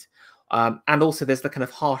side, and also there's the kind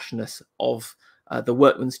of harshness of the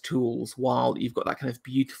workman's tools, while you've got that kind of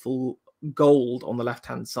beautiful gold on the left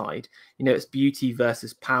hand side. It's beauty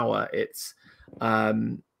versus power. It's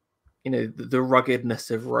the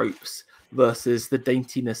ruggedness of ropes versus the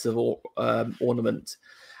daintiness of ornament.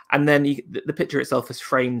 And then the picture itself is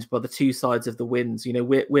framed by the two sides of the winds.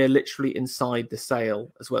 We're literally inside the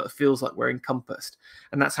sail as well. It feels like we're encompassed,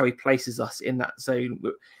 and that's how he places us in that zone.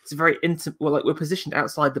 It's a very intimate. Well, like we're positioned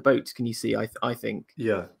outside the boat. Can you see? I think.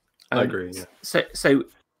 Yeah, I agree. Yeah. So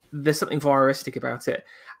there's something voyeuristic about it,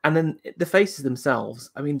 and then the faces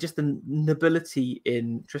themselves. I mean, just the nobility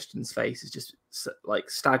in Tristan's face is just like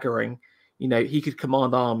staggering. He could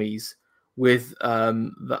command armies with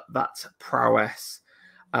that prowess.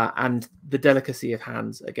 And the delicacy of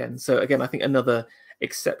hands again. So again, I think another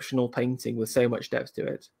exceptional painting with so much depth to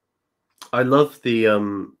it. I love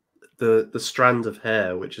the strand of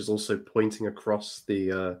hair, which is also pointing across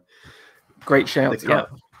the great shout.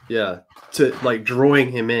 Yeah, to like drawing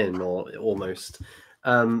him in, or almost.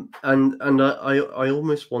 And I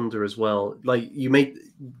almost wonder as well. Like you made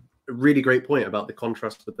a really great point about the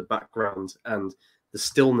contrast with the background and the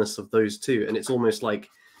stillness of those two, and it's almost like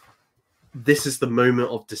this is the moment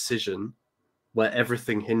of decision where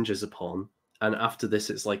everything hinges upon, and after this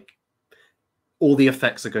it's like all the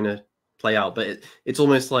effects are going to play out, but it's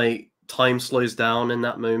almost like time slows down in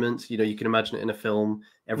that moment. You can imagine it in a film,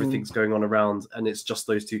 everything's going on around, and it's just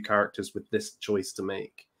those two characters with this choice to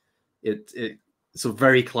make. It's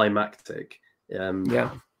very climactic.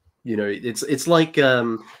 It's like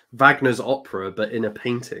Wagner's opera but in a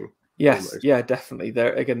painting. Yes, almost. Yeah, definitely.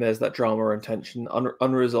 There's that drama and tension,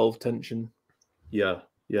 unresolved tension. Yeah.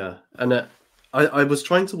 And I was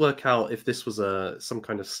trying to work out if this was some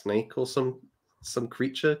kind of snake or some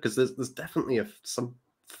creature, because there's definitely some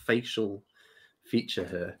facial feature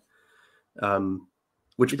here,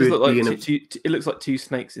 which would be it looks like two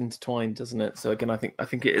snakes intertwined, doesn't it? So again, I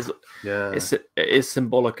think it is. Yeah, it is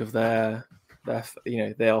symbolic of their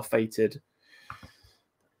they are fated.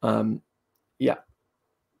 Yeah.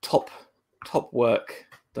 Top work,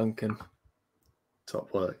 Duncan.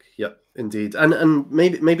 Top work. Yep, indeed. And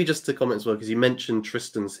maybe just to comment as well, because you mentioned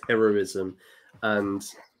Tristan's heroism, and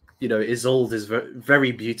Isolde is very,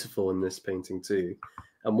 very beautiful in this painting too.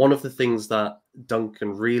 And one of the things that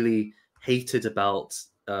Duncan really hated about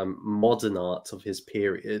modern art of his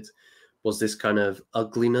period was this kind of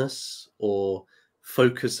ugliness, or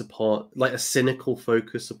focus upon, like a cynical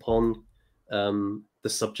focus upon the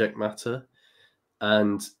subject matter.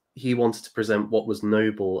 And he wanted to present what was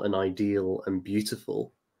noble and ideal and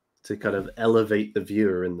beautiful to kind of elevate the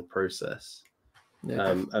viewer in the process.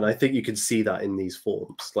 Yeah. And I think you can see that in these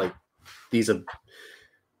forms. Like these are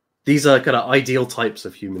kind of ideal types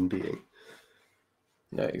of human being.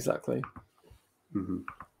 Yeah, exactly. Mm-hmm.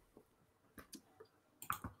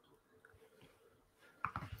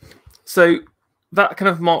 So that kind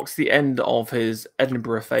of marks the end of his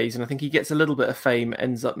Edinburgh phase, and I think he gets a little bit of fame,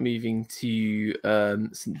 ends up moving to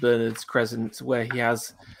St. Bernard's Crescent, where he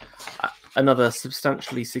has another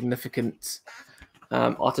substantially significant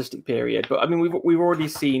artistic period. But I mean, we've already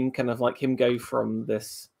seen kind of like him go from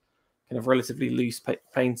this kind of relatively loose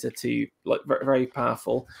painter to like very, very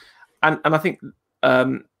powerful, and I think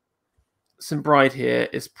St. Bride here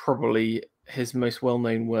is probably his most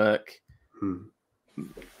well-known work.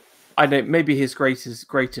 I know, maybe his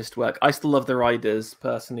greatest work. I still love The Riders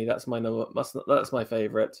personally. That's my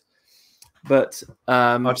favorite. But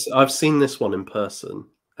I've seen this one in person,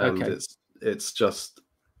 and okay. it's just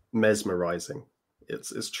mesmerizing.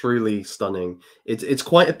 It's truly stunning. It's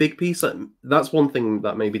quite a big piece. That's one thing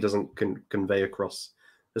that maybe doesn't convey across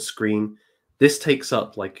the screen. This takes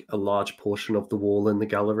up like a large portion of the wall in the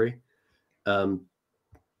gallery,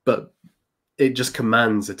 but it just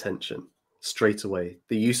commands attention straight away.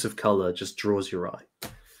 The use of color just draws your eye.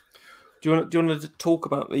 Do you want to talk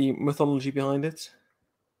about the mythology behind it?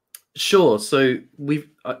 Sure. So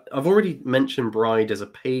I've already mentioned Bride as a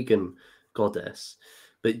pagan goddess,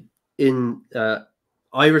 but in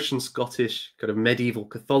Irish and Scottish kind of medieval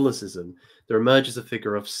Catholicism, there emerges a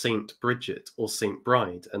figure of Saint Bridget or Saint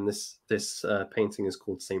Bride, and this painting is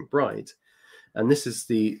called Saint Bride, and this is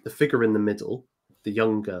the figure in the middle, the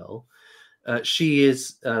young girl. She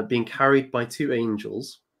is being carried by two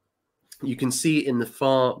angels. You can see in the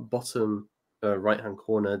far bottom right-hand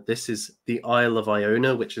corner, this is the Isle of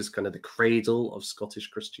Iona, which is kind of the cradle of Scottish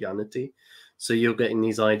Christianity. So you're getting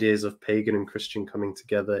these ideas of pagan and Christian coming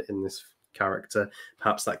together in this character,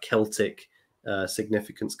 perhaps that Celtic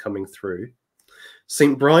significance coming through.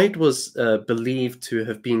 Saint Bride was believed to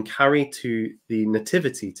have been carried to the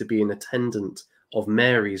Nativity to be an attendant of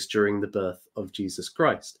Mary's during the birth of Jesus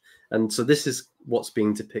Christ. And so this is what's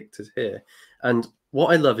being depicted here. And what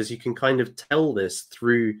I love is you can kind of tell this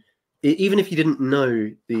through, even if you didn't know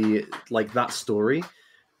that story,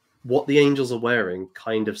 what the angels are wearing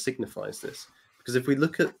kind of signifies this. Because if we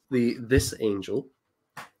look at this angel,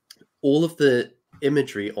 all of the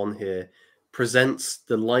imagery on here presents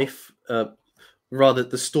the life, rather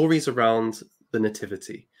the stories around the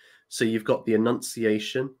nativity. So you've got the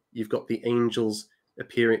Annunciation, you've got the angels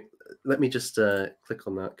appearing. Let me just click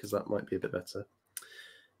on that because that might be a bit better.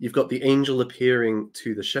 You've got the angel appearing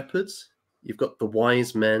to the shepherds. You've got the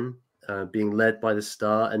wise men being led by the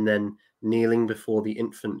star and then kneeling before the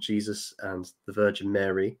infant Jesus and the Virgin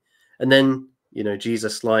Mary. And then, you know,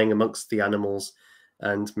 Jesus lying amongst the animals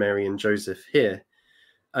and Mary and Joseph here.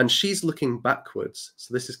 And she's looking backwards.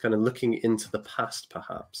 So this is kind of looking into the past,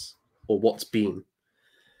 perhaps, or what's been.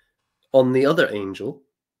 On the other angel,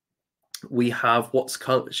 we have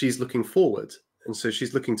she's looking forward. And so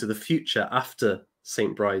she's looking to the future after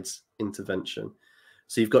St. Bride's intervention.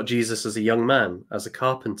 So you've got Jesus as a young man, as a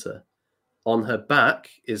carpenter. On her back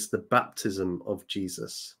is the baptism of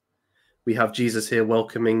Jesus. We have Jesus here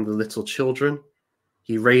welcoming the little children.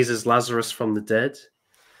 He raises Lazarus from the dead.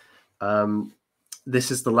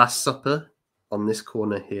 This is the Last Supper on this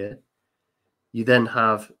corner here. You then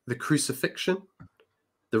have the crucifixion,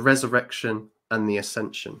 the resurrection, and the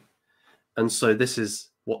ascension. And so this is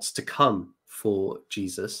what's to come for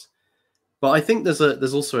Jesus. But I think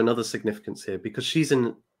there's also another significance here, because she's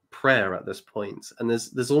in prayer at this point, and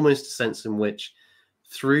there's almost a sense in which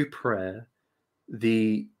through prayer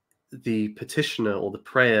the petitioner or the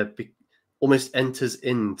prayer almost enters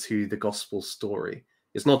into the gospel story.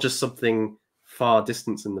 It's not just something far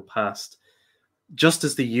distant in the past. Just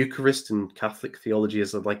as the Eucharist in Catholic theology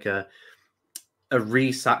is like a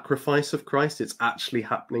re-sacrifice of Christ, it's actually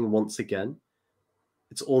happening once again.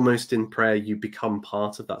 It's almost in prayer you become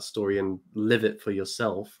part of that story and live it for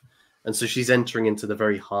yourself. And so she's entering into the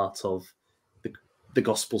very heart of the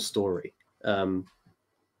gospel story.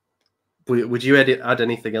 Would you add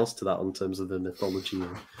anything else to that in terms of the mythology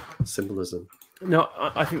and symbolism? No,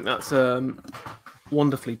 I think that's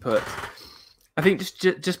wonderfully put. I think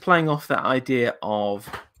just playing off that idea of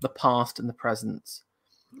the past and the present,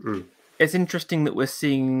 it's interesting that we're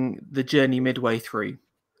seeing the journey midway through.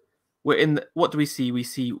 We're in what do we see? We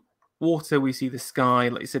see water, we see the sky,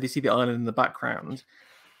 like you said, you see the island in the background,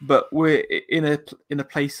 but we're in a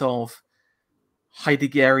place of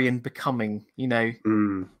Heideggerian becoming, you know.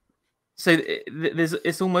 So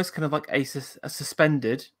it's almost kind of like a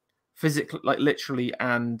suspended, physically, like literally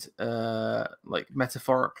and like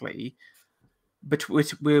metaphorically, but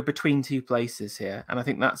we're between two places here, and I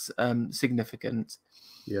think that's significant.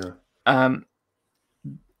 Yeah.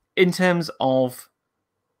 In terms of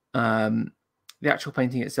the actual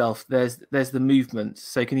painting itself, there's the movement.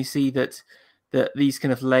 So can you see that these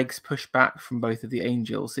kind of legs push back from both of the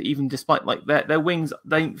angels? So even despite like their wings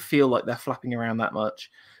don't feel like they're flapping around that much,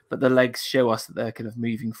 but the legs show us that they're kind of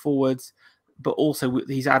moving forwards. But also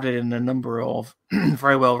he's added in a number of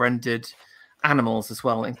very well rendered animals as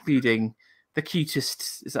well, including the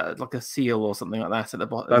cutest, is that like a seal or something like that at the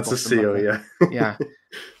bottom? That's a seal, yeah. Yeah.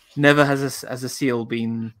 Never has a seal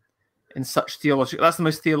been in such theological. That's the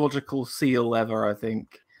most theological seal ever, I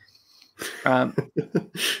think.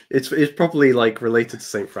 It's probably like related to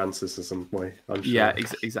Saint Francis in some way, I'm sure. Yeah,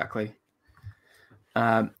 exactly.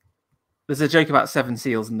 There's a joke about 7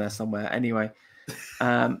 seals in there somewhere. Anyway,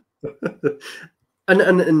 and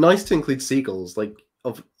nice to include seagulls. Like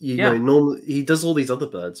you know, normally he does all these other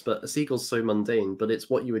birds, but a seagull's so mundane. But it's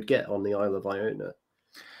what you would get on the Isle of Iona.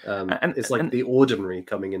 And it's like the ordinary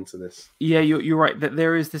coming into this. Yeah, you're right that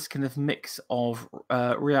there is this kind of mix of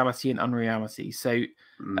reality and unreality. So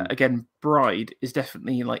again, Bride is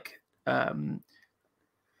definitely like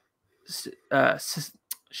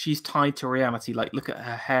she's tied to reality. Like, look at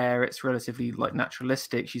her hair; it's relatively like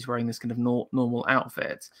naturalistic. She's wearing this kind of normal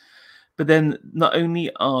outfit. But then, not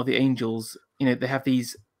only are the angels, you know, they have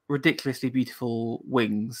these ridiculously beautiful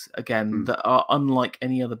wings again that are unlike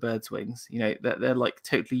any other bird's wings. You know, they're like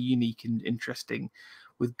totally unique and interesting,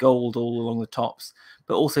 with gold all along the tops.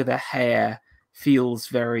 But also their hair feels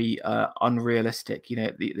very unrealistic. You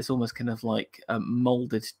know, it's almost kind of like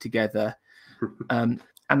molded together, and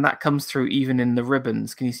that comes through even in the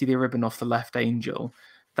ribbons. Can you see the ribbon off the left angel?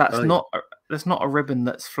 That's not a ribbon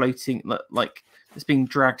that's floating like it's being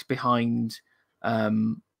dragged behind.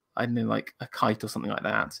 I don't know, like a kite or something like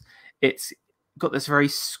that. It's got this very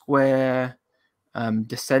square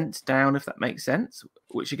descent down, if that makes sense,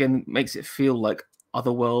 which again makes it feel like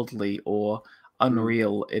otherworldly or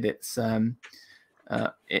unreal in its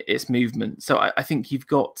movement. So I think you've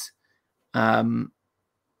got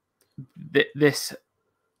this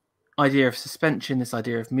idea of suspension, this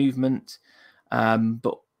idea of movement,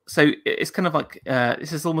 but so it's kind of like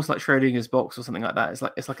this is almost like Schrodinger's box or something like that.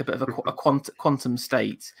 It's like a bit of a quantum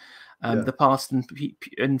state, the past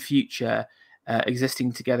and future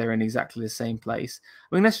existing together in exactly the same place.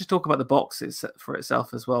 I mean, let's just talk about the box for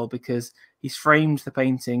itself as well, because he's framed the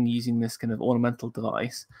painting using this kind of ornamental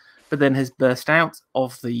device, but then has burst out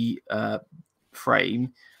of the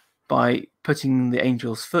frame by putting the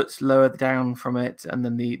angel's foot lower down from it, and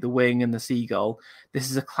then the wing and the seagull.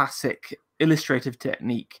 This is a classic illustrative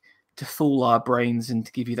technique to fool our brains and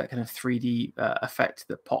to give you that kind of 3D effect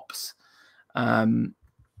that pops.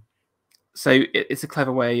 So it's a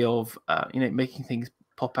clever way of making things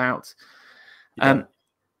pop out.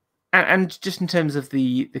 And just in terms of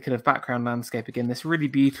the kind of background landscape, again, this really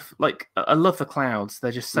beautiful. Like, I love the clouds;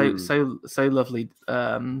 they're just so lovely.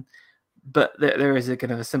 But there is a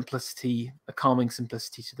kind of a simplicity, a calming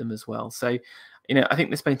simplicity to them as well. So, I think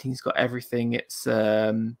this painting's got everything. It's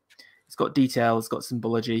got detail, it's got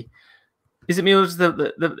symbology. Is it me, or does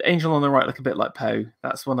the angel on the right look a bit like Poe?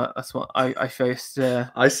 That's what I first.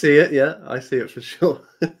 I see it. Yeah, I see it for sure.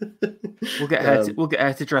 We'll get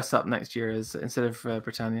her to dress up next year instead of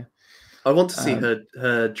Britannia. I want to see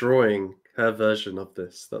her drawing her version of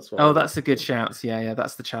this. That's what. Oh, that's a good shout. Yeah,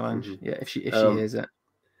 that's the challenge. Mm-hmm. Yeah, if she hears it.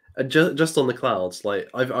 And just on the clouds, like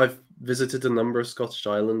I've visited a number of Scottish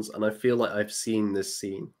islands, and I feel like I've seen this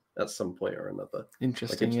scene at some point or another.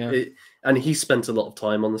 Interesting, and he spent a lot of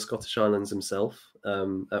time on the Scottish islands himself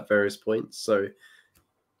at various points. So,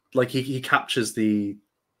 like he captures the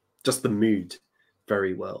mood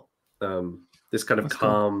very well. This kind of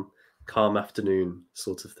calm afternoon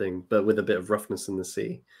sort of thing, but with a bit of roughness in the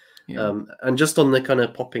sea. Yeah. And just on the kind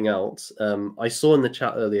of popping out, I saw in the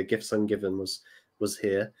chat earlier, Gifts Ungiven was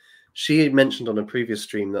here. She mentioned on a previous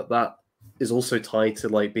stream that is also tied to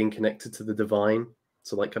like being connected to the divine.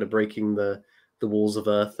 So like kind of breaking the walls of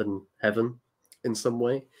earth and heaven in some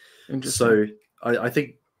way. So I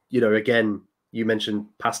think, again, you mentioned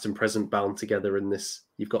past and present bound together in this.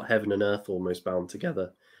 You've got heaven and earth almost bound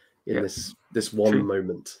together in this one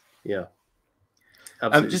moment. Yeah.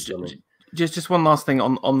 Absolutely stunning. Just one last thing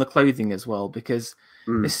on the clothing as well, because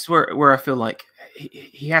this is where I feel like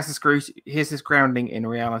he has this grounding in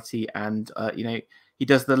reality, and he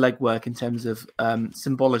does the legwork in terms of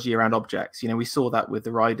symbology around objects. We saw that with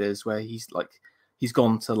the riders, where he's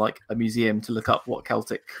gone to like a museum to look up what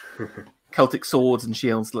Celtic swords and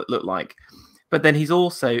shields look like. But then he's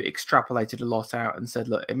also extrapolated a lot out and said,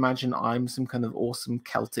 look, imagine I'm some kind of awesome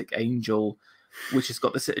Celtic angel, which has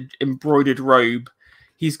got this embroidered robe.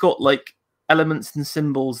 He's got like elements and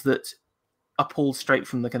symbols that are pulled straight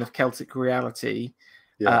from the kind of Celtic reality,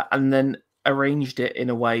 and then arranged it in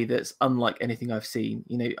a way that's unlike anything I've seen.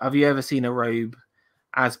 Have you ever seen a robe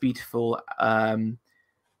as beautiful,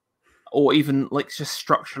 or even like just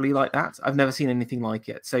structurally like that? I've never seen anything like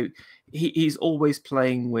it. So he's always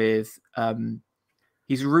playing with.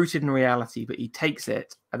 He's rooted in reality, but he takes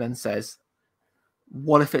it and then says,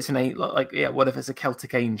 "What if it's what if it's a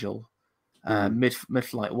Celtic angel,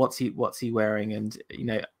 mid-flight? What's he wearing?" And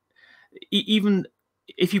even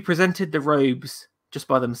if you presented the robes just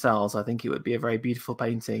by themselves, I think it would be a very beautiful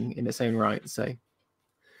painting in its own right. So,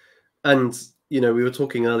 and we were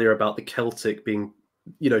talking earlier about the Celtic being,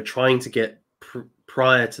 trying to get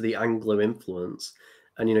prior to the Anglo influence,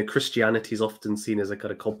 and Christianity is often seen as a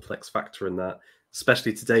kind of complex factor in that,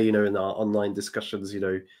 especially today. In our online discussions,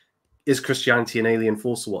 is Christianity an alien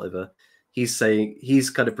force or whatever? He's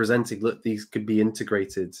kind of presenting, look, these could be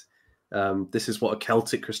integrated. This is what a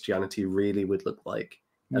Celtic Christianity really would look like,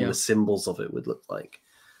 and the symbols of it would look like.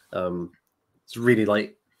 It's really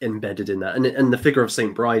like embedded in that, and the figure of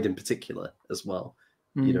Saint Bride in particular as well.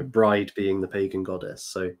 Bride being the pagan goddess.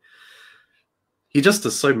 So he just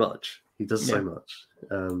does so much. He does so much.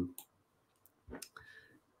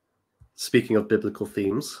 Speaking of biblical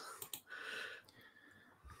themes.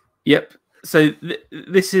 Yep. So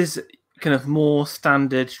this is kind of more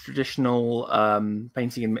standard traditional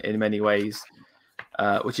painting in many ways,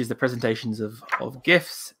 which is the presentations of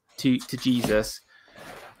gifts to Jesus.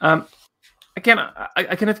 Again,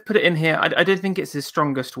 I kind of put it in here. I don't think it's his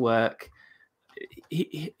strongest work.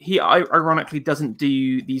 He ironically doesn't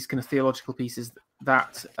do these kind of theological pieces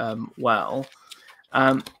that well,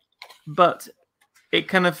 but it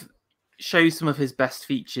kind of shows some of his best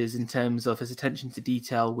features in terms of his attention to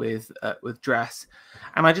detail with dress,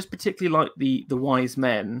 and I just particularly like the wise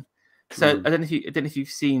men. So I don't know if you've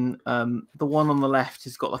seen the one on the left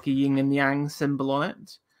has got like a yin and yang symbol on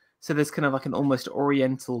it. So there's kind of like an almost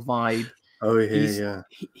oriental vibe. Oh yeah,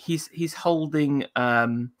 He's holding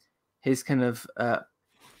his kind of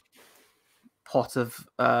pot of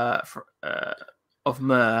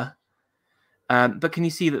myrrh, But can you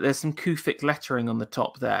see that there's some Kufic lettering on the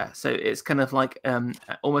top there? So it's kind of like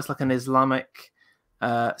almost like an Islamic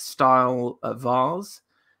style vase.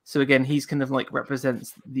 So again, he's kind of like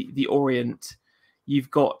represents the Orient.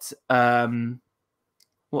 You've got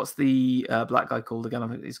what's the black guy called again? I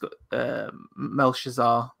think he's got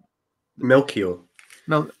Melchizar. Melchior.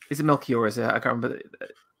 Is it Melchior? Is it? I can't remember.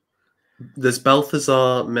 There's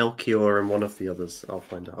Balthazar, Melchior, and one of the others. I'll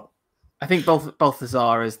find out. I think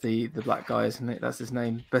Balthazar is the black guy, isn't it? That's his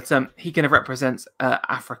name. But he kind of represents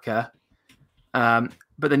Africa. But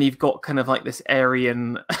then you've got kind of like this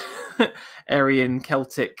Aryan, Aryan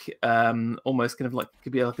Celtic, almost kind of like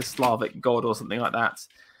could be like a Slavic god or something like that.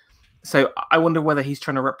 So I wonder whether he's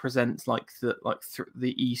trying to represent like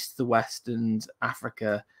the East, the West, and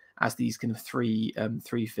Africa as these kind of three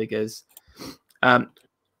figures.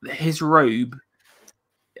 His robe,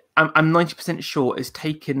 I'm 90% sure, is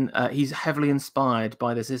taken. He's heavily inspired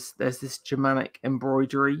by there's this Germanic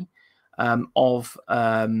embroidery of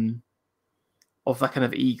that kind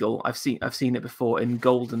of eagle. I've seen it before in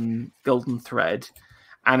golden thread,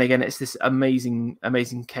 and again it's this amazing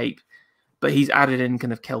cape. But he's added in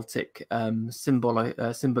kind of Celtic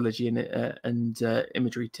symbology and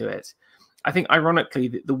imagery to it. I think,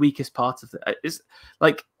 ironically, the weakest part of it is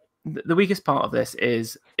like the weakest part of this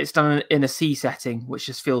is it's done in a sea setting, which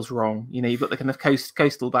just feels wrong. You know, you've got the kind of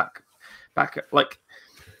coastal back, like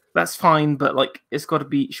that's fine, but like it's got to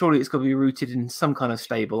be rooted in some kind of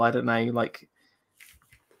stable. I don't know, like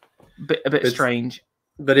a bit strange.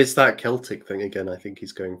 But it's that Celtic thing again, I think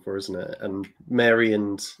he's going for, isn't it? And Mary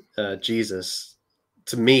and Jesus,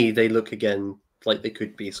 to me, they look again like they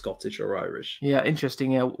could be Scottish or Irish. Yeah,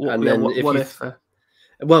 interesting. Yeah. And then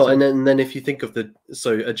if you think of a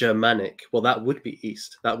Germanic, well, that would be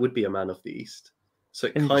East. That would be a man of the East. So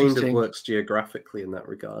it kind of works geographically in that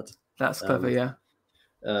regard. That's clever, yeah.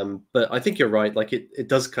 But I think you're right. Like it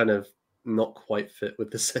does kind of not quite fit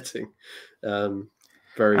with the setting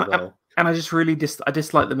very well. And I just really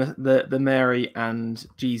dislike the Mary and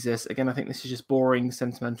Jesus. Again, I think this is just boring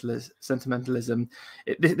sentimentalism.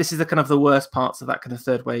 This is the kind of the worst parts of that kind of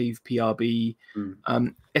third wave PRB.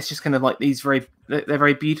 It's just kind of like they're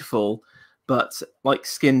very beautiful, but like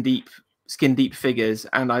skin deep figures.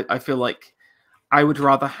 And I feel like I would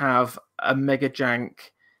rather have a mega jank,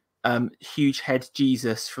 huge head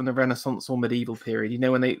Jesus from the Renaissance or medieval period. You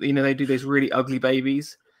know, when they do those really ugly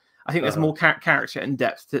babies. I think there's more character and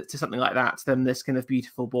depth to something like that than this kind of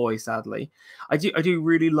beautiful boy. Sadly, I do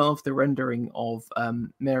really love the rendering of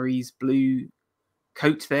Mary's blue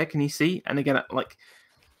coat there. Can you see? And again, like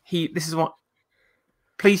this is what.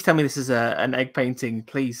 Please tell me this is an egg painting,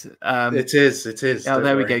 please. It is. Oh,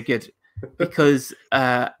 there we go. Good, because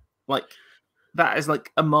like that is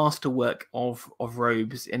like a masterwork of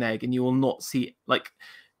robes in egg, and you will not see like.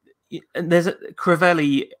 And there's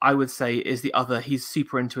Crivelli, I would say, is the other. He's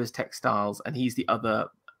super into his textiles, and he's the other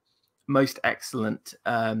most excellent,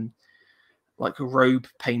 like a robe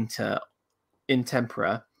painter in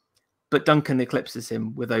tempera. But Duncan eclipses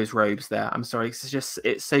him with those robes there. I'm sorry,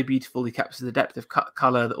 it's so beautiful. He captures the depth of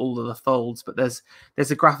color, all of the folds. But there's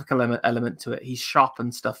a graphical element to it. He's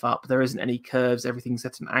sharpened stuff up. There isn't any curves. Everything's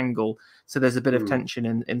at an angle, so there's a bit of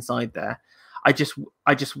tension inside there. I just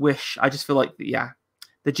feel like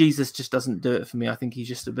the Jesus just doesn't do it for me. I think he's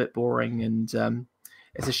just a bit boring, and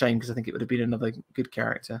it's a shame because I think it would have been another good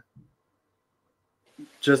character.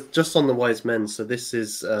 Just on the wise men. So this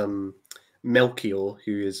is Melchior,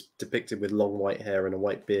 who is depicted with long white hair and a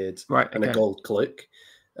white beard and a gold cloak.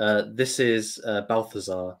 This is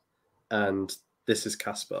Balthazar, and this is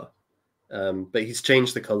Caspar. But he's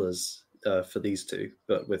changed the colors for these two.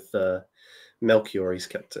 But with Melchior, he's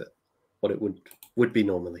kept it what it would be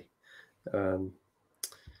normally.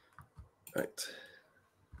 Right.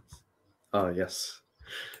 Ah, yes.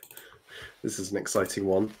 This is an exciting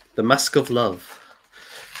one. The Mask of Love.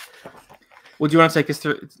 Well, do you want to take us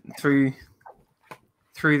through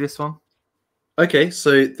this one? Okay,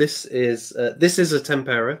 so this is a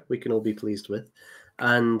tempera we can all be pleased with,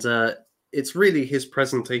 and it's really his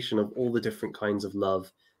presentation of all the different kinds of love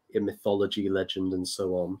in mythology, legend, and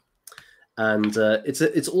so on. And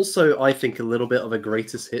it's also, I think, a little bit of a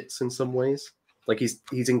greatest hits in some ways. Like he's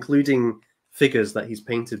including figures that he's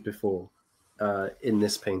painted before in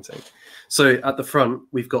this painting. So at the front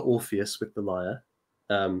we've got Orpheus with the lyre,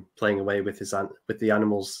 playing away with the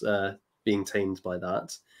animals being tamed by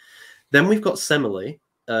that. Then we've got Semele.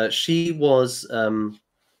 She was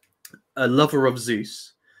a lover of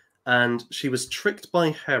Zeus, and she was tricked by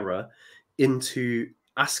Hera into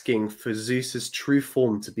asking for Zeus's true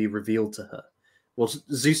form to be revealed to her. Well,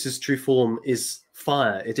 Zeus's true form is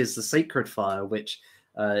fire. It is the sacred fire, which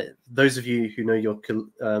Those of you who know your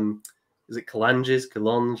is it Calanges,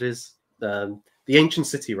 the ancient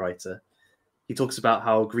city writer, he talks about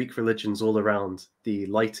how Greek religion's all around the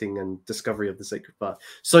lighting and discovery of the sacred fire.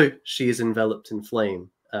 So she is enveloped in flame,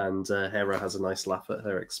 and Hera has a nice laugh at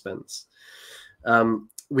her expense.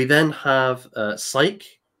 We then have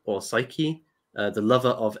Psyche, the lover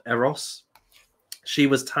of Eros. She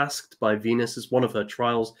was tasked by Venus as one of her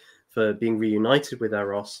trials for being reunited with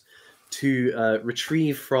Eros to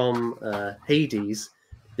retrieve from Hades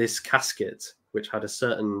this casket, which had a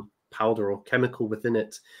certain powder or chemical within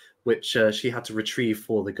it, which she had to retrieve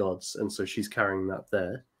for the gods, and so she's carrying that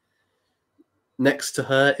there. Next to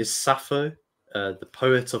her is Sappho, the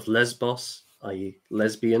poet of Lesbos, i.e.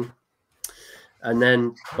 lesbian. And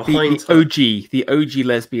then behind the OG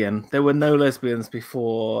lesbian. There were no lesbians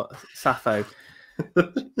before Sappho.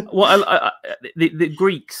 The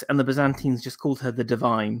Greeks and the Byzantines just called her the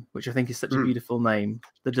Divine, which I think is such a beautiful name.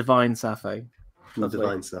 The Divine Sappho. The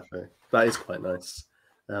Divine Sappho. That is quite nice.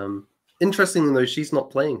 Interestingly, though, she's not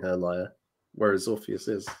playing her lyre, whereas Orpheus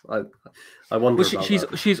is. I wonder about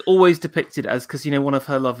that. She's always depicted as, because one of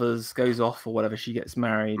her lovers goes off or whatever, she gets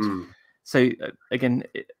married. So again,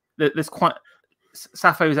 there's quite.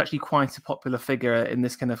 Sappho is actually quite a popular figure in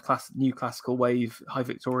this kind of new classical wave, high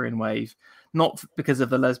Victorian wave, not because of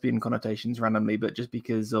the lesbian connotations randomly, but just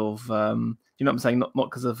because of, you know what I'm saying? Not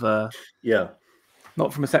because of,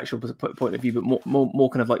 not from a sexual point of view, but more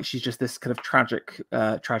kind of like she's just this kind of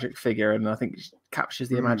tragic figure, and I think she captures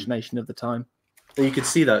the imagination of the time. And you could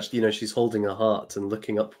see that, she's holding her heart and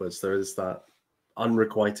looking upwards. There is that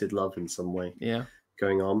unrequited love in some way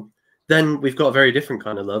going on. Then we've got a very different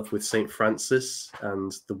kind of love with Saint Francis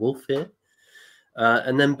and the wolf here.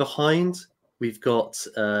 And then behind, we've got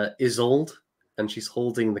Isolde, and she's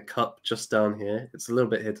holding the cup just down here. It's a little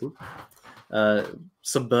bit hidden.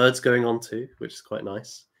 Some birds going on too, which is quite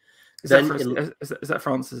nice. Is that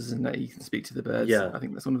Francis, and that you can speak to the birds? Yeah. I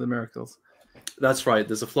think that's one of the miracles. That's right.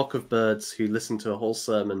 There's a flock of birds who listen to a whole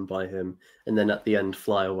sermon by him, and then at the end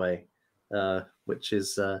fly away, which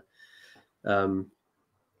is...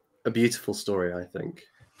 a beautiful story, I think.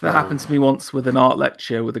 That happened to me once with an art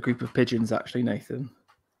lecture with a group of pigeons, actually, Nathan.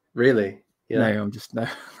 Really? Yeah. No, I'm just no.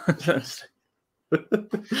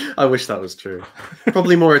 I wish that was true.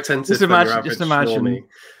 Probably more attentive than your average normie.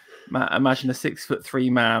 Imagine a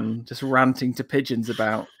 6'3" man just ranting to pigeons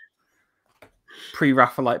about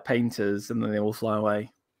pre-Raphaelite painters, and then they all fly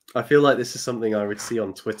away. I feel like this is something I would see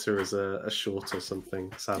on Twitter as a short or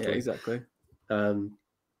something, sadly. Yeah, exactly.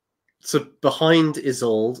 So behind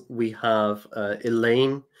Isolde, we have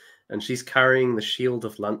Elaine, and she's carrying the shield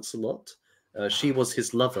of Lancelot. She was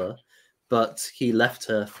his lover, but he left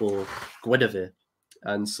her for Guinevere,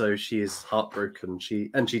 and so she is heartbroken. She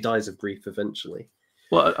dies of grief eventually.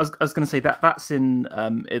 Well, I was going to say that's in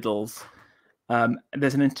Idylls.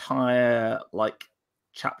 There's an entire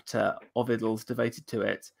chapter of Idylls devoted to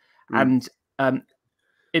it, and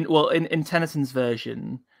in Tennyson's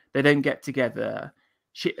version, they don't get together.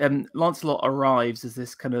 Lancelot arrives as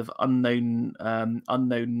this kind of unknown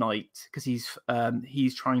knight because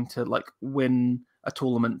he's trying to win a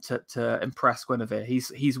tournament to impress Guinevere.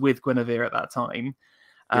 He's with Guinevere at that time,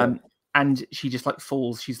 and she just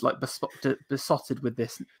falls. She's besotted with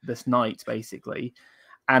this knight basically,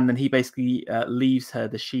 and then he basically leaves her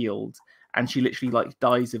the shield, and she literally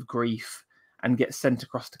dies of grief and gets sent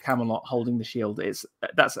across to Camelot holding the shield.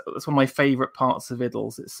 That's one of my favourite parts of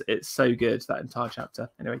Idylls. It's so good, that entire chapter.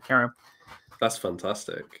 Anyway, carry on. That's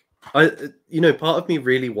fantastic. Part of me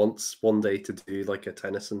really wants one day to do a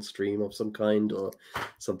Tennyson stream of some kind or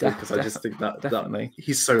something, because I just think that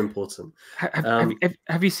he's so important.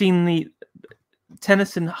 Have you seen the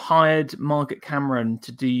Tennyson hired Margaret Cameron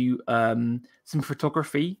to do some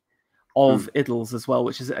photography of Idylls as well,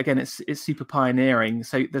 which is, again, it's super pioneering.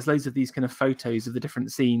 So there's loads of these kind of photos of the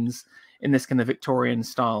different scenes in this kind of Victorian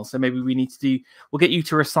style. So maybe we'll get you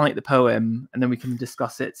to recite the poem, and then we can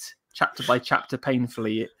discuss it chapter by chapter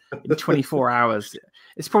painfully in 24 hours.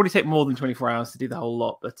 It's probably take more than 24 hours to do the whole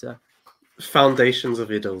lot, but Foundations of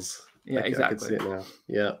Idylls. Yeah, exactly. I can see it now.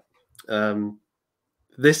 Yeah.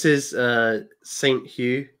 This is Saint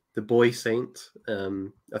Hugh, the boy saint.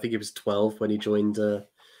 I think he was 12 when he joined a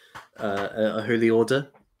holy order.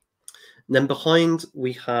 And then behind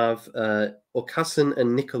we have Aucassin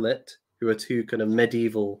and Nicolette, who are two kind of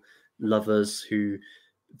medieval lovers who,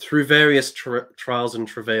 through various trials and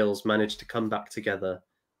travails, managed to come back together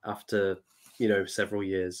after several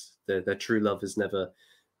years. Their true love is never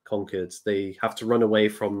conquered. They have to run away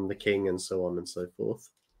from the king, and so on and so forth.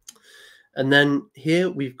 And then here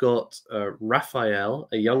we've got Raphael,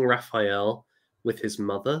 a young Raphael with his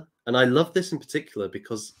mother, And I love this in particular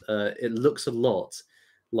because it looks a lot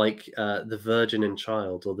like the Virgin and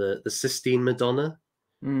Child, or the Sistine Madonna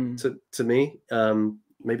to me.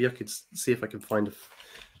 Maybe I could see if I can find a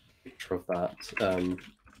picture of that.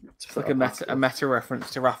 It's like a meta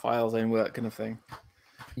reference to Raphael's own work, kind of thing.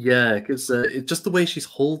 Yeah, because just the way she's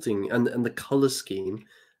holding and the color scheme.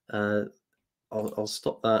 I'll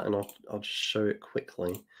stop that and I'll just show it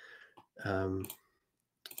quickly.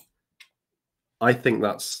 I think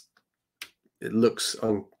it looks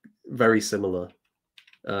very similar.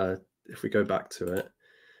 If we go back to it,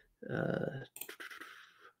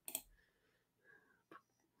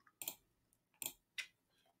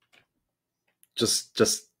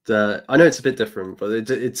 I know it's a bit different, but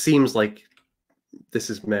it seems like this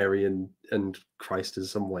is Mary and Christ in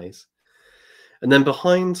some ways. And then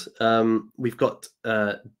behind, we've got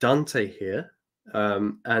Dante here,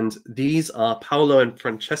 and these are Paolo and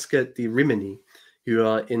Francesca di Rimini, who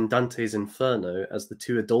are in Dante's Inferno as the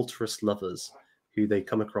two adulterous lovers who they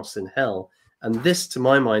come across in hell. And this, to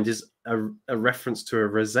my mind, is a reference to a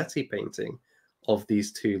Rossetti painting of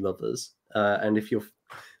these two lovers. And if you'll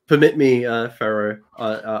permit me, Ferro,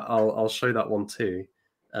 I'll show that one too,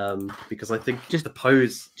 because I think just the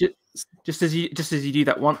pose. Just as you do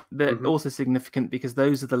that one, they're also significant because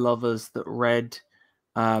those are the lovers that read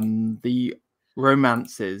the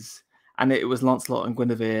romances, and it was Lancelot and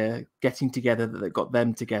Guinevere getting together that got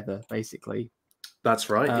them together, basically. That's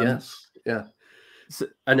right. Yes. Yeah. So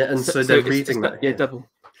they're reading that. Yeah, double.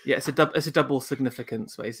 Yeah, it's a double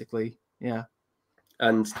significance, basically. Yeah.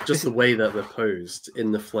 And just the way that they're posed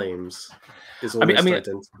in the flames is almost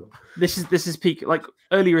identical. This is peak. Like,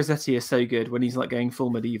 early Rossetti is so good when he's like going full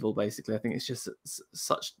medieval. Basically, I think it's just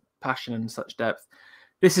such passion and such depth.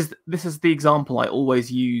 This is the example I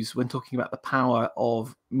always use when talking about the power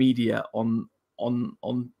of media on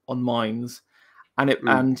minds,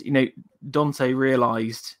 and Dante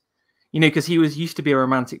realized, because he was used to be a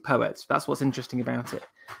romantic poet. That's what's interesting about it.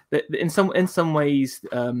 That in some ways,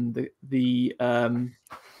 the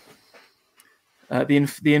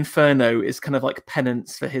Inferno is kind of like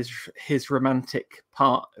penance for his romantic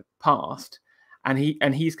past, and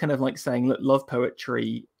he's kind of like saying, look, love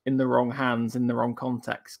poetry in the wrong hands, in the wrong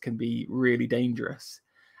context, can be really dangerous.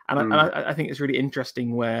 And I think it's really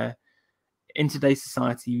interesting where in today's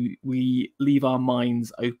society we leave our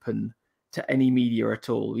minds open to any media at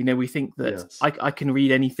all. We think that I can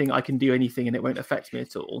read anything, I can do anything, and it won't affect me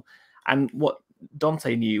at all. And what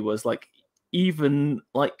Dante knew was, like, even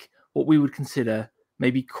like what we would consider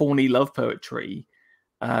maybe corny love poetry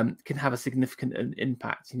can have a significant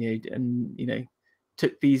impact. And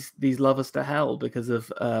took these lovers to hell because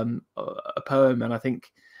of a poem. And I think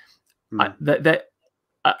that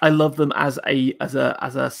I love them as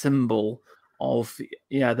a symbol of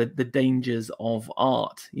the dangers of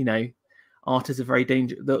art. Art is a very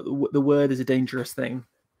the word is a dangerous thing.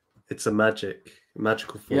 It's a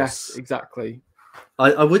magical force. Yes, exactly.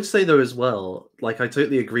 I would say though as well, like, I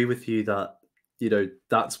totally agree with you that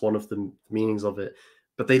that's one of the meanings of it.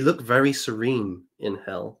 But they look very serene in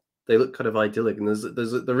hell. They look kind of idyllic, and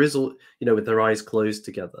there is all, with their eyes closed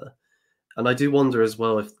together. And I do wonder as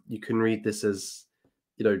well if you can read this as,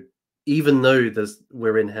 even though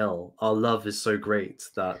we're in hell, our love is so great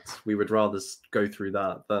that we would rather go through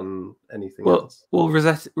that than anything else. Well,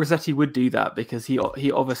 Rossetti would do that because he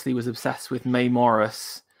obviously was obsessed with May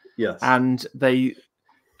Morris. Yes, and they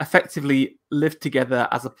effectively lived together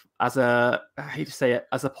as a I hate to say it,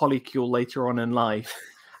 as a polycule later on in life,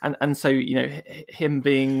 and so him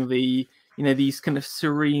being these kind of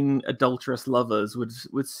serene adulterous lovers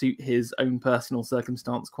would suit his own personal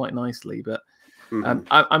circumstance quite nicely, but.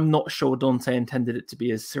 I'm not sure Dante intended it to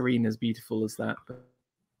be as serene, as beautiful as that. But...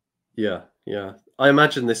 Yeah. I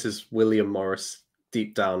imagine this is William Morris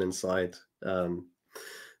deep down inside.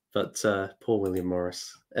 But poor William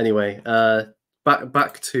Morris. Anyway,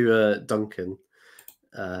 back to Duncan.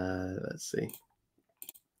 Let's see.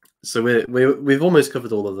 So we've almost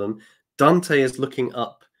covered all of them. Dante is looking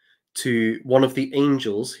up to one of the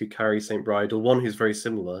angels who carry Saint Bride, or one who's very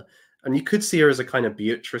similar. And you could see her as a kind of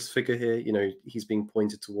Beatrice figure here. He's being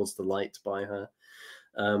pointed towards the light by her.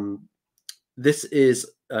 This is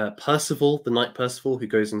Percival, the Knight Percival, who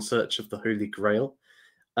goes in search of the Holy Grail.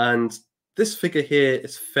 And this figure here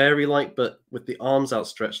is fairy-like, but with the arms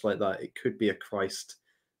outstretched like that, it could be a Christ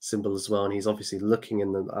symbol as well. And he's obviously looking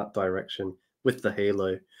in that direction with the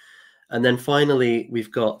halo. And then finally,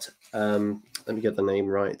 we've got, let me get the name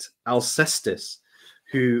right, Alcestis,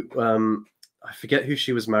 who... I forget who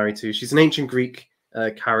she was married to. She's an ancient Greek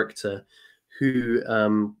character who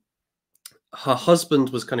her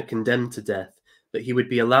husband was kind of condemned to death, but he would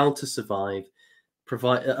be allowed to survive,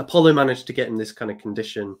 Apollo managed to get in this kind of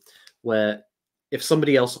condition where if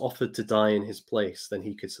somebody else offered to die in his place, then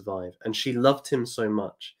he could survive. And she loved him so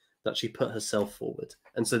much that she put herself forward.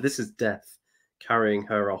 And so this is Death carrying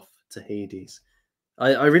her off to Hades.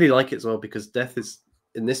 I really like it as well because Death is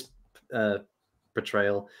in this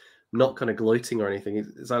portrayal not kind of gloating or anything.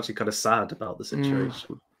 It's actually kind of sad about the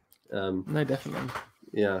situation. No, definitely.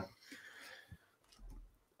 Yeah.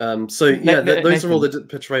 So yeah, those are all the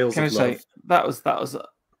portrayals of love. That was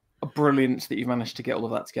brilliant that you managed to get all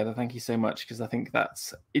of that together. Thank you so much, because I think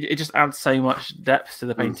that's it just adds so much depth to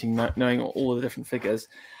the painting, knowing all the different figures.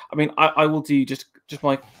 I mean, I will do just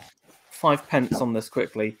my 5 pence on this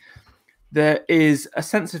quickly. There is a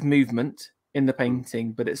sense of movement in the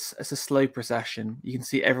painting, but it's a slow procession. You can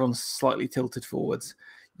see everyone's slightly tilted forwards.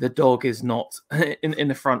 The dog is not in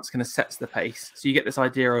the front, kind of sets the pace. So you get this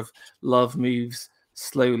idea of love moves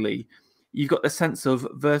slowly. You've got the sense of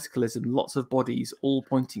verticalism, lots of bodies all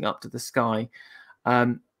pointing up to the sky,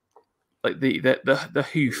 like the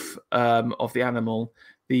hoof of the animal,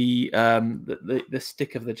 the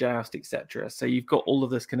stick of the joust, etc. So you've got all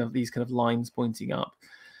of this these kind of lines pointing up.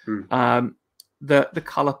 The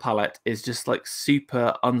color palette is just like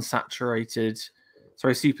super unsaturated,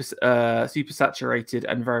 super saturated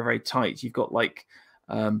and very, very tight. You've got like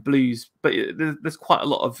blues, but there's quite a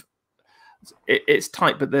lot of it's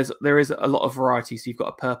tight, but there is a lot of variety. So you've got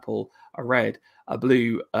a purple, a red, a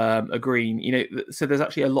blue, a green. So there's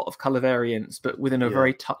actually a lot of color variance, but within a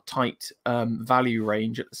very tight value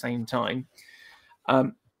range at the same time.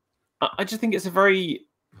 I just think it's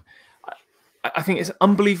I think it's an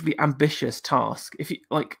unbelievably ambitious task. If you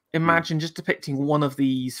imagine just depicting one of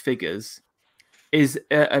these figures is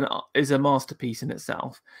a masterpiece in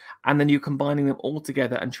itself, and then you're combining them all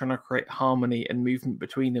together and trying to create harmony and movement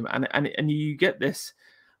between them, and you get this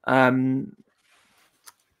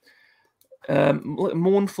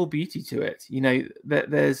mournful beauty to it.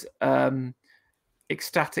 There's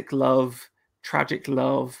ecstatic love, tragic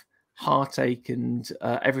love, heartache, and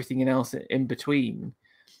everything else in between.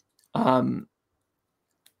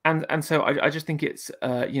 And so I just think it's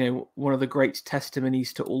one of the great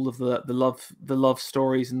testimonies to all of the love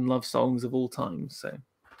stories and love songs of all time. So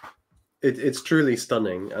it's truly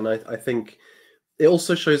stunning, and I think it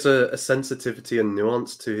also shows a sensitivity and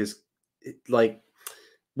nuance to his, like,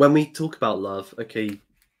 when we talk about love. Okay,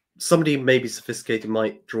 somebody maybe sophisticated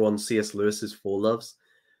might draw on C.S. Lewis's Four Loves,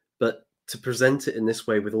 but to present it in this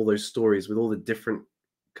way with all those stories, with all the different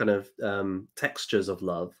kind of textures of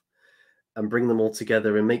love, and bring them all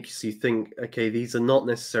together and makes you think, okay, these are not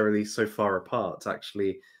necessarily so far apart.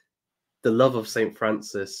 Actually, the love of Saint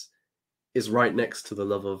Francis is right next to the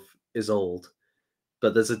love of Isolde,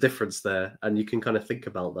 but there's a difference there, and you can kind of think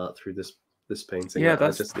about that through this painting. Yeah,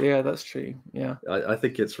 that's true. Yeah, I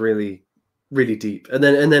think it's really, really deep, and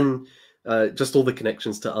then just all the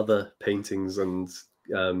connections to other paintings and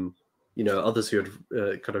others who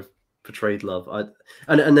had kind of portrayed love.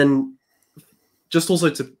 And then just also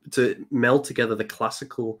to meld together the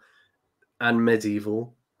classical and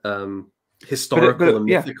medieval, historical and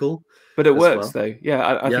mythical. But it works though.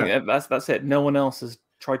 Yeah, I think that's it. No one else has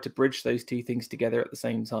tried to bridge those two things together at the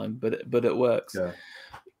same time, but it works. Yeah.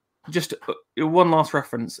 Just one last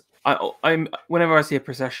reference. I'm whenever I see a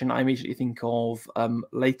procession, I immediately think of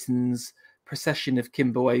Leighton's Procession of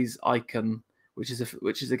Kimberway's Icon, which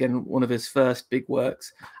is again one of his first big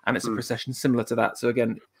works, and it's a procession similar to that. So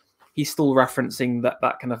again, he's still referencing that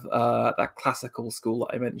kind of that classical school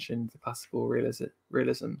that I mentioned, the classical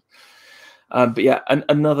realism. But yeah,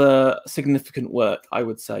 another significant work, I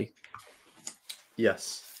would say.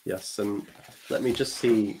 Yes, and let me just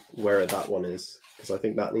see where that one is, because I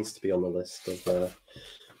think that needs to be on the list of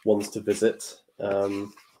ones to visit.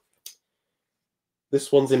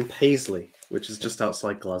 This one's in Paisley, which is just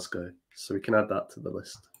outside Glasgow, so we can add that to the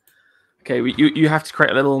list. Okay, you have to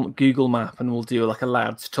create a little Google map, and we'll do like a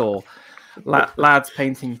lads tour, lads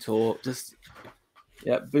painting tour. Just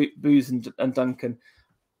Booze and Duncan.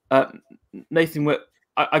 Nathan,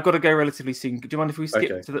 I got to go relatively soon. Do you mind if we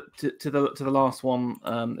skip to the last one,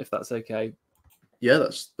 if that's okay? Yeah,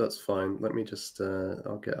 that's fine. Let me just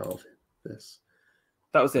I'll get out of this.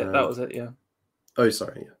 That was it. That was it. Yeah. Oh,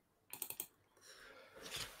 sorry. Yeah.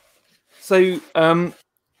 So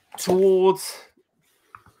towards.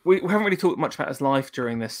 We haven't really talked much about his life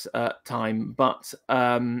during this time, but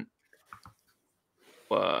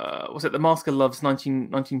was it The Mask of Love's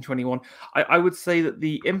 1921? I would say that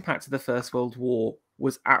the impact of the First World War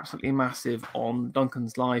was absolutely massive on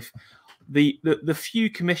Duncan's life. The few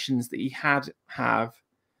commissions that he have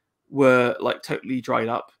were like totally dried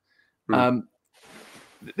up.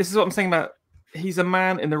 This is what I'm saying about he's a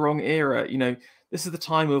man in the wrong era. this is the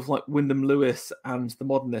time of like Wyndham Lewis and the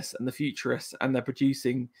modernists and the futurists, and they're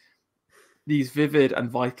producing these vivid and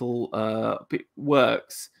vital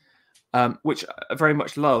works, which I very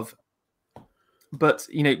much love. But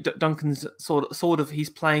Duncan's sort of he's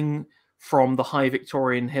playing from the High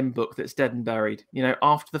Victorian hymn book that's dead and buried.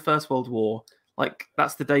 After the First World War, like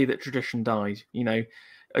that's the day that tradition died.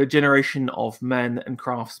 A generation of men and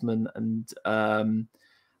craftsmen and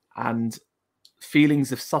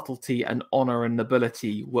feelings of subtlety and honor and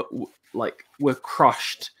nobility were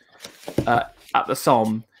crushed at the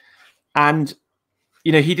Somme. And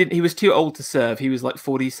he was too old to serve. He was like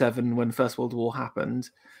 47 when First World War happened.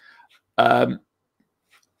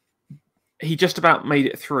 He just about made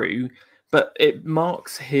it through, but it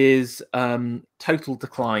marks his total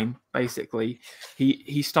decline. Basically,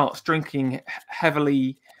 he starts drinking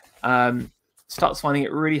heavily, starts finding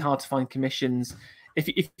it really hard to find commissions.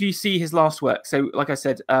 If you see his last work, so like I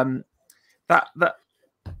said, that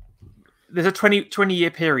there's a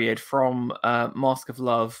 20-year period from Mask of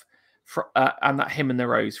Love and that Hymn and the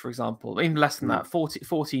Rose, for example, even less than that,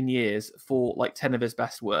 14 years for like 10 of his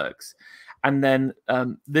best works. And then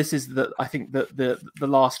this is I think the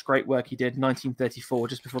last great work he did, 1934,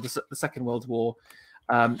 just before the Second World War,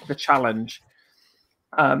 The Challenge.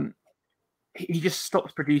 He just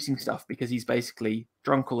stopped producing stuff because he's basically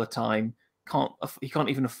drunk all the time. He can't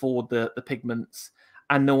even afford the pigments,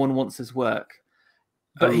 and no one wants his work.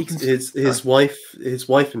 But he can. His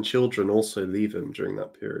wife and children also leave him during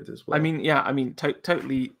that period as well. Totally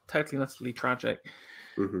and utterly tragic.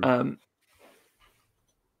 Mm-hmm.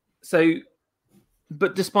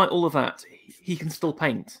 But despite all of that, he can still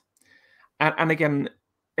paint. And again,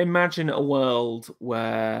 imagine a world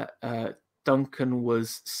where Duncan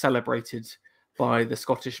was celebrated by the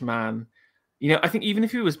Scottish man. I think even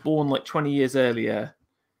if he was born like 20 years earlier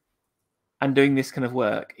and doing this kind of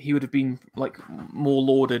work, he would have been like more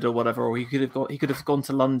lauded or whatever, or he could have gone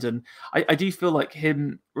to London. I do feel like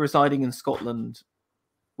him residing in Scotland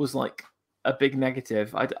was like a big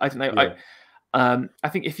negative. I don't know. Yeah. I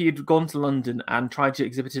think if he had gone to London and tried to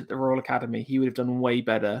exhibit it at the Royal Academy, he would have done way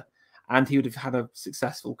better, and he would have had a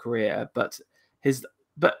successful career. But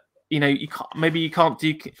you can't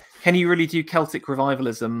do. Can you really do Celtic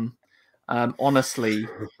revivalism? Honestly,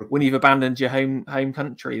 when you've abandoned your home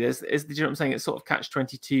country, do you know what I'm saying? It's sort of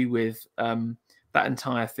catch-22 with that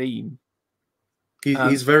entire theme.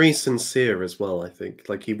 He's very sincere as well. I think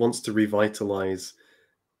like he wants to revitalize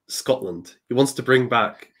Scotland. He wants to bring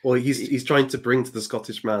back, or he's trying to bring to the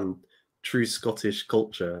Scottish man true Scottish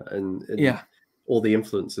culture and all the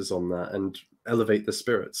influences on that, and elevate the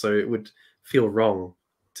spirit. So it would feel wrong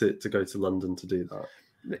to go to London to do that.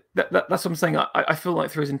 That's what I'm saying. I feel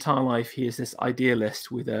like through his entire life, he is this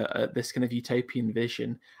idealist with this kind of utopian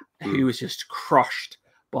vision, who was just crushed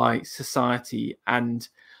by society, and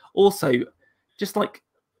also just like,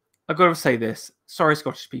 I've got to say this. Sorry,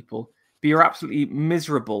 Scottish people, but you're absolutely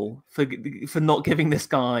miserable for not giving this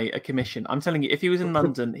guy a commission. I'm telling you, if he was in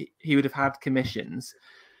London, he would have had commissions,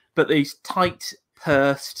 but these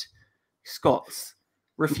tight-pursed Scots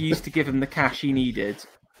refused to give him the cash he needed,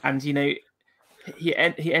 and he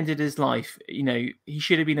ended his life. He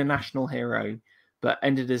should have been a national hero, but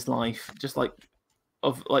ended his life just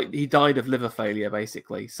he died of liver failure,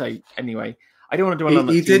 basically. So anyway, I don't want to dwell on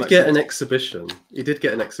that. He did get an exhibition. He did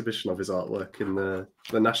get an exhibition of his artwork in the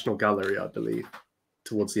National Gallery, I believe,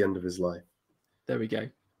 towards the end of his life. There we go.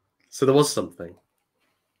 So there was something.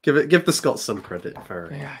 Give the Scots some credit,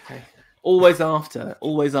 Ferry. Yeah, okay. Always after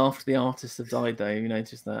the artists have died, though. You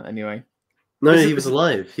noticed that, anyway. No, he was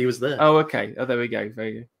alive. He was there. Oh, okay. Oh, there we go.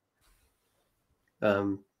 Very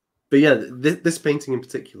good. But yeah, this painting in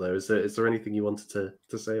particular, is there anything you wanted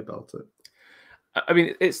to say about it? I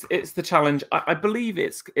mean, it's the challenge. I believe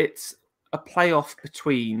it's a playoff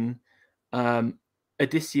between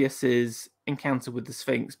Odysseus's encounter with the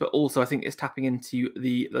Sphinx, but also I think it's tapping into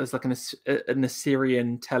there's like an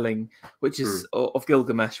Assyrian telling, which is of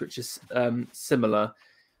Gilgamesh, which is similar.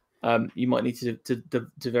 You might need to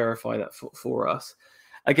verify that for us.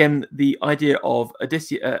 Again, the idea of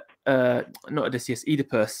Oedipus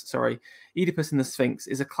in the Sphinx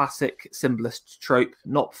is a classic symbolist trope.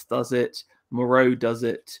 Knopf does it, Moreau does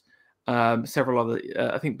it, several other.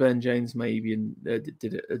 I think Burne-Jones maybe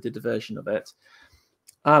did a version of it.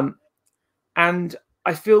 And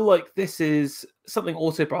I feel like this is something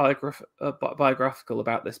autobiographical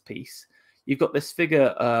about this piece. You've got this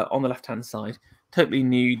figure on the left-hand side, totally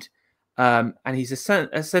nude, and he's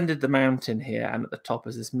ascended the mountain here, and at the top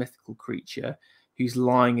is this mythical creature who's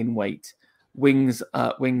lying in wait, wings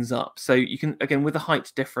up. So you can, again, with the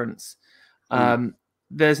height difference,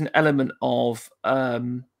 there's an element of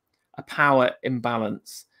a a power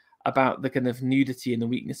imbalance, about the kind of nudity and the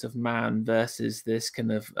weakness of man versus this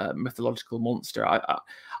kind of mythological monster.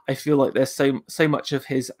 I feel like there's so much of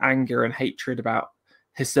his anger and hatred about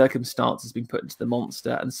his circumstance has been put into the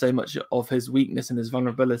monster, and so much of his weakness and his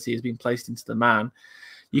vulnerability has been placed into the man.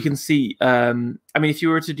 You can see, I mean, if you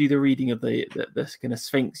were to do the reading of the kind of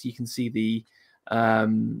Sphinx, you can see the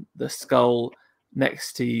skull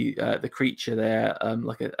next to the creature there,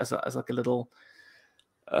 as like a little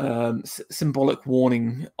symbolic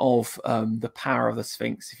warning of the power of the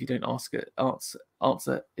Sphinx if you don't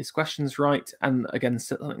answer his questions right. And again,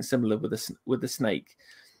 something similar with the snake.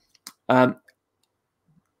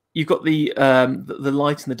 You've got the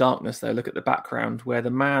light and the darkness there. Look at the background where the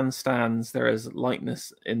man stands. There is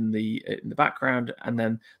lightness in the background, and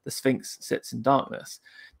then the Sphinx sits in darkness.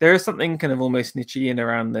 There is something kind of almost Nietzschean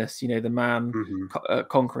around this. The man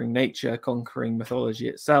conquering nature, conquering mythology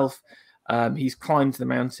itself. He's climbed the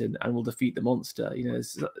mountain and will defeat the monster.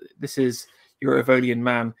 This is your Evolian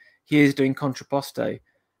man. He is doing contrapposto,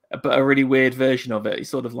 but a really weird version of it. He's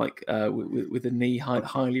sort of like with the knee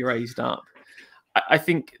highly raised up. I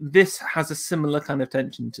think this has a similar kind of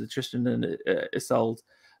tension to the Tristan and Isolde,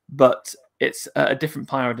 but it's a different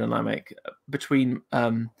power dynamic between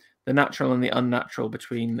the natural and the unnatural,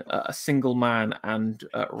 between a single man and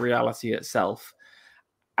reality itself.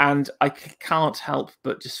 And I can't help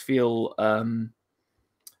but just feel,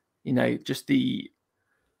 just this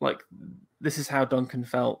is how Duncan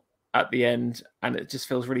felt at the end, and it just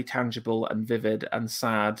feels really tangible and vivid and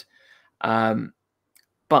sad.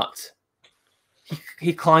 But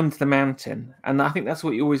he climbed the mountain, and I think that's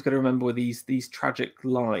what you always got to remember with these tragic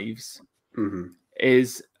lives.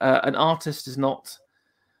 Is an artist is not,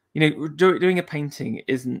 doing a painting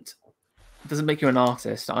doesn't make you an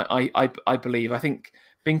artist. I believe. I think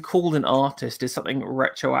being called an artist is something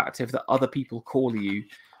retroactive that other people call you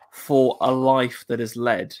for a life that is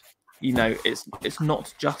led. It's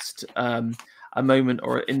not just a moment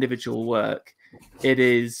or an individual work. It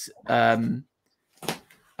is a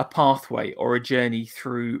pathway or a journey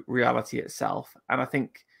through reality itself. And I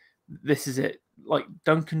think this is it. Like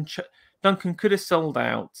Duncan could have sold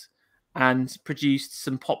out and produced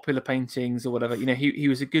some popular paintings or whatever. He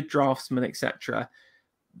was a good draftsman, etc.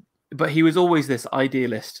 But he was always this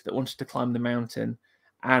idealist that wanted to climb the mountain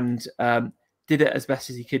and did it as best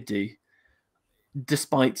as he could do,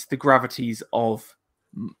 despite the gravities of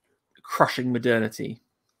crushing modernity.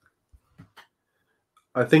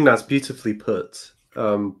 I think that's beautifully put.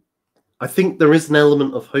 I think there is an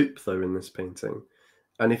element of hope, though, in this painting.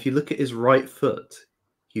 And if you look at his right foot,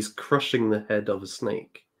 he's crushing the head of a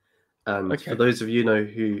snake. And for those of you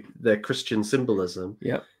who their Christian symbolism,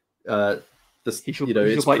 it's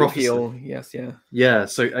prophecy. Yes, yeah. Yeah,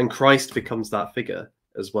 and Christ becomes that figure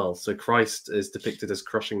as well. So Christ is depicted as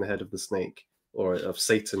crushing the head of the snake or of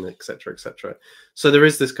Satan, etc., etc. So there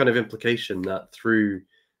is this kind of implication that through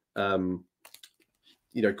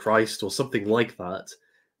Christ or something like that,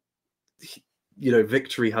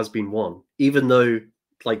 victory has been won, even though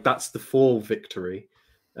that's the full victory.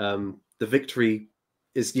 The victory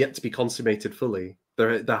is yet to be consummated fully.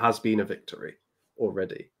 There has been a victory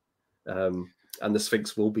already, and the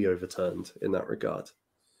Sphinx will be overturned in that regard.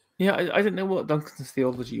 Yeah, I didn't know what Duncan's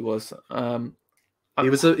theology was. He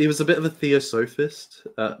was a bit of a theosophist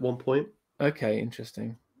at one point. Okay,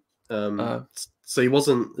 interesting. So he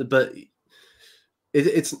wasn't, but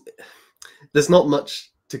it's there's not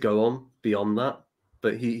much to go on beyond that.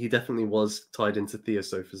 But he definitely was tied into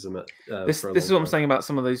theosophism. This is what I'm saying about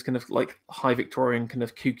some of those kind of high Victorian kind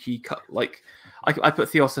of kooky I put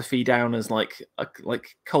theosophy down as like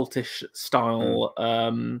cultish style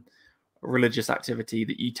religious activity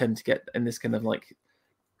that you tend to get in this kind of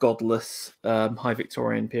godless high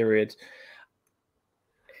Victorian period.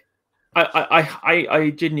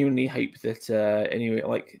 I genuinely hope that anyway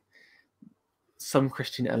some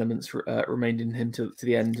Christian elements remained in him to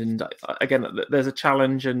the end, and again there's a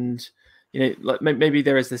challenge, and maybe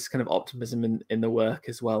there is this kind of optimism in the work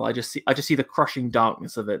as well. I just see the crushing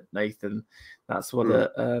darkness of it, Nathan. That's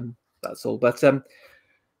what that's all. But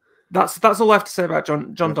that's all I have to say about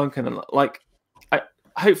John Duncan. And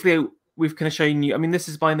hopefully we've kind of shown you. I mean, this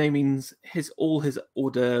is by no means all his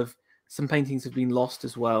hors d'oeuvre. Some paintings have been lost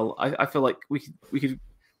as well. I feel like you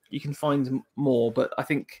can find more, but I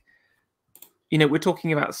think we're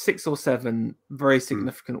talking about 6 or 7 very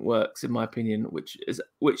significant works, in my opinion, which is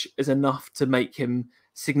enough to make him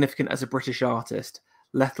significant as a British artist,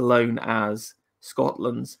 let alone as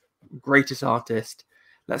Scotland's greatest artist.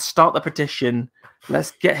 Let's start the petition.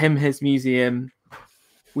 Let's get him his museum.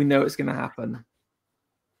 We know it's going to happen.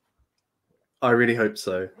 I really hope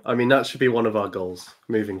so. I mean, that should be one of our goals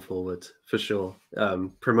moving forward, for sure.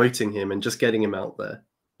 Promoting him and just getting him out there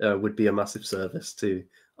would be a massive service to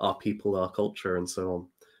our people, our culture, and so on.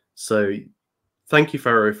 So, thank you,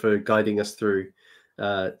 Pharaoh, for guiding us through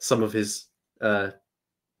some of his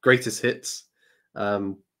greatest hits.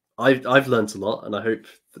 I've learned a lot, and I hope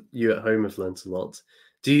you at home have learned a lot.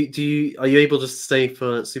 Are you able to stay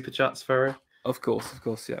for super chats, Pharaoh? Of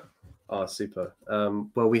course, yeah. Ah, super.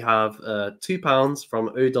 Well, we have £2 from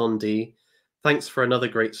Odon D. Thanks for another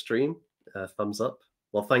great stream. Thumbs up.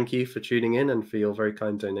 Well, thank you for tuning in and for your very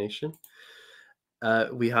kind donation.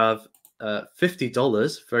 We have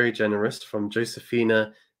 $50, very generous, from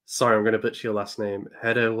Josephina. Sorry, I'm going to butcher your last name.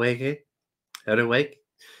 Hedewege,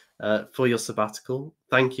 for your sabbatical.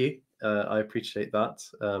 Thank you. I appreciate that.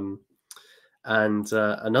 And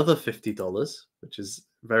another $50, which is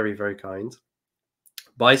very, very kind.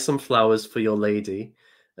 Buy some flowers for your lady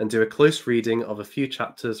and do a close reading of a few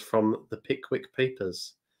chapters from the Pickwick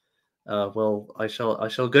Papers. Well, I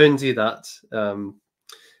shall go and do that.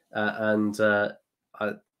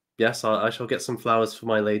 Yes, I shall get some flowers for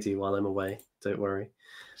my lady while I'm away. Don't worry.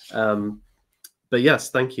 But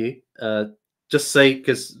yes, thank you. Just say,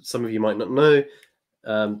 because some of you might not know,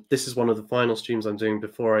 this is one of the final streams I'm doing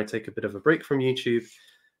before I take a bit of a break from YouTube.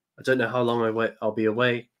 I don't know how long I'll be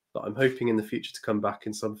away, but I'm hoping in the future to come back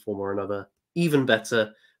in some form or another, even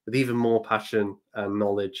better, with even more passion and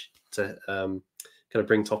knowledge to kind of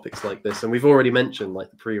bring topics like this. And we've already mentioned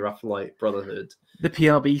like the pre-Raphaelite Brotherhood. The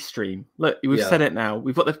PRB stream. Look, we've said it now.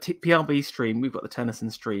 We've got the PRB stream. We've got the Tennyson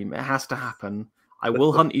stream. It has to happen. I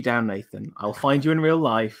will hunt you down, Nathan. I'll find you in real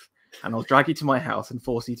life, and I'll drag you to my house and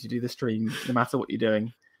force you to do the stream, no matter what you're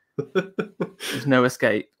doing. There's no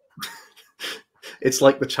escape. It's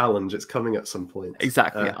like the challenge. It's coming at some point.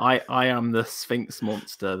 Exactly. I am the Sphinx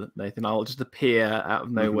monster, Nathan. I'll just appear out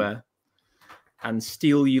of nowhere and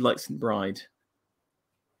steal you like St. Bride.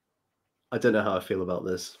 I don't know how I feel about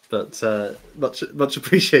this, but much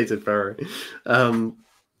appreciated, Pharaoh.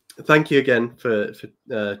 Thank you again for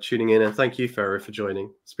tuning in, and thank you, Pharaoh, for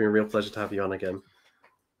joining. It's been a real pleasure to have you on again.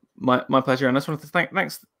 My pleasure, and I just wanted to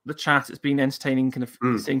thanks the chat. It's been entertaining, kind of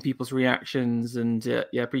seeing people's reactions, and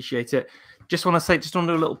appreciate it. Just want to do a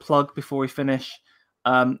little plug before we finish.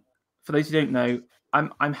 For those who don't know,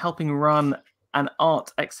 I'm helping run an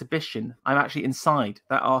art exhibition. I'm actually inside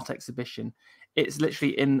that art exhibition. It's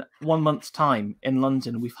literally in 1 month's time in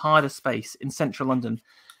London. We've hired a space in central London.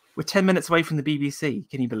 We're 10 minutes away from the BBC.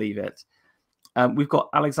 Can you believe it? We've got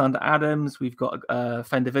Alexander Adams. We've got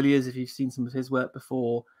Fender Villiers, if you've seen some of his work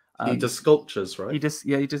before. He does sculptures, right? He just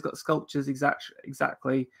got sculptures,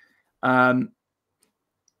 exactly.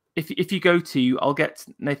 If you go to, I'll get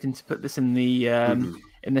Nathan to put this in the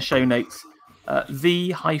show notes.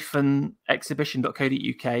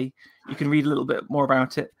 the-exhibition.co.uk. You can read a little bit more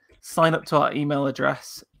about it. Sign up to our email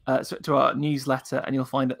address, to our newsletter, and you'll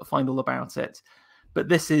find all about it. But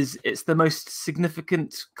it's the most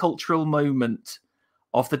significant cultural moment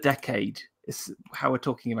of the decade. Is how we're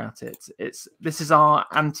talking about it. This is our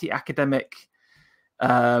anti-academic. We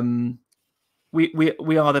are the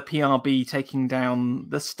PRB taking down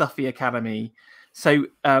the stuffy academy. So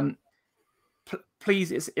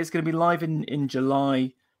please, it's going to be live in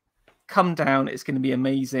July. Come down. It's going to be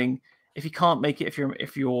amazing. If you can't make it, if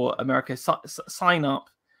you're America, sign up.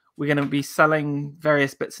 We're going to be selling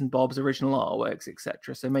various bits and bobs, original artworks,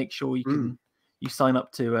 etc. So make sure you sign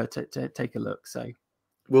up to take a look. So,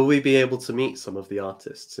 will we be able to meet some of the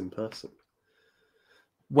artists in person?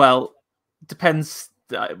 Well, depends.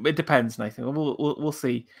 It depends, Nathan. We'll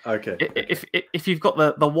see. Okay. If you've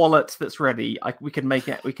got the wallet that's ready, we can make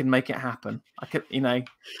it. We can make it happen. I could,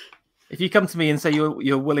 if you come to me and say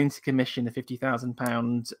you're willing to commission a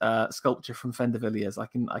 £50,000 sculpture from Fender Villiers, I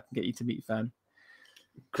can get you to meet Fen.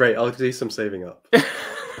 Great, I'll do some saving up.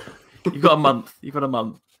 You've got a month.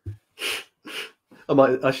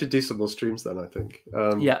 I should do some more streams then, I think.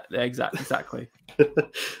 Yeah, exactly.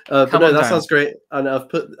 But no, that sounds great. And I've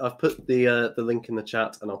put the link in the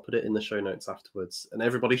chat, and I'll put it in the show notes afterwards. And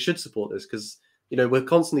everybody should support this because we're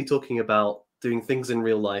constantly talking about doing things in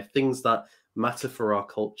real life, things that matter for our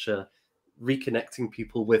culture, reconnecting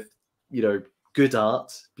people with good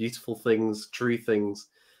art, beautiful things, true things.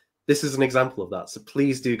 This is an example of that. So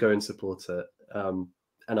please do go and support it. And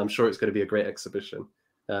I'm sure it's going to be a great exhibition.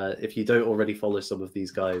 If you don't already follow some of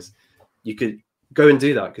these guys, you could go and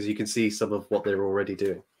do that because you can see some of what they're already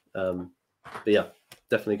doing. But yeah,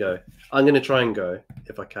 definitely go. I'm going to try and go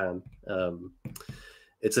if I can.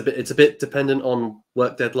 It's a bit dependent on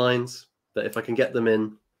work deadlines, but if I can get them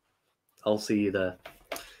in, I'll see you there.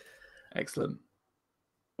 Excellent.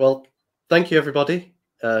 Well, thank you everybody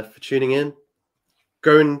for tuning in.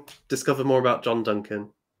 Go and discover more about John Duncan.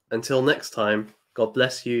 Until next time, God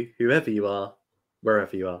bless you, whoever you are,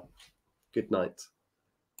 wherever you are. Good night.